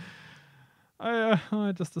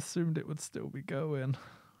 I just assumed it would still be going.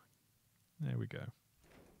 There we go.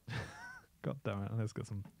 God damn it. Let's get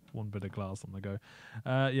one bit of glass on the go.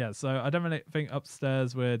 Yeah, so I definitely think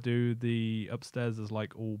upstairs we'll do the upstairs is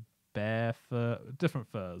like all bear fur, different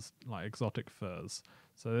furs, like exotic furs.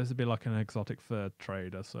 So this would be like an exotic fur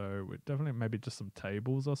trader. So we definitely maybe just some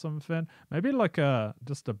tables or something. Maybe like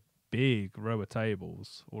just a big row of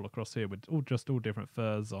tables all across here with all different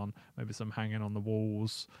furs on. Maybe some hanging on the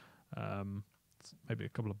walls. Maybe a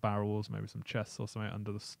couple of barrels, maybe some chests or something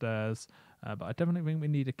under the stairs. But I definitely think we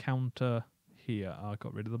need a counter here. I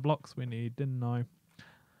got rid of the blocks we need, didn't I?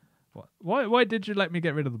 What? Why did you let me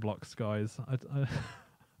get rid of the blocks, guys?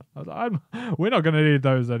 We're not going to need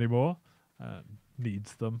those anymore.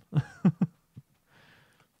 Needs them.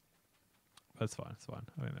 That's fine. It's fine.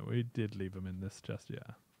 I mean, we did leave them in this chest.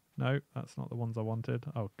 Yeah. No, that's not the ones I wanted.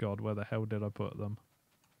 Oh God, where the hell did I put them?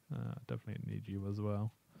 Definitely need you as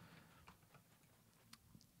well.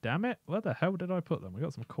 Damn it! Where the hell did I put them? We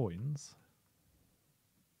got some coins.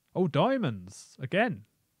 Oh, diamonds again.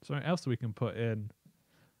 Something else we can put in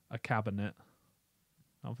a cabinet.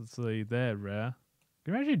 Obviously, they're rare.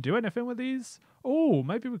 Can we actually do anything with these? Oh,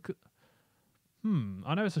 maybe we could.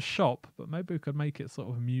 I know it's a shop, but maybe we could make it sort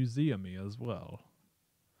of museum-y as well.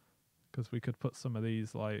 Because we could put some of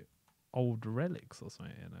these, like, old relics or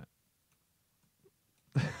something in it.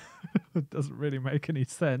 It doesn't really make any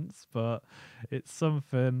sense, but it's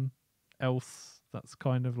something else that's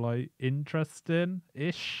kind of, like,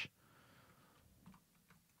 interesting-ish.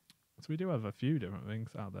 So we do have a few different things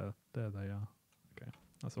out there. There they are. Okay,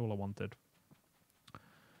 that's all I wanted.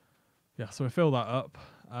 Yeah, so we fill that up.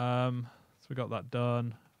 So we got that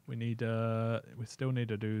done. We still need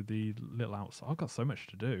to do the little outside. I've got so much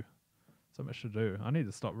to do. So much to do. I need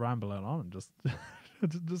to stop rambling on and just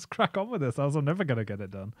just crack on with this, else I'm never gonna get it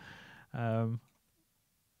done. How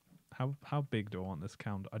big do I want this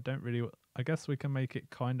counter? I don't really. I guess we can make it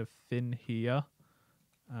kind of thin here,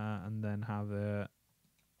 and then have it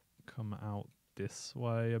come out this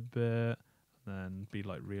way a bit, and then be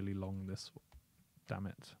like really long this way. Damn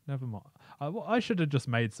it. Never mind. I should have just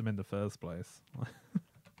made some in the first place.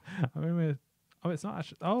 I mean, it's not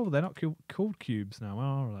actually... Oh, they're not called cubes now,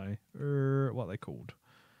 are they? What are they called?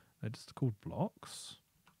 They're just called blocks.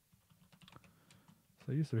 So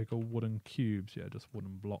they used to be called wooden cubes. Yeah, just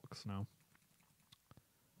wooden blocks now.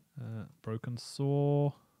 Broken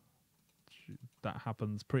saw. That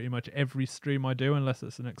happens pretty much every stream I do, unless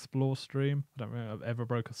it's an explore stream. I don't think I've ever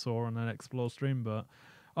broke a saw on an explore stream, but...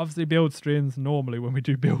 Obviously, build streams, normally when we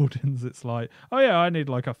do buildings, it's like, oh yeah, I need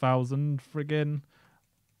like 1,000 friggin...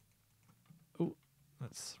 Oh,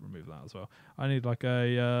 let's remove that as well. I need like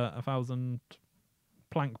a 1,000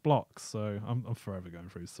 plank blocks, so I'm forever going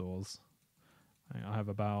through saws. I have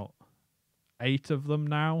about 8 of them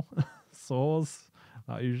now, saws,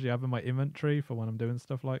 that I usually have in my inventory for when I'm doing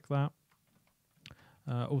stuff like that.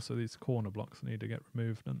 Also, these corner blocks need to get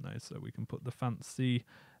removed, don't they? So we can put the fancy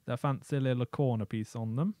little corner piece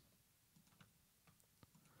on them.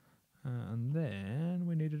 And then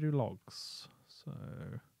we need to do logs. So,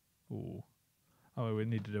 oh, we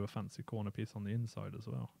need to do a fancy corner piece on the inside as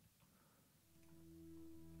well.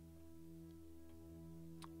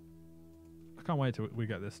 I can't wait till we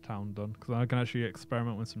get this town done, because I can actually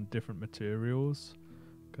experiment with some different materials.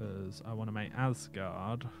 Because I want to make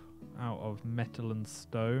Asgard out of metal and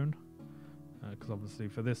stone. Because obviously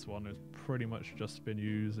for this one it's pretty much just been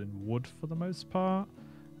using wood for the most part,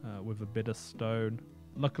 with a bit of stone.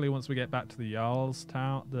 Luckily, once we get back to the Jarl's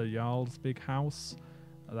town, the Jarl's big house,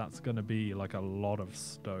 that's going to be like a lot of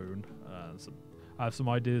stone. So I have some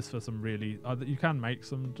ideas for some really... you can make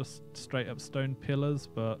some just straight up stone pillars,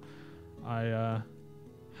 but I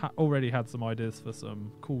already had some ideas for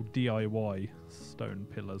some cool DIY stone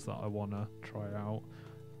pillars that I want to try out.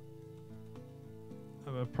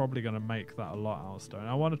 We're probably going to make that a lot out of stone.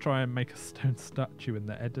 I want to try and make a stone statue in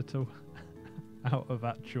the editor out of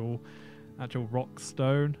actual rock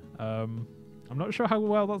stone. I'm not sure how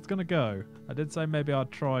well that's going to go. I did say maybe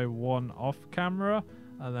I'd try one off camera,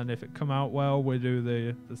 and then if it come out well, we'll do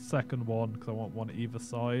the second one, because I want one either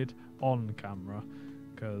side on camera,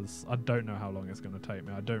 because I don't know how long it's going to take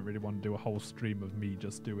me. I don't really want to do a whole stream of me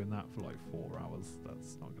just doing that for like 4 hours.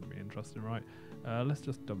 That's not going to be interesting, right? Let's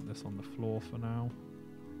just dump this on the floor for now.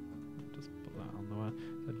 Just put that on the way.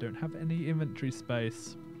 I don't have any inventory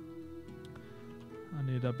space. I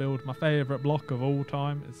need to build my favourite block of all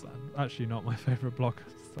time. It's actually not my favourite block.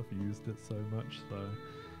 I've used it so much, so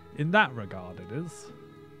in that regard it is.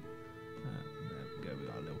 There we go, we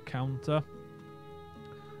got a little counter.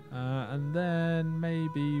 And then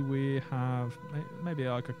maybe we have maybe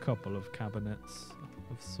like a couple of cabinets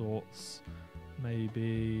of sorts.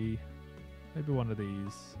 Maybe one of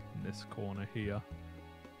these in this corner here.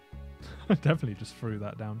 I definitely just threw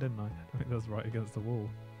that down, didn't I? I think that's right against the wall.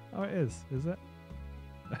 Oh, it is it?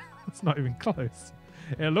 It's not even close.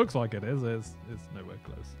 It looks like it is. It's nowhere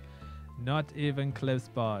close. Not even close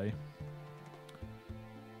by.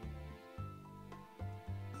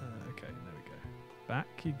 Okay, there we go. Back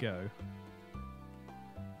you go.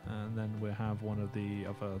 And then we have one of the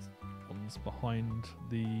other ones behind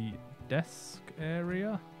the desk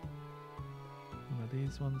area. One of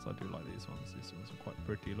these ones. I do like these ones. These ones are quite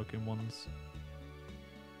pretty looking ones.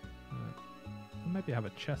 Maybe have a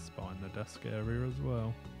chest behind the desk area as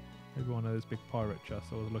well. Maybe one of those big pirate chests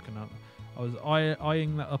I was looking at. I was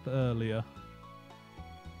eyeing that up earlier.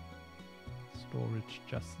 Storage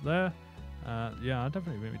chest there. Yeah, I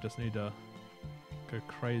definitely think we just need to go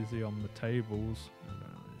crazy on the tables. I don't know,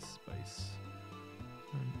 this space.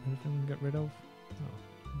 Anything we can get rid of?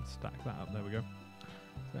 Oh, let's stack that up. There we go.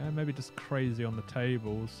 So yeah, maybe just crazy on the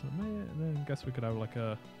tables. Then I guess we could have like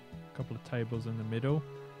a couple of tables in the middle.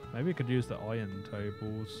 Maybe we could use the iron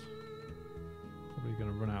tables. Probably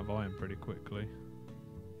going to run out of iron pretty quickly.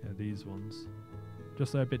 Yeah, these ones.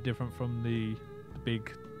 Just they're a bit different from the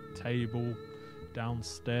big table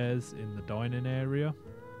downstairs in the dining area.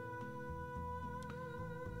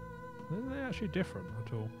 Are they actually different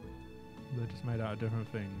at all? They're just made out of different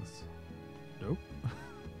things. Nope.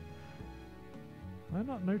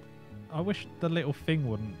 I wish the little thing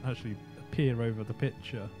wouldn't actually appear over the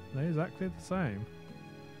picture. They're exactly the same.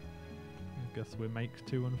 I guess we make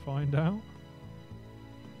two and find out.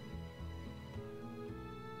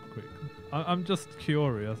 Quick. I'm just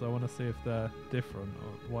curious. I want to see if they're different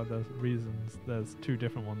or why there's reasons there's two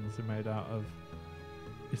different ones made out of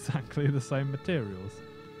exactly the same materials.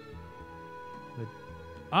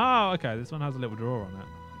 Okay, this one has a little drawer on it.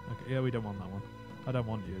 Okay, yeah, we don't want that one. I don't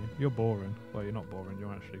want you. You're boring. Well, you're not boring.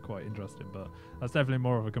 You're actually quite interesting, but that's definitely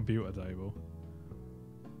more of a computer table.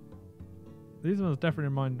 These ones definitely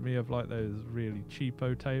remind me of like those really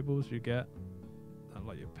cheapo tables you get, that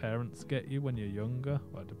like your parents get you when you're younger,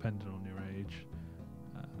 well, depending on your age.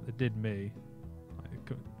 They did me,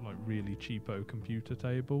 like really cheapo computer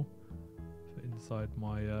table for inside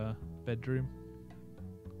my bedroom.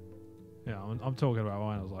 Yeah, I'm talking about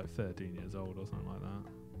when I was like 13 years old or something like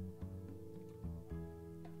that.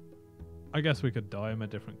 I guess we could dye them a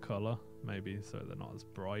different colour, maybe so they're not as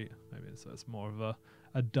bright. Maybe so it's more of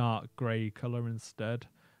a dark grey colour instead.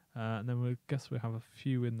 And then we guess we have a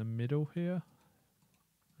few in the middle here.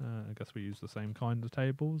 I guess we use the same kind of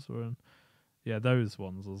tables. Yeah, those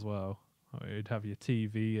ones as well. You'd have your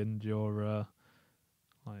TV and your,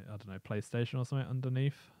 like, I don't know, PlayStation or something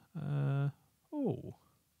underneath. Oh.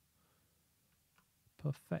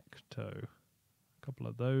 Perfecto. A couple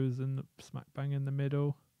of those in the smack bang in the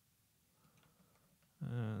middle.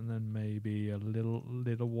 And then maybe a little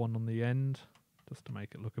one on the end, just to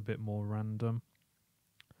make it look a bit more random.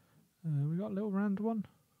 We got a little round one?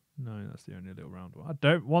 No, that's the only little round one. I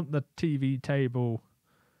don't want the TV table.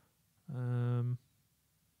 I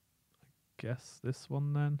guess this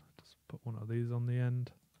one then. Just put one of these on the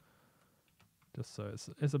end. Just so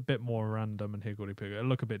it's a bit more random and higgledy-piggledy. It'll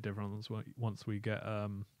look a bit different once we get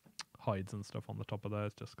hides and stuff on the top of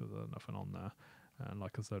theirs, just because there's nothing on there. And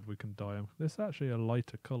like I said, we can dye them. This is actually a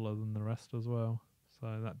lighter colour than the rest as well.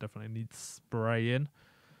 So that definitely needs spraying.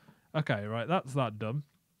 Okay, right, that's that done.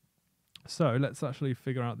 So let's actually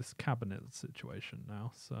figure out this cabinet situation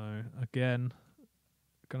now. So again,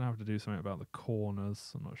 going to have to do something about the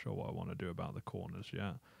corners. I'm not sure what I want to do about the corners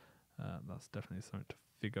yet. That's definitely something to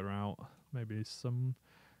figure out. Maybe some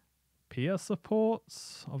pier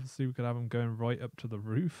supports. Obviously, we could have them going right up to the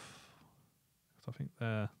roof. So I think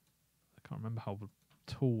they're... I can't remember how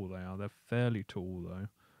tall they are. They're fairly tall though,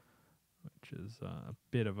 which is a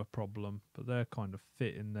bit of a problem, but they're kind of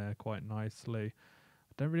fit in there quite nicely.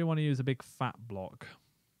 I don't really want to use a big fat block.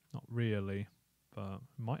 Not really, but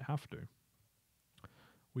might have to.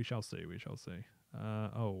 We shall see, we shall see.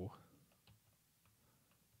 Oh.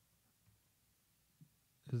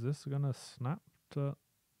 Is this going to snap to...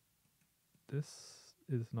 This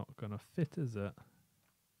is not going to fit, is it?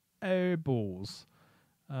 Oh, balls.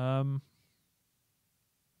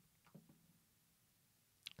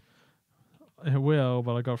 It will,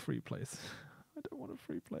 but I got a free place. I don't want to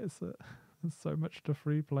free place it. There's so much to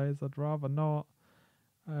free place. I'd rather not.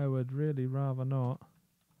 I would really rather not.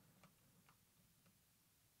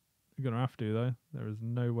 You're going to have to, though. There is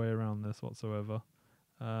no way around this whatsoever.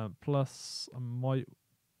 Plus, I might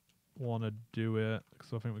want to do it,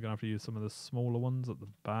 because I think we're going to have to use some of the smaller ones at the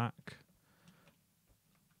back.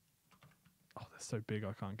 Oh, they're so big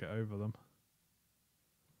I can't get over them.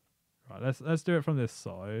 Right, let's do it from this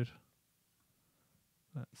side.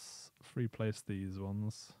 Let's free place these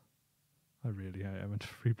ones. I really hate having to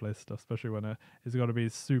free place stuff, especially when it's got to be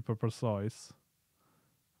super precise.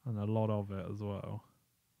 And a lot of it as well.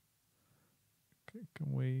 Okay,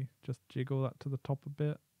 can we just jiggle that to the top a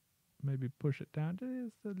bit? Maybe push it down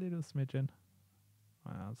just a little smidgen.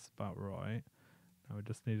 That's about right. Now we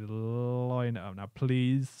just need to line it up. Now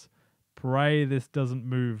please, pray this doesn't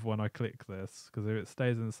move when I click this, because if it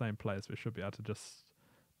stays in the same place, we should be able to just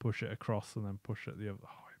push it across and then push it the other.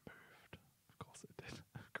 Oh, it moved. Of course it did.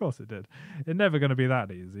 Of course it did. It's never going to be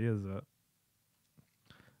that easy, is it?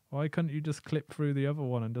 Why couldn't you just clip through the other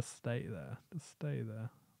one and just stay there? Just stay there.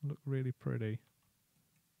 Look really pretty.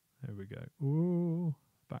 There we go. Ooh,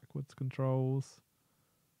 backwards controls.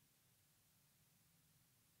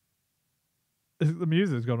 The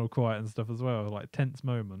music's gone all quiet and stuff as well. Like tense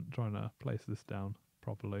moment trying to place this down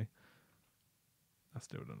properly. That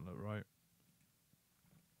still doesn't look right.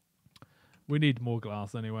 We need more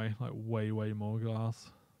glass anyway. Like way more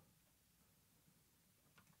glass.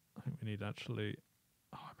 I think we need actually...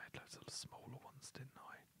 Oh, I made loads of smaller ones, didn't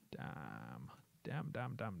I? Damn.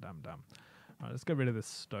 Right, let's get rid of this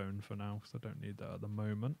stone for now because I don't need that at the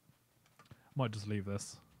moment. Might just leave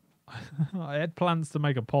this. I had plans to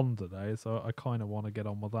make a pond today, so I kind of want to get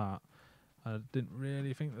on with that. I didn't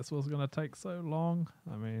really think this was going to take so long.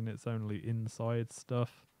 I mean, it's only inside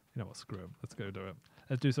stuff. You know what, screw it. Let's go do it.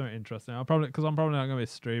 Let's do something interesting. Because I'm probably not going to be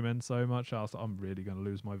streaming so much else. I'm really going to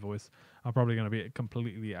lose my voice. I'm probably going to be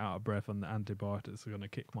completely out of breath, and the antibiotics are going to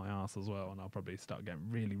kick my ass as well, and I'll probably start getting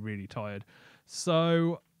really tired.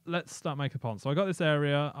 So let's start making a pond. So I got this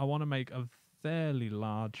area. I want to make a fairly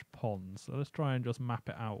large pond. So let's try and just map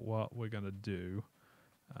it out what we're going to do.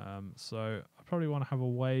 So I probably want to have a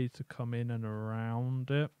way to come in and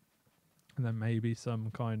around it. And then maybe some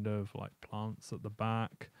kind of like plants at the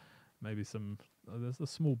back. Maybe some... there's the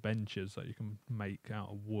small benches that you can make out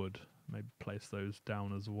of wood. Maybe place those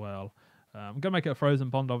down as well. I'm going to make it a frozen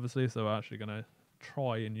pond, obviously. So we're actually going to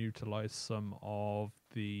try and utilize some of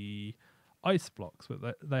the ice blocks.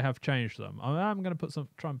 But they have changed them. I'm going to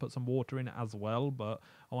try and put some water in it as well. But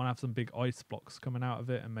I want to have some big ice blocks coming out of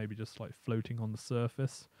it. And maybe just like floating on the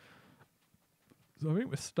surface. So I think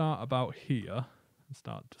we'll start about here. And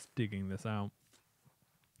start just digging this out.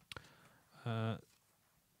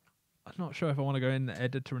 I'm not sure if I want to go in the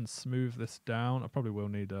editor and smooth this down. I probably will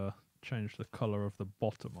need to change the colour of the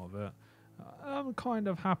bottom of it. I'm kind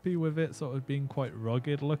of happy with it sort of being quite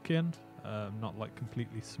rugged looking. Not like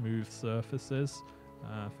completely smooth surfaces.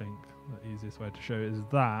 I think the easiest way to show it is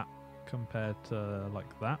that compared to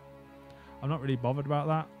like that. I'm not really bothered about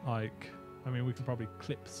that. Like... I mean, we can probably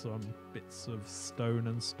clip some bits of stone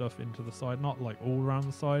and stuff into the side. Not like all around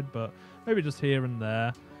the side, but maybe just here and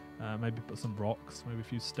there. Maybe put some rocks, maybe a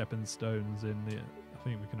few stepping stones in the... I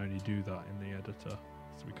think we can only do that in the editor.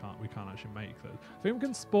 So we can't actually make those. I think we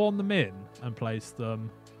can spawn them in and place them.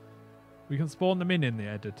 We can spawn them in the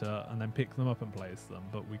editor and then pick them up and place them.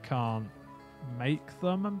 But we can't make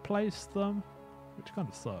them and place them. Which kind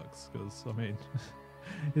of sucks, because, I mean...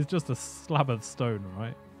 it's just a slab of stone,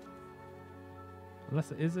 right?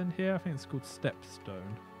 Unless it is in here. I think it's called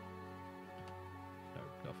stepstone. No,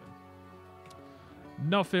 nothing.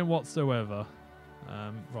 Nothing whatsoever.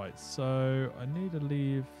 Right, so I need to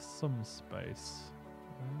leave some space.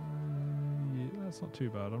 Yeah, that's not too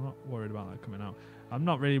bad. I'm not worried about that coming out. I'm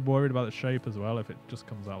not really worried about the shape as well. If it just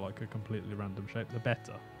comes out like a completely random shape, the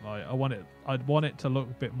better. Like, I'd want it to look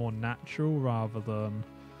a bit more natural rather than,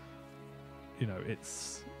 you know,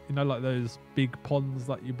 it's, you know, like those big ponds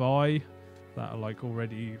that you buy that are like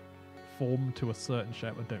already formed to a certain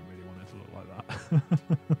shape. I don't really want it to look like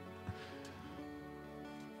that.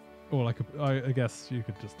 Or like I guess you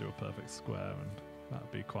could just do a perfect square and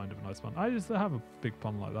that'd be kind of a nice one. I used to have a big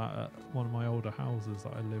pond like that at one of my older houses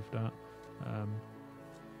that I lived at.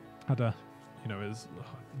 Had a, you know, it was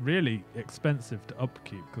really expensive to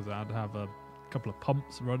upkeep because I had to have a couple of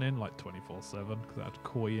pumps running like 24/7 because I had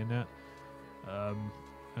koi in it.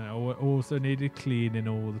 And I also needed cleaning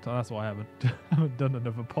all the time. That's why I haven't done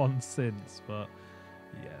another pond since. But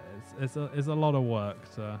yeah, it's a lot of work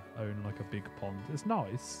to own like a big pond. It's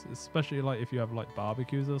nice, especially like if you have like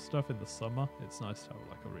barbecues or stuff in the summer. It's nice to have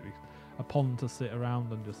like a pond to sit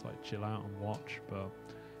around and just like chill out and watch. But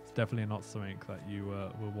it's definitely not something that you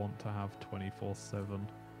will want to have 24/7.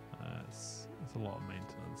 It's a lot of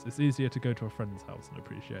maintenance. It's easier to go to a friend's house and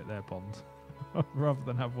appreciate their pond rather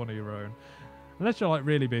than have one of your own. Unless you're like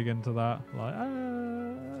really big into that, like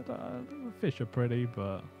fish are pretty,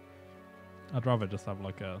 but I'd rather just have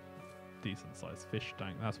like a decent sized fish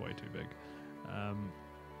tank. That's way too big.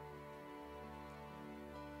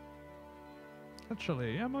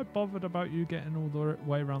 Actually, am I bothered about you getting all the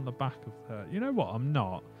way around the back of there? You know what? I'm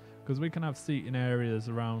not, because we can have seating areas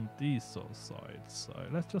around these sort of sides. So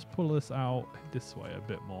let's just pull this out this way a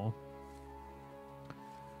bit more.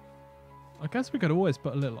 I guess we could always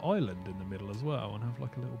put a little island in the middle as well and have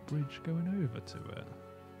like a little bridge going over to it.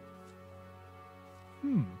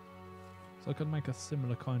 So I could make a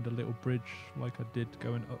similar kind of little bridge like I did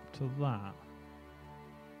going up to that.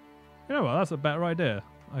 You know what, that's a better idea.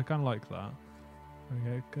 I kind of like that.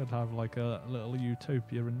 Okay, could have like a little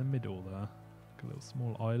utopia in the middle there. Like a little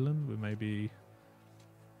small island with maybe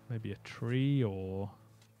a tree or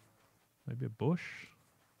Maybe a bush,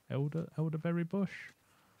 elderberry bush.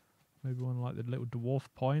 Maybe one like the little dwarf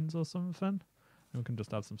pines or something. And we can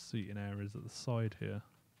just have some seating areas at the side here.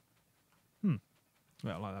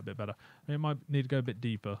 Yeah, I like that a bit better. It might need to go a bit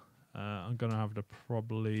deeper. I'm gonna have to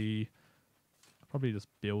probably just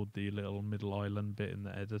build the little middle island bit in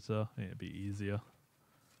the editor. I think it'd be easier.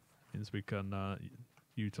 Means we can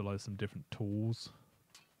utilize some different tools.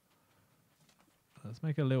 Let's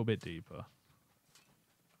make it a little bit deeper.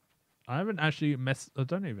 I haven't actually I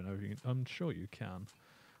don't even know if you can. I'm sure you can.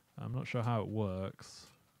 I'm not sure how it works.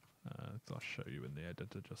 I'll show you in the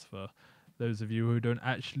editor just for those of you who don't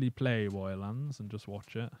actually play Ylands and just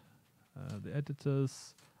watch it. The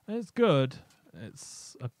editors, it's good.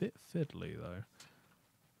 It's a bit fiddly though.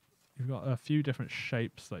 You've got a few different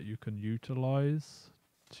shapes that you can utilize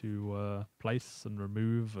to place and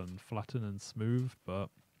remove and flatten and smooth, but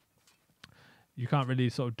you can't really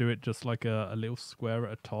sort of do it just like a little square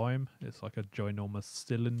at a time. It's like a ginormous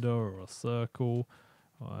cylinder or a circle.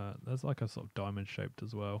 There's like a sort of diamond shaped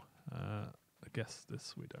as well. I guess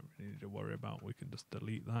this we don't really need to worry about. We can just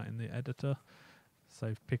delete that in the editor.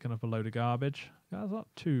 Save picking up a load of garbage. That's not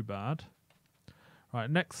too bad. Right,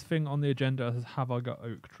 next thing on the agenda is, have I got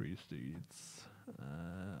oak tree seeds?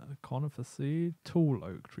 Conifer seed, tall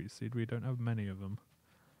oak tree seed. We don't have many of them.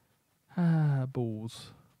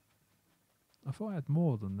 Balls. I thought I had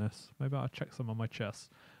more than this. Maybe I'll check some on my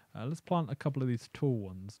chest. Let's plant a couple of these tall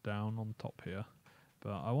ones down on top here.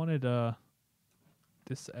 But I wanted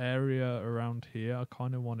this area around here, I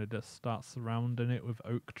kind of wanted to start surrounding it with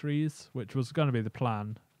oak trees, which was going to be the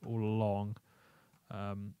plan all along.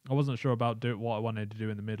 I wasn't sure about what I wanted to do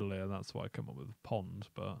in the middle here. That's why I came up with a pond,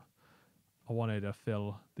 but I wanted to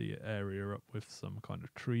fill the area up with some kind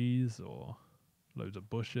of trees or loads of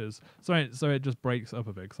bushes. So it just breaks up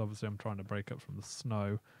a bit, because obviously I'm trying to break up from the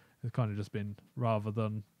snow. It's kind of just been, rather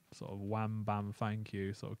than sort of wham bam thank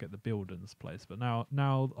you, sort of get the buildings placed. But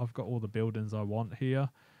now I've got all the buildings I want here,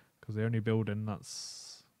 because the only building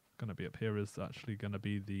that's going to be up here is actually going to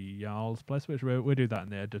be the Ylands place, which we'll do that in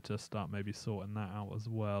the editor, start maybe sorting that out as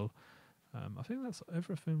well. I think that's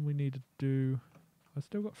everything we need to do. I've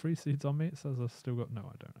still got 3 seeds on me. It says I've still got, no,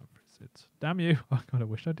 I don't have 3 seeds. Damn you. I kind of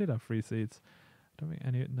wish I did have 3 seeds. I don't think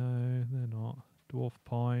any, no, they're not. Dwarf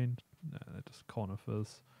pine, no, they're just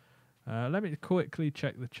conifers. Let me quickly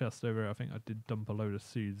check the chest over here. I think I did dump a load of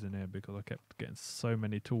seeds in here because I kept getting so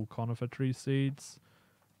many tall conifer tree seeds.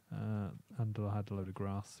 And I had a load of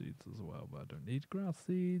grass seeds as well, but I don't need grass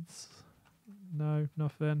seeds. No,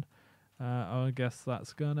 nothing. I guess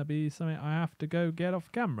that's going to be something I have to go get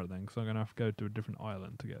off camera then, because I'm going to have to go to a different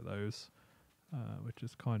island to get those, which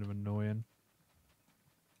is kind of annoying.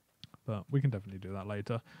 But we can definitely do that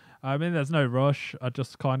later. I mean, there's no rush. I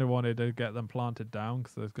just kind of wanted to get them planted down,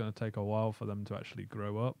 because it's going to take a while for them to actually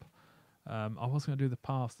grow up. I was going to do the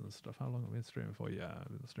paths and stuff. How long have we been streaming for? Yeah, I've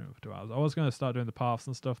been streaming for 2 hours. I was going to start doing the paths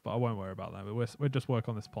and stuff, but I won't worry about that. We'll just work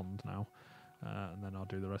on this pond now. And then I'll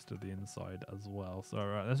do the rest of the inside as well. So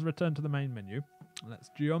let's return to the main menu. Let's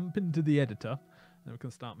jump into the editor. Then we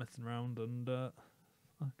can start messing around and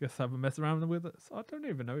I guess have a mess around with it. So I don't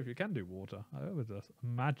even know if you can do water. I would just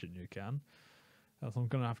imagine you can. So I'm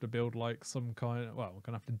going to have to build like some kind of, well, I'm going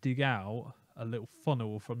to have to dig out a little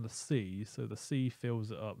funnel from the sea, so the sea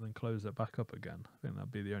fills it up, then close it back up again. I think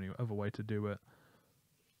that'd be the only other way to do it.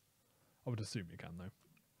 I would assume you can though.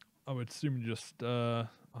 I would assume just, I'll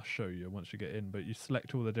show you once you get in, but you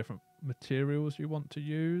select all the different materials you want to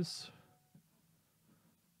use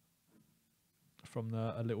from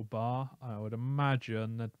a little bar. I would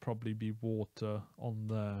imagine there'd probably be water on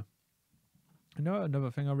there. You know,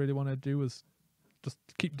 another thing I really want to do is just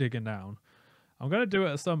keep digging down. I'm going to do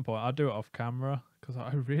it at some point. I'll do it off camera, because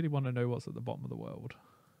I really want to know what's at the bottom of the world.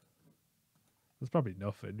 There's probably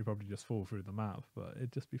nothing. You probably just fall through the map, but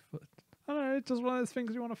it'd just be fun. I don't know, it's just one of those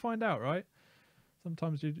things you want to find out, right?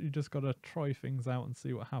 Sometimes you just got to try things out and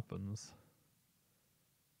see what happens.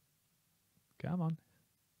 Come on.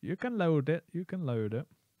 You can load it. You can load it.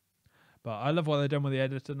 But I love what they've done with the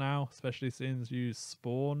editor now, especially since you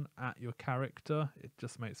spawn at your character. It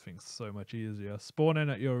just makes things so much easier.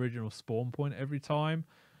 Spawning at your original spawn point every time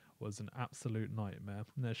was an absolute nightmare.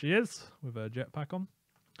 And there she is with her jetpack on.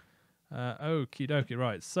 Okie dokie,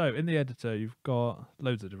 right. So in the editor, you've got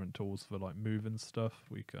loads of different tools for like moving stuff.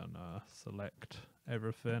 We can select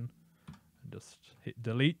everything and just hit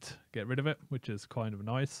delete, get rid of it, which is kind of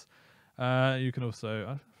nice. You can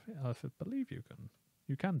also, I believe you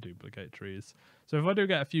can duplicate trees. So if I do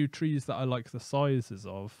get a few trees that I like the sizes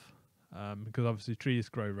of, because obviously trees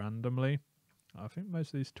grow randomly. I think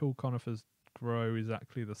most of these tall conifers grow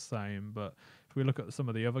exactly the same, but if we look at some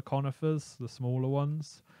of the other conifers, the smaller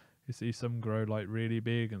ones, You see some grow like really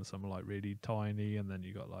big and some are like really tiny, and then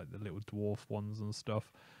you got like the little dwarf ones and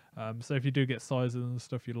stuff. So if you do get sizes and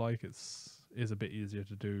stuff you like, is a bit easier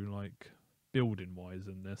to do like building wise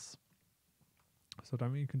in this. So I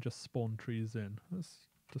don't think you can just spawn trees in. Let's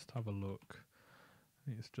just have a look. I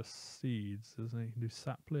think it's just seeds, isn't it? You can do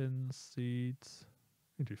saplings, seeds.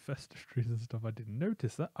 You can do festive trees and stuff. I didn't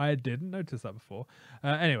notice that. I didn't notice that before.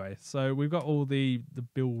 Anyway, so we've got all the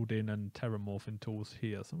building and terramorphing tools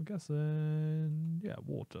here. So I'm guessing, yeah,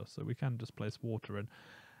 water. So we can just place water in.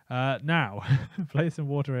 Now, placing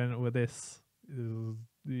water in with this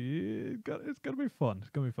it's gonna be fun. It's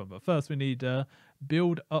gonna be fun. But first, we need to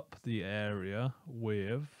build up the area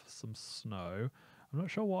with some snow. I'm not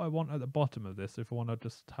sure what I want at the bottom of this. If I want to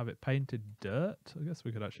just have it painted dirt, I guess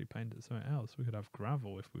we could actually paint it something else. We could have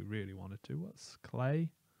gravel if we really wanted to. What's clay?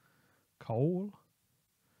 Coal?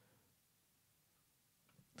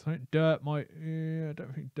 I think dirt might... Yeah, I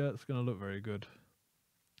don't think dirt's going to look very good.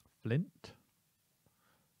 Flint?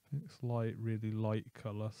 I think it's like really light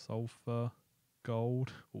colour. Sulfur.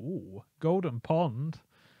 Gold. Ooh, golden pond.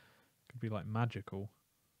 Could be like magical.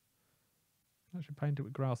 Actually paint it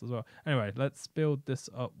with grass as well. Anyway, let's build this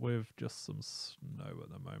up with just some snow at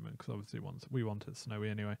the moment, because obviously we want it snowy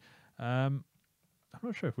anyway. I'm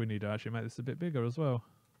not sure if we need to actually make this a bit bigger as well.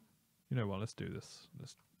 You know what, let's do this.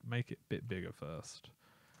 Let's make it a bit bigger first.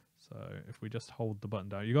 So if we just hold the button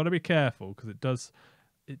down, you got to be careful, because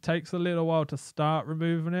it takes a little while to start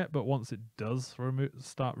removing it, but once it does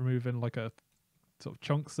start removing like a sort of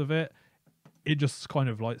chunks of it, it just kind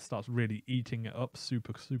of like starts really eating it up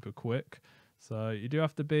super quick. So you do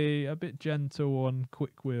have to be a bit gentle and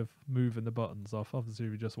quick with moving the buttons off. Obviously,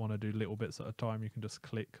 if you just want to do little bits at a time, you can just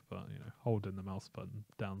click, but you know, holding the mouse button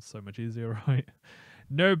down's so much easier, right?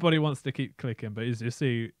 Nobody wants to keep clicking, but as you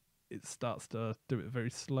see, it starts to do it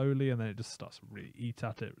very slowly, and then it just starts to really eat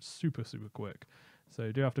at it super quick. So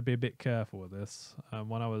you do have to be a bit careful with this.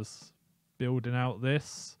 When I was building out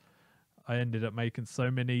this, I ended up making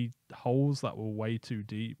so many holes that were way too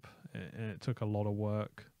deep, and it took a lot of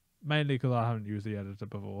work. Mainly because I haven't used the editor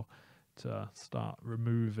before, to start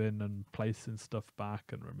removing and placing stuff back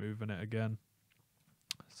and removing it again.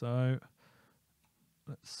 So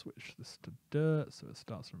let's switch this to dirt so it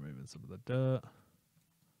starts removing some of the dirt.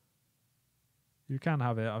 You can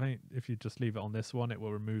have it, I think if you just leave it on this one, it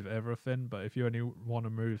will remove everything. But if you only want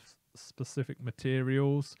to remove specific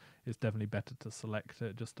materials, it's definitely better to select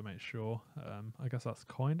it just to make sure. I guess that's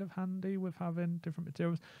kind of handy with having different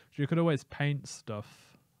materials. So you could always paint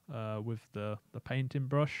stuff with the painting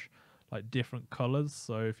brush, like different colors.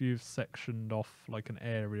 So if you've sectioned off like an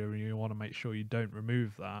area and you want to make sure you don't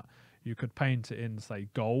remove that, you could paint it in, say,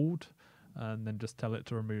 gold, and then just tell it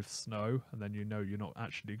to remove snow, and then you know you're not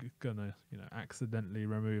actually gonna, you know, accidentally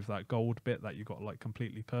remove that gold bit that you got like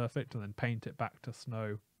completely perfect, and then paint it back to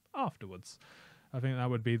snow afterwards. I think that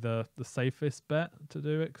would be the safest bet to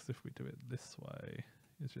do it, because if we do it this way,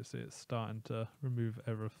 as you see, it's starting to remove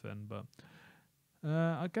everything. But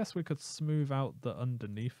I guess we could smooth out the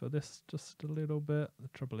underneath of this just a little bit. The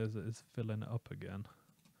trouble is it is filling it up again.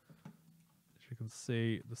 As you can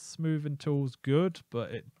see, the smoothing tool's good,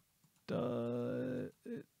 but it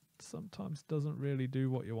sometimes doesn't really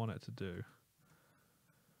do what you want it to do.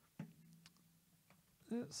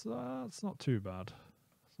 It's not too bad.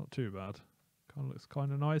 It's not too bad. Kind of looks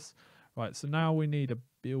kind of nice. Right, so now we need to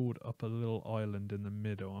build up a little island in the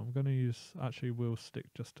middle. I'm going to use, actually we'll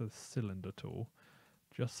stick just to the cylinder tool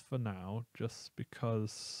just for now, just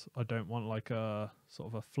because I don't want like a sort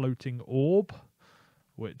of a floating orb,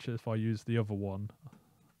 which if I use the other one,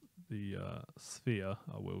 the sphere,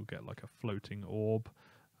 I will get like a floating orb.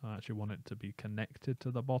 I actually want it to be connected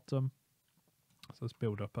to the bottom. So let's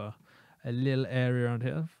build up a little area around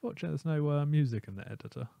here. Unfortunately, there's no music in the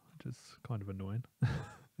editor, which is kind of annoying.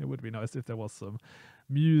 It would be nice if there was some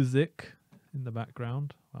music in the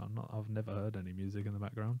background. Well, I've never heard any music in the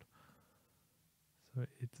background. So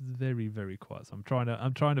it's very quiet. So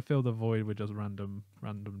I'm trying to fill the void with just random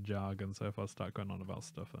jargon. So if I start going on about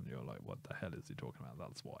stuff and you're like, what the hell is he talking about?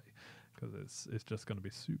 That's why, because it's just going to be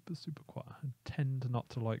super quiet. I tend not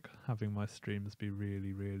to like having my streams be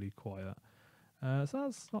really quiet. So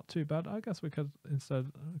that's not too bad. I guess we could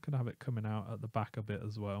have it coming out at the back a bit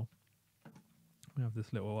as well. We have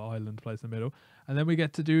this little island place in the middle, and then we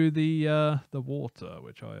get to do the water,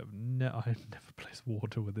 which I've never placed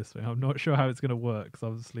water with this thing. I'm not sure how it's going to work, because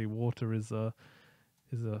obviously water is a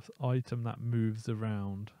item that moves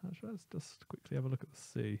around. Actually, let's just quickly have a look at the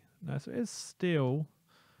sea. No, so it is still.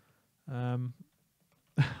 I'm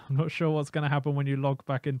not sure what's going to happen when you log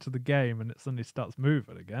back into the game and it suddenly starts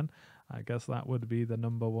moving again. I guess that would be the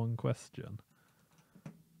 #1 question.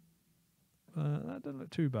 That doesn't look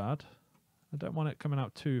too bad. I don't want it coming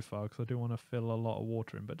out too far because I do want to fill a lot of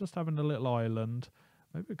water in. But just having a little island,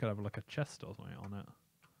 maybe we could have like a chest or something on it.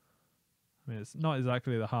 I mean, it's not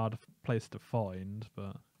exactly the hard place to find,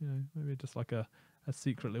 but you know, maybe just like a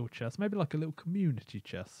secret little chest, maybe like a little community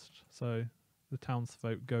chest. So the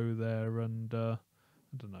townsfolk go there and I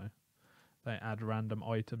don't know, they add random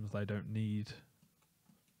items they don't need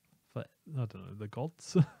for, I don't know, the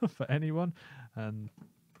gods for anyone, and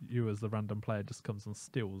you as the random player just comes and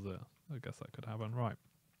steals it. I guess that could happen, right?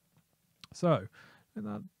 So and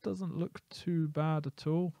that doesn't look too bad at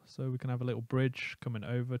all. So we can have a little bridge coming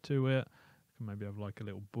over to it. We can maybe have like a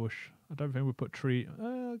little bush. I don't think we put tree.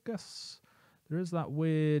 I guess there is that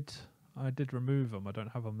weird. I did remove them. I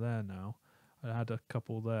don't have them there now. I had a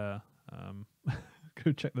couple there.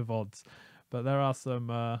 Go check the VODs. But there are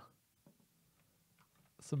some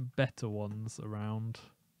better ones around.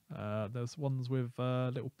 There's ones with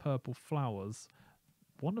little purple flowers.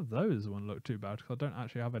 One of those wouldn't look too bad because I don't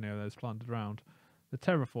actually have any of those planted around. The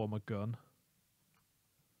terraformer gun.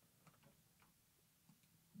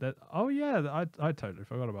 Oh yeah, I totally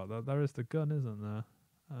forgot about that. There is the gun, isn't there?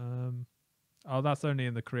 Oh, that's only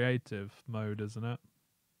in the creative mode, isn't it?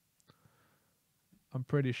 I'm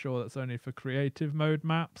pretty sure that's only for creative mode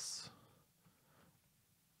maps.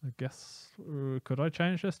 I guess, could I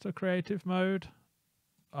change this to creative mode?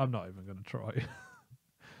 I'm not even going to try.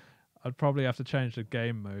 I'd probably have to change the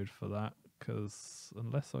game mode for that, because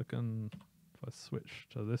unless I can, if I switch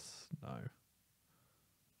to this, no.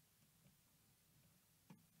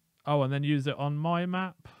 Oh, and then use it on my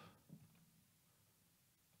map?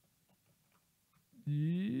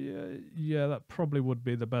 Yeah, that probably would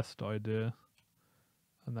be the best idea.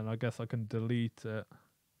 And then I guess I can delete it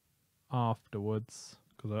afterwards,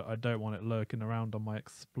 because I don't want it lurking around on my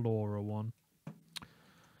Explorer one.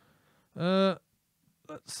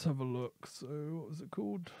 Let's have a look. So, what was it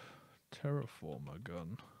called? Terraformer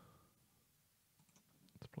gun.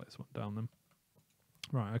 Let's place one down then.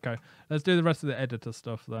 Right, okay. Let's do the rest of the editor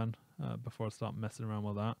stuff then, before I start messing around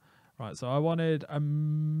with that. Right, so I wanted to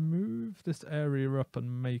move this area up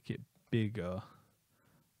and make it bigger.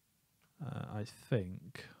 I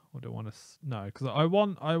think. Or do I want to? No, because I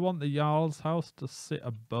want the Jarl's house to sit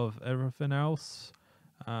above everything else.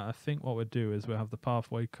 I think what we'll do is we'll have the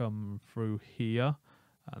pathway come through here,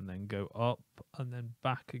 and then go up, and then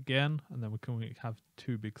back again, and then we can have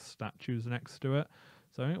two big statues next to it.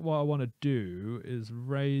 So I think what I want to do is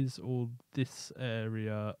raise all this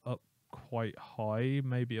area up quite high,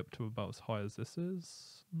 maybe up to about as high as this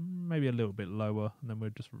is, maybe a little bit lower, and then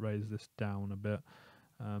we'll just raise this down a bit.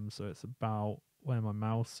 So it's about where my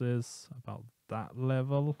mouse is, about that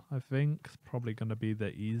level, I think. It's probably going to be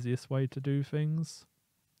the easiest way to do things,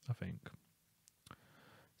 I think.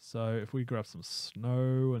 So if we grab some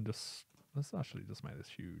snow and just, let's actually just make this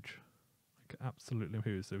huge. Like absolutely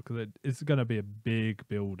huge, because it's going to be a big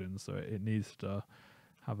building, so it needs to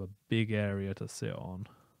have a big area to sit on.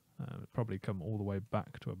 Probably come all the way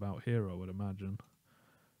back to about here, I would imagine.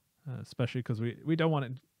 Especially because we don't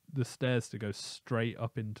want the stairs to go straight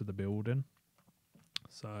up into the building.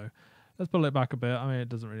 So let's pull it back a bit. I mean, it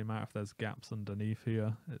doesn't really matter if there's gaps underneath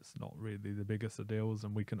here. It's not really the biggest of deals,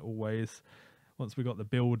 and we can always, once we got the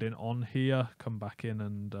building on here, come back in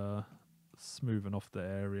and smoothen off the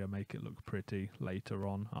area, make it look pretty later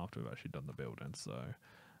on after we've actually done the building. So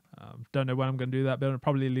don't know when I'm going to do that building. I'll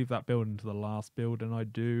probably leave that building to the last building I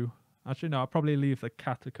do. Actually, no, I'll probably leave the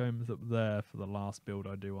catacombs up there for the last build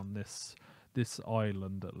I do on this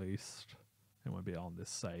island at least. It won't be on this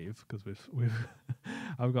save because we've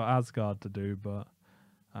I've got Asgard to do, but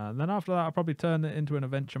then after that I'll probably turn it into an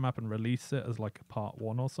adventure map and release it as like a part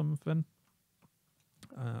 1 or something,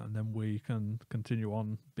 and then we can continue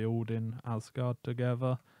on building Asgard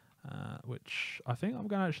together, which I think I'm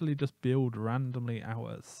going to actually just build randomly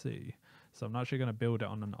out at sea. So I'm actually going to build it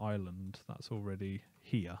on an island that's already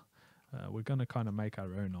here. We're going to kind of make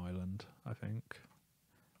our own island, I think.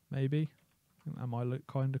 Maybe. I think that might look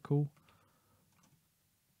kind of cool.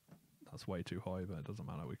 That's way too high, but it doesn't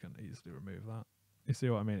matter. We can easily remove that. You see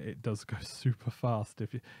what I mean? It does go super fast.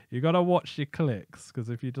 If you got to watch your clicks, because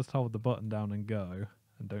if you just hold the button down and go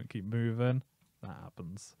and don't keep moving, that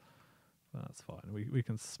happens. But that's fine. We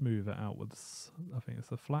can smooth it out with, I think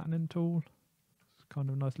it's a flattening tool. It's kind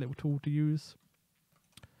of a nice little tool to use.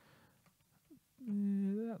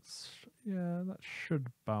 Yeah, that should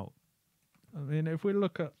about. I mean, if we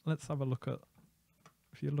look at, let's have a look at.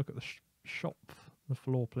 If you look at the shop, the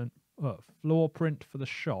floor print for the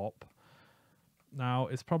shop, Now,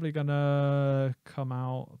 it's probably going to come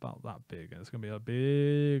out about that big. It's going to be a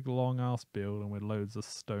big, long-ass building with loads of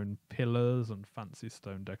stone pillars and fancy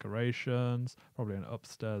stone decorations. Probably an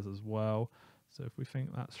upstairs as well. So if we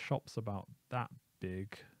think that shop's about that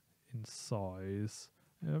big in size,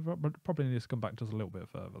 yeah, probably needs to come back just a little bit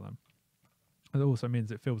further then. It also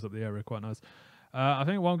means it fills up the area quite nice. I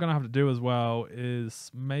think what I'm going to have to do as well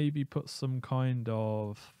is maybe put some kind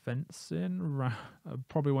of fencing. I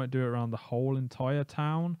probably won't do it around the whole entire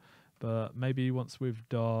town, but maybe once we've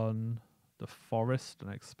done the forest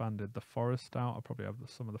and expanded the forest out, I'll probably have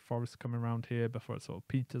some of the forest coming around here before it sort of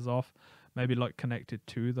peters off. Maybe like connected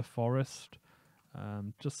to the forest,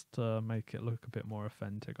 just to make it look a bit more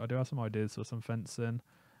authentic. I do have some ideas for some fencing.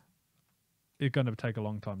 It's going to take a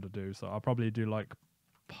long time to do, so I'll probably do like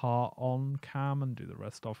part on cam and do the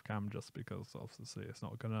rest off cam, just because obviously it's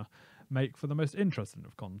not gonna make for the most interesting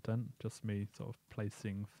of content, just me sort of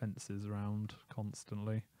placing fences around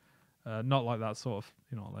constantly, not like that sort of,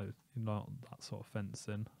 not that sort of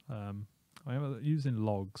fencing. I am using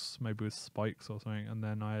logs, maybe with spikes or something, and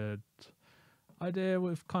then I had idea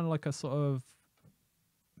with kind of like a sort of,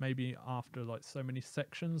 maybe after like so many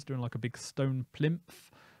sections, doing like a big stone plinth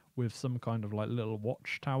with some kind of like little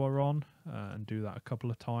watchtower on, and do that a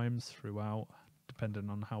couple of times throughout, depending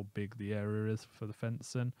on how big the area is for the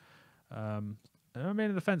fencing. I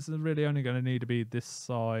mean, the fencing is really only going to need to be this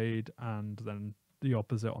side and then the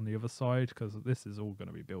opposite on the other side, because this is all going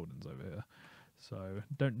to be buildings over here. So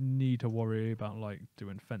don't need to worry about like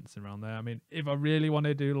doing fencing around there. I mean, if I really want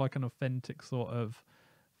to do like an authentic sort of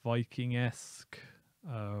Viking-esque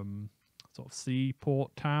sort of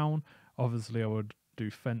seaport town, obviously I would do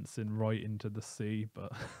fencing right into the sea,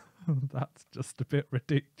 but that's just a bit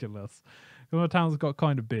ridiculous. The town's got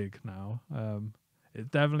kind of big now. It's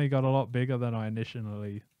definitely got a lot bigger than I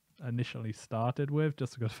initially started with,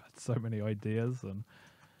 just because I've had so many ideas, and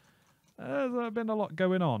there's been a lot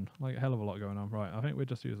going on, like a hell of a lot going on. Right, I think we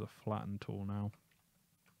just use a flatten tool now.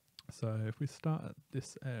 So if we start at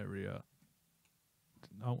this area,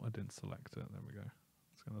 oh, I didn't select it. There we go. I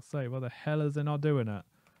was gonna say, why the hell is it not doing it?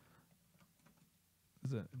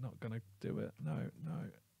 Is it not going to do it? No, no.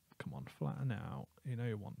 Come on, flatten out. You know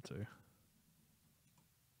you want to. Is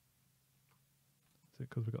it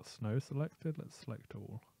because we've got snow selected? Let's select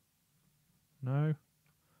all. No?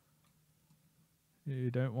 You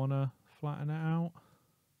don't want to flatten it out?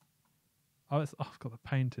 Oh, I've got the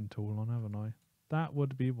painting tool on, haven't I? That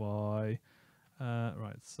would be why.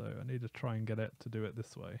 Right, so I need to try and get it to do it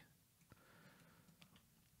this way.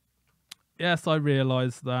 Yes, I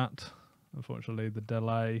realised that. Unfortunately, the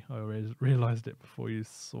delay, I always realised it before you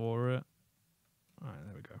saw it. Alright,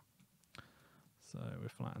 there we go. So we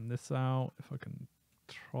flatten this out. If I can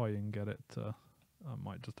try and get it to, I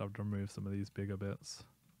might just have to remove some of these bigger bits,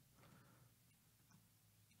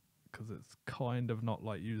 because it's kind of not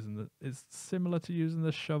like using the, it's similar to using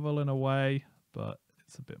the shovel in a way, but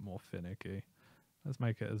it's a bit more finicky. Let's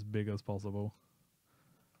make it as big as possible.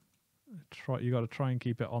 You got to try and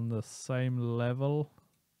keep it on the same level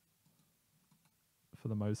for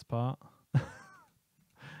the most part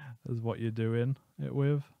as what you're doing it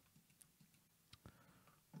with.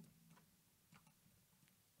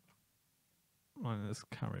 Right, let's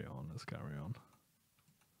carry on. Let's try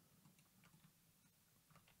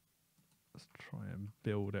and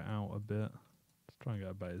build it out a bit. Let's try and get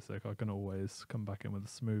a basic. I can always come back in with a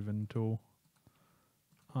smoothing tool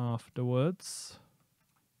afterwards.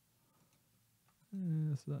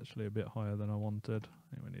 This is actually a bit higher than I wanted.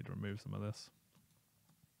 I think we need to remove some of this.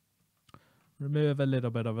 Remove a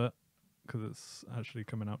little bit of it, because it's actually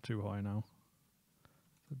coming out too high now.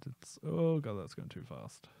 Oh god, that's going too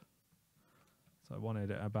fast. So I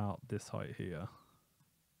wanted it about this height here.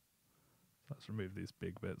 So let's remove these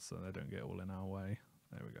big bits so they don't get all in our way.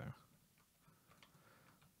 There we go.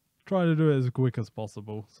 Try to do it as quick as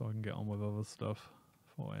possible so I can get on with other stuff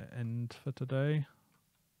before I end for today.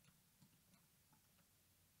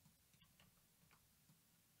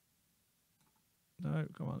 No,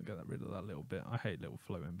 come on, get rid of that little bit. I hate little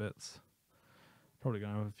floating bits. Probably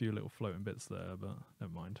going to have a few little floating bits there, but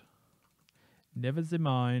never mind. Never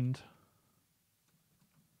mind.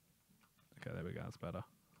 Okay, there we go, that's better.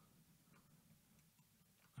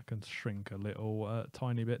 I can shrink a little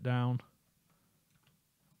tiny bit down.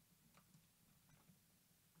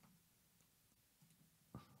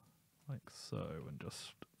 Like so, and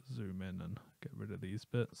just zoom in and get rid of these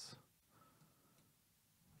bits.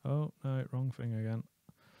 Oh, no, wrong thing again.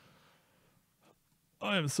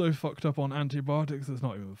 I am so fucked up on antibiotics, it's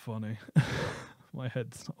not even funny. My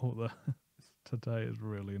head's not all there. Today is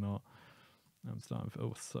really not. I'm starting to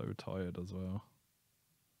feel so tired as well.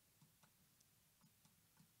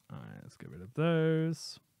 Alright, let's get rid of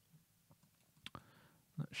those.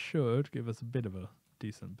 That should give us a bit of a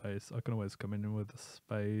decent pace. I can always come in with a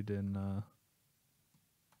spade in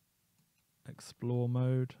explore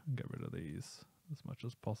mode and get rid of these as much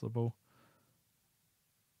as possible.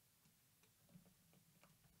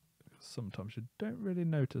 Sometimes you don't really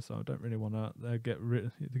notice. I don't really want to get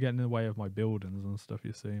in the way of my buildings and stuff.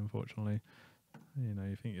 You see, unfortunately, you know,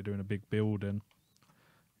 you think you're doing a big building,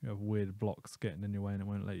 you have weird blocks getting in your way, and it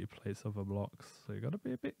won't let you place other blocks. So you got to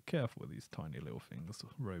be a bit careful with these tiny little things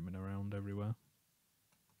roaming around everywhere.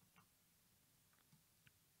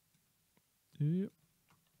 Yep.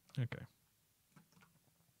 Okay.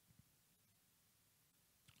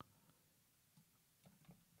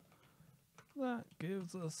 That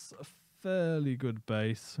gives us a fairly good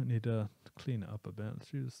base. We need to clean it up a bit.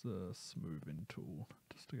 Let's use the smoothing tool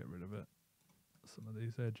just to get rid of it. Some of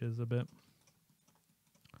these edges a bit.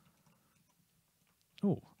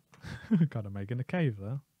 Oh, kind of making a cave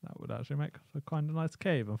there. That would actually make a kind of nice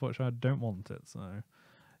cave. Unfortunately, I don't want it, so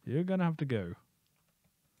you're going to have to go.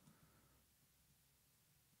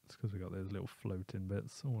 It's because we got those little floating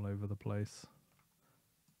bits all over the place.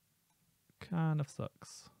 Kind of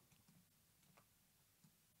sucks.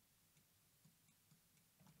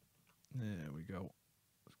 There we go.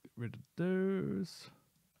 Let's get rid of those.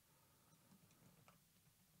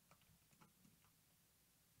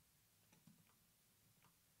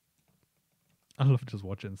 I love just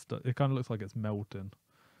watching stuff. It kind of looks like it's melting.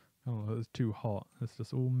 Oh, it's too hot. It's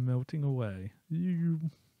just all melting away.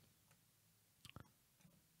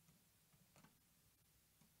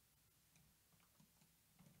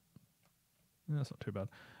 That's not too bad.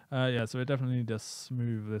 Yeah, so we definitely need to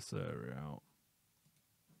smooth this area out.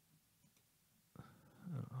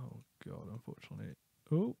 Oh god, unfortunately.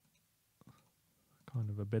 Oh, kind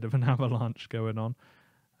of a bit of an avalanche going on.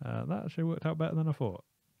 That actually worked out better than I thought.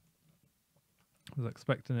 I was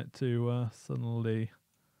expecting it to suddenly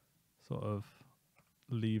sort of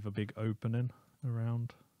leave a big opening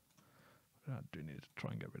around. I do need to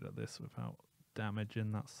try and get rid of this without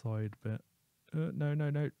damaging that side bit. No,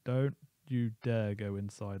 don't you dare go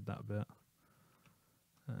inside that bit.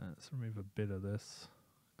 Let's remove a bit of this,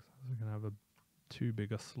 because we're going to have too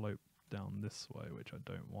big a slope down this way, which I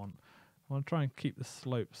don't want. I want to try and keep the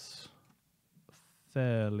slopes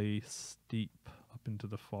fairly steep up into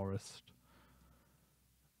the forest.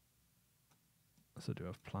 So I do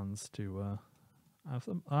have plans to I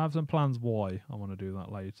have some plans why I want to do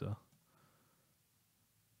that later.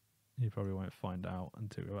 You probably won't find out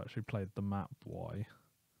until we've actually played the map why.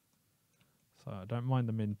 So I don't mind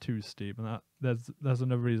them in too steep, and there's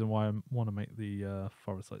another reason why I want to make the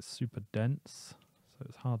forest like super dense, so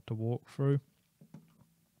it's hard to walk through.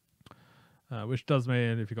 Which does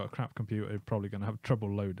mean if you've got a crap computer, you're probably going to have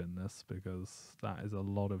trouble loading this, because that is a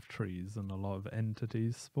lot of trees and a lot of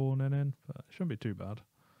entities spawning in, but it shouldn't be too bad.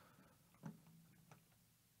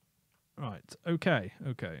 Right, okay,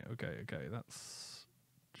 that's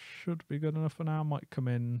should be good enough for now. Might come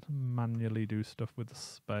in, manually do stuff with the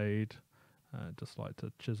spade. Just like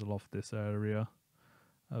to chisel off this area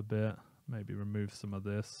a bit, maybe remove some of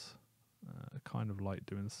this. Kind of like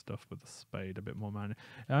doing stuff with the spade a bit more manually.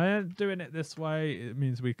 Doing it this way, it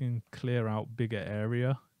means we can clear out bigger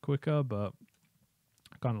area quicker, but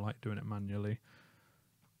I kind of like doing it manually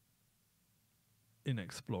in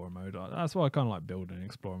Explorer mode. That's why I kind of like building in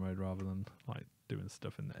Explorer mode rather than like doing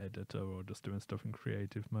stuff in the editor or just doing stuff in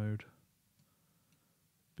creative mode.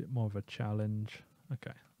 Bit more of a challenge.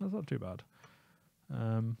 Okay, that's not too bad.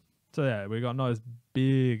 So yeah, we got a nice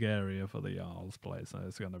big area for the Jarl's place, so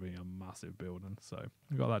it's going to be a massive building. So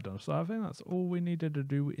we got that done. So I think that's all we needed to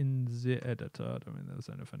do in the editor. I don't think there's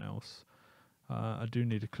anything else. I do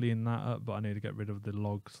need to clean that up, but I need to get rid of the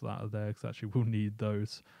logs that are there, because actually we'll need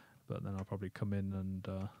those. But then I'll probably come in and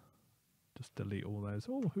just delete all those.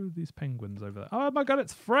 Oh, who are these penguins over there? Oh my god,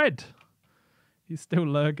 it's Fred! He's still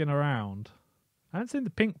lurking around. I haven't seen the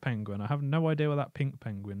pink penguin. I have no idea where that pink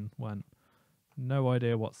penguin went. No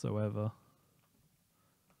idea whatsoever.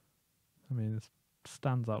 I mean, it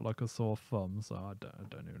stands out like a sore thumb, so I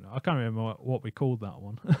don't even know. I can't remember what we called that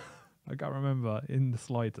one. I can't remember in the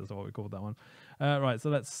slightest what we called that one. Right, so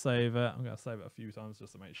let's save it. I'm going to save it a few times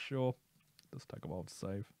just to make sure. It does take a while to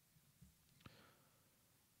save.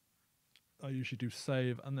 I usually do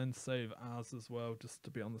save and then save as well, just to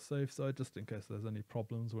be on the safe side, just in case there's any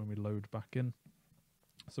problems when we load back in.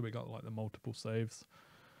 So we got like the multiple saves.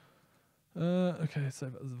 Okay,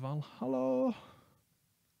 save it as Valhalla.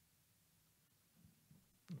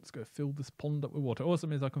 Let's go fill this pond up with water. Also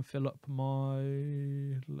means I can fill up my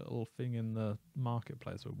little thing in the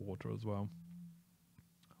marketplace with water as well.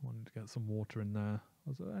 I wanted to get some water in there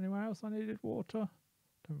Was there anywhere else I needed water?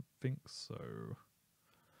 Don't think so.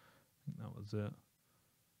 I think that was it.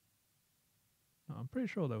 No, I'm pretty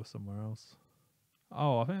sure there was somewhere else.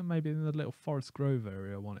 Oh, I think maybe in the little Forest Grove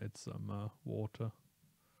area I wanted some water.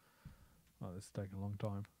 Oh, this is taking a long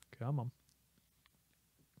time. Come on.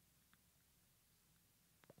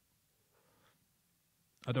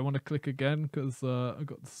 I don't want to click again because I've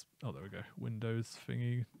got this, oh, there we go, Windows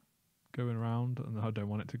thingy going around, and I don't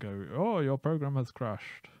want it to go, oh, your program has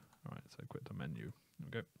crashed. All right, so quit the menu.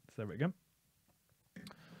 Okay, save it again.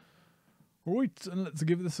 Right, and let's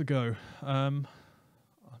give this a go. I'm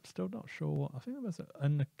still not sure what, I think there was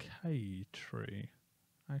an acai tree.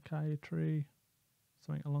 Acai tree,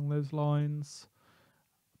 something along those lines.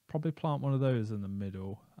 Probably plant one of those in the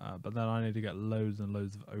middle, but then I need to get loads and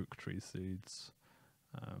loads of oak tree seeds.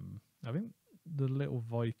 I think the little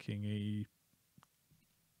Viking-y,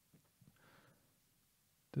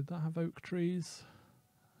 did that have oak trees?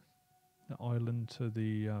 The island to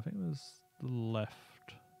the, I think it was the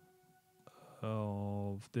left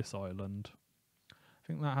of this island. I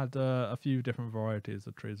think that had a few different varieties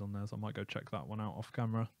of trees on there, so I might go check that one out off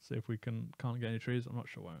camera, see if we can't get any trees. I'm not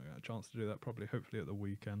sure when I get a chance to do that, probably hopefully at the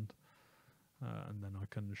weekend. And then I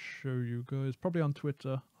can show you guys, probably on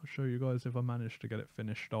Twitter, I'll show you guys if I manage to get it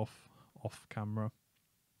finished off camera,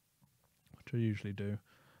 which I usually do,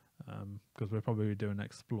 because we'll probably do an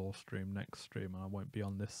explore stream next stream and I won't be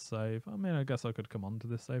on this save. I mean, I guess I could come on to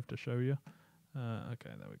this save to show you.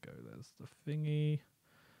 Okay, there we go, there's the thingy.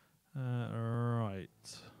 Right,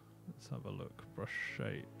 let's have a look. Brush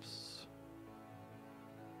shapes.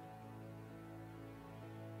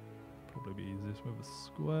 Probably be easiest with a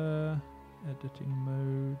square. Editing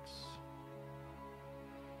modes.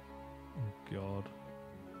 Oh god.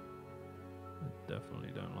 I definitely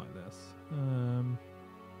don't like this.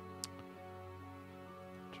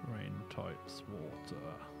 Terrain types,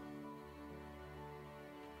 water.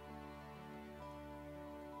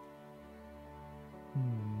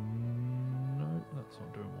 No, that's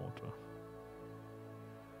not doing water.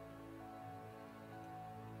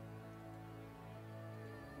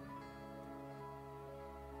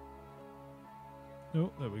 Oh,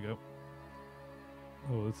 there we go.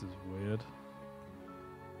 Oh, this is weird.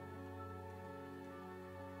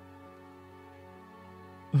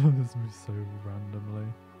 This moves so randomly.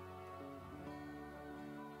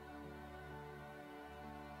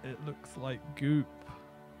 It looks like goop.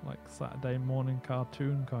 Like Saturday morning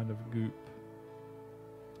cartoon kind of goop.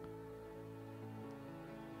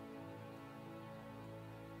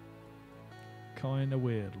 Kinda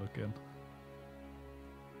weird looking.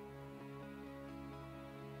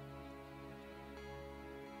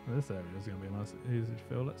 This area is going to be nice, easy to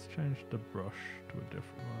fill. Let's change the brush to a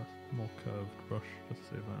different, more curved brush, just to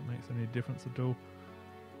see if that makes any difference at all.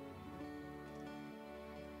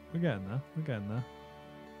 We're getting there, we're getting there.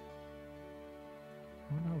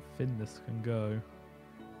 I wonder how thin this can go.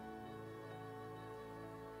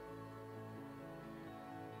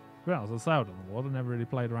 Well, it's a sound on the wall, I never really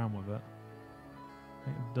played around with it.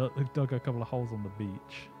 I think dug a couple of holes on the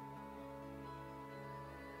beach.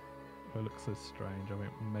 It looks so strange. I mean,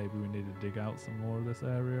 maybe we need to dig out some more of this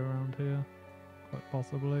area around here. Quite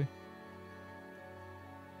possibly.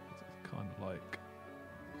 It's kind of like,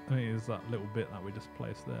 I think it's that little bit that we just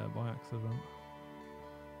placed there by accident.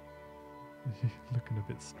 Looking a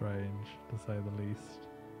bit strange, to say the least.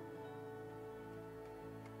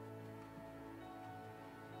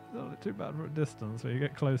 It's not too bad for a distance, but you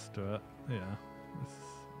get close to it. Yeah.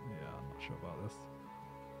 I'm not sure about this.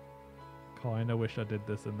 Kinda wish I did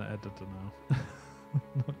this in the editor now.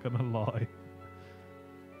 Not gonna lie.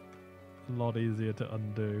 A lot easier to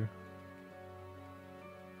undo.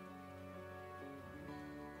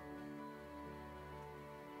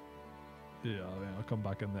 Yeah, I mean, I'll come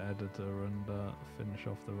back in the editor and finish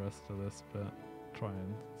off the rest of this bit. Try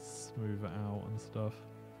and smooth it out and stuff.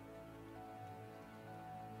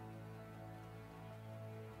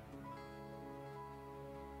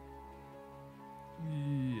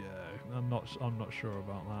 Yeah, I'm not sure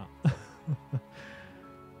about that.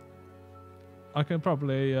 I can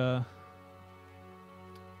probably oh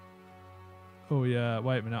yeah,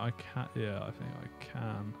 wait a minute, I can't. Yeah, I think I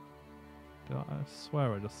can. I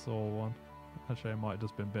swear I just saw one. Actually, it might have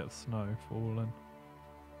just been a bit of snow falling.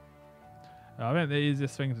 I think the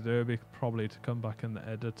easiest thing to do would be probably to come back in the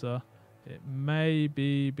editor. It may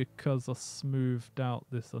be because I smoothed out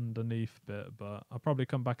this underneath bit, but I'll probably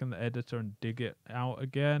come back in the editor and dig it out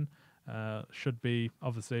again. Should be,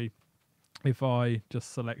 obviously, if I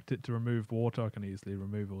just select it to remove water, I can easily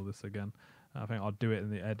remove all this again. I think I'll do it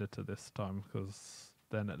in the editor this time, because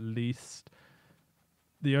then at least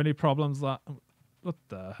the only problems that What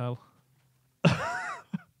the hell?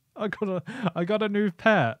 I got a new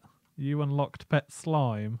pet. You unlocked pet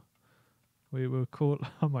slime. We were caught.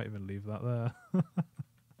 I might even leave that there.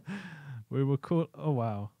 We were caught. Oh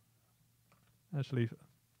wow. Actually,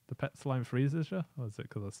 the pet slime freezes you? Or is it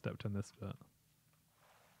because I stepped in this bit?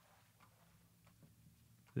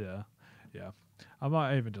 Yeah. Yeah. I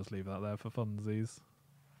might even just leave that there for funsies.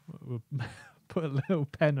 We'll put a little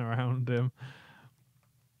pen around him.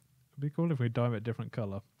 It'd be cool if we dye him a different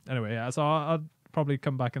colour. Anyway, yeah, so I'd probably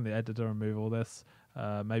come back in the editor and move all this.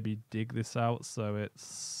 Maybe dig this out so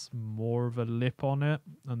it's more of a lip on it,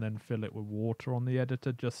 and then fill it with water on the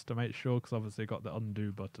editor just to make sure, because obviously got the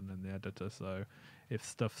undo button in the editor, so if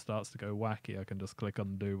stuff starts to go wacky I can just click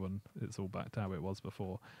undo and it's all back to how it was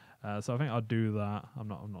before. So I think I'll do that. I'm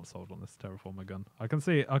not sold on this terraformer gun. I can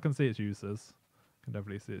see its uses. Can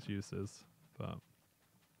definitely see its uses, but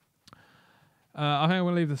I think I'm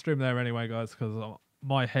gonna leave the stream there anyway, guys, because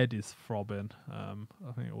my head is throbbing. I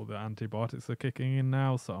think all the antibiotics are kicking in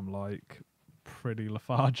now, so I'm like pretty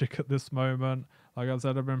lethargic at this moment. Like I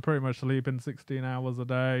said, I've been pretty much sleeping 16 hours a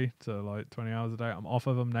day to like 20 hours a day. I'm off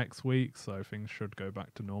of them next week, so things should go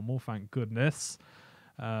back to normal, thank goodness.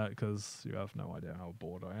 Because you have no idea how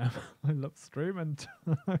bored I am. I love streaming.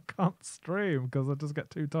 I can't stream because I just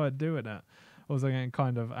get too tired doing it. Also getting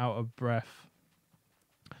kind of out of breath.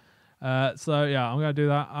 So yeah, I'm gonna do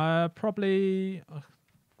that. I probably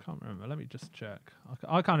can't remember. Let me just check.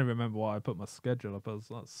 I can't even remember why I put my schedule up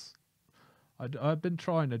as. I've been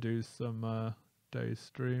trying to do some day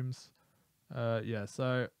streams. Yeah,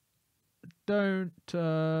 so don't.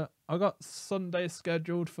 I got Sunday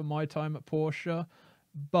scheduled for my time at Porsche,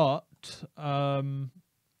 but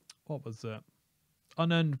what was it?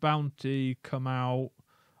 Unearned Bounty come out.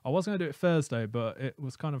 I was going to do it Thursday, but it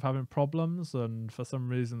was kind of having problems, and for some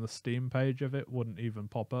reason the Steam page of it wouldn't even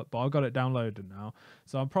pop up, but I got it downloaded now,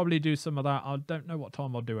 so I'll probably do some of that. I don't know what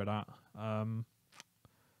time I'll do it at.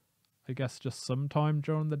 I guess just sometime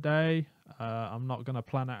during the day. I'm not going to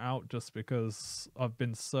plan it out just because I've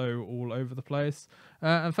been so all over the place.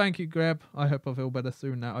 And thank you, Greb. I hope I feel better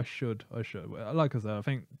soon now. I should. Like I said, I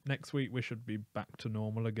think next week we should be back to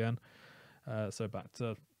normal again. So back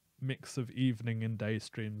to mix of evening and day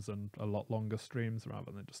streams and a lot longer streams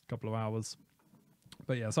rather than just a couple of hours.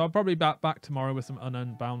 But yeah, so I'll probably be back tomorrow with some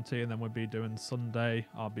Unearned Bounty, and then we'll be doing Sunday.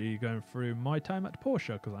 I'll be going through my time at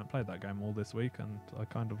Porsche because I haven't played that game all this week and I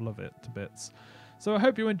kind of love it to bits. So I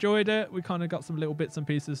hope you enjoyed it. We kind of got some little bits and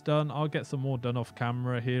pieces done. I'll get some more done off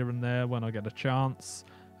camera here and there when I get a chance.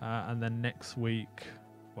 And then next week,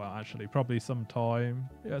 well, actually probably sometime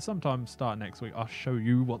start next week, I'll show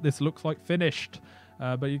you what this looks like finished.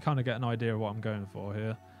 But you kind of get an idea of what I'm going for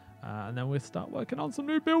here. And then we'll start working on some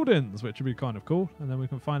new buildings, which would be kind of cool. And then we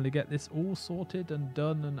can finally get this all sorted and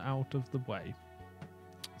done and out of the way.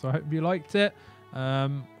 So I hope you liked it.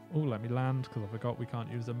 Oh, let me land, because I forgot we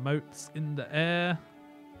can't use emotes in the air.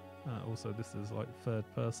 Also, this is like third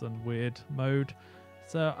person weird mode.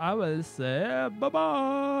 So I will say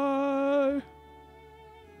bye-bye.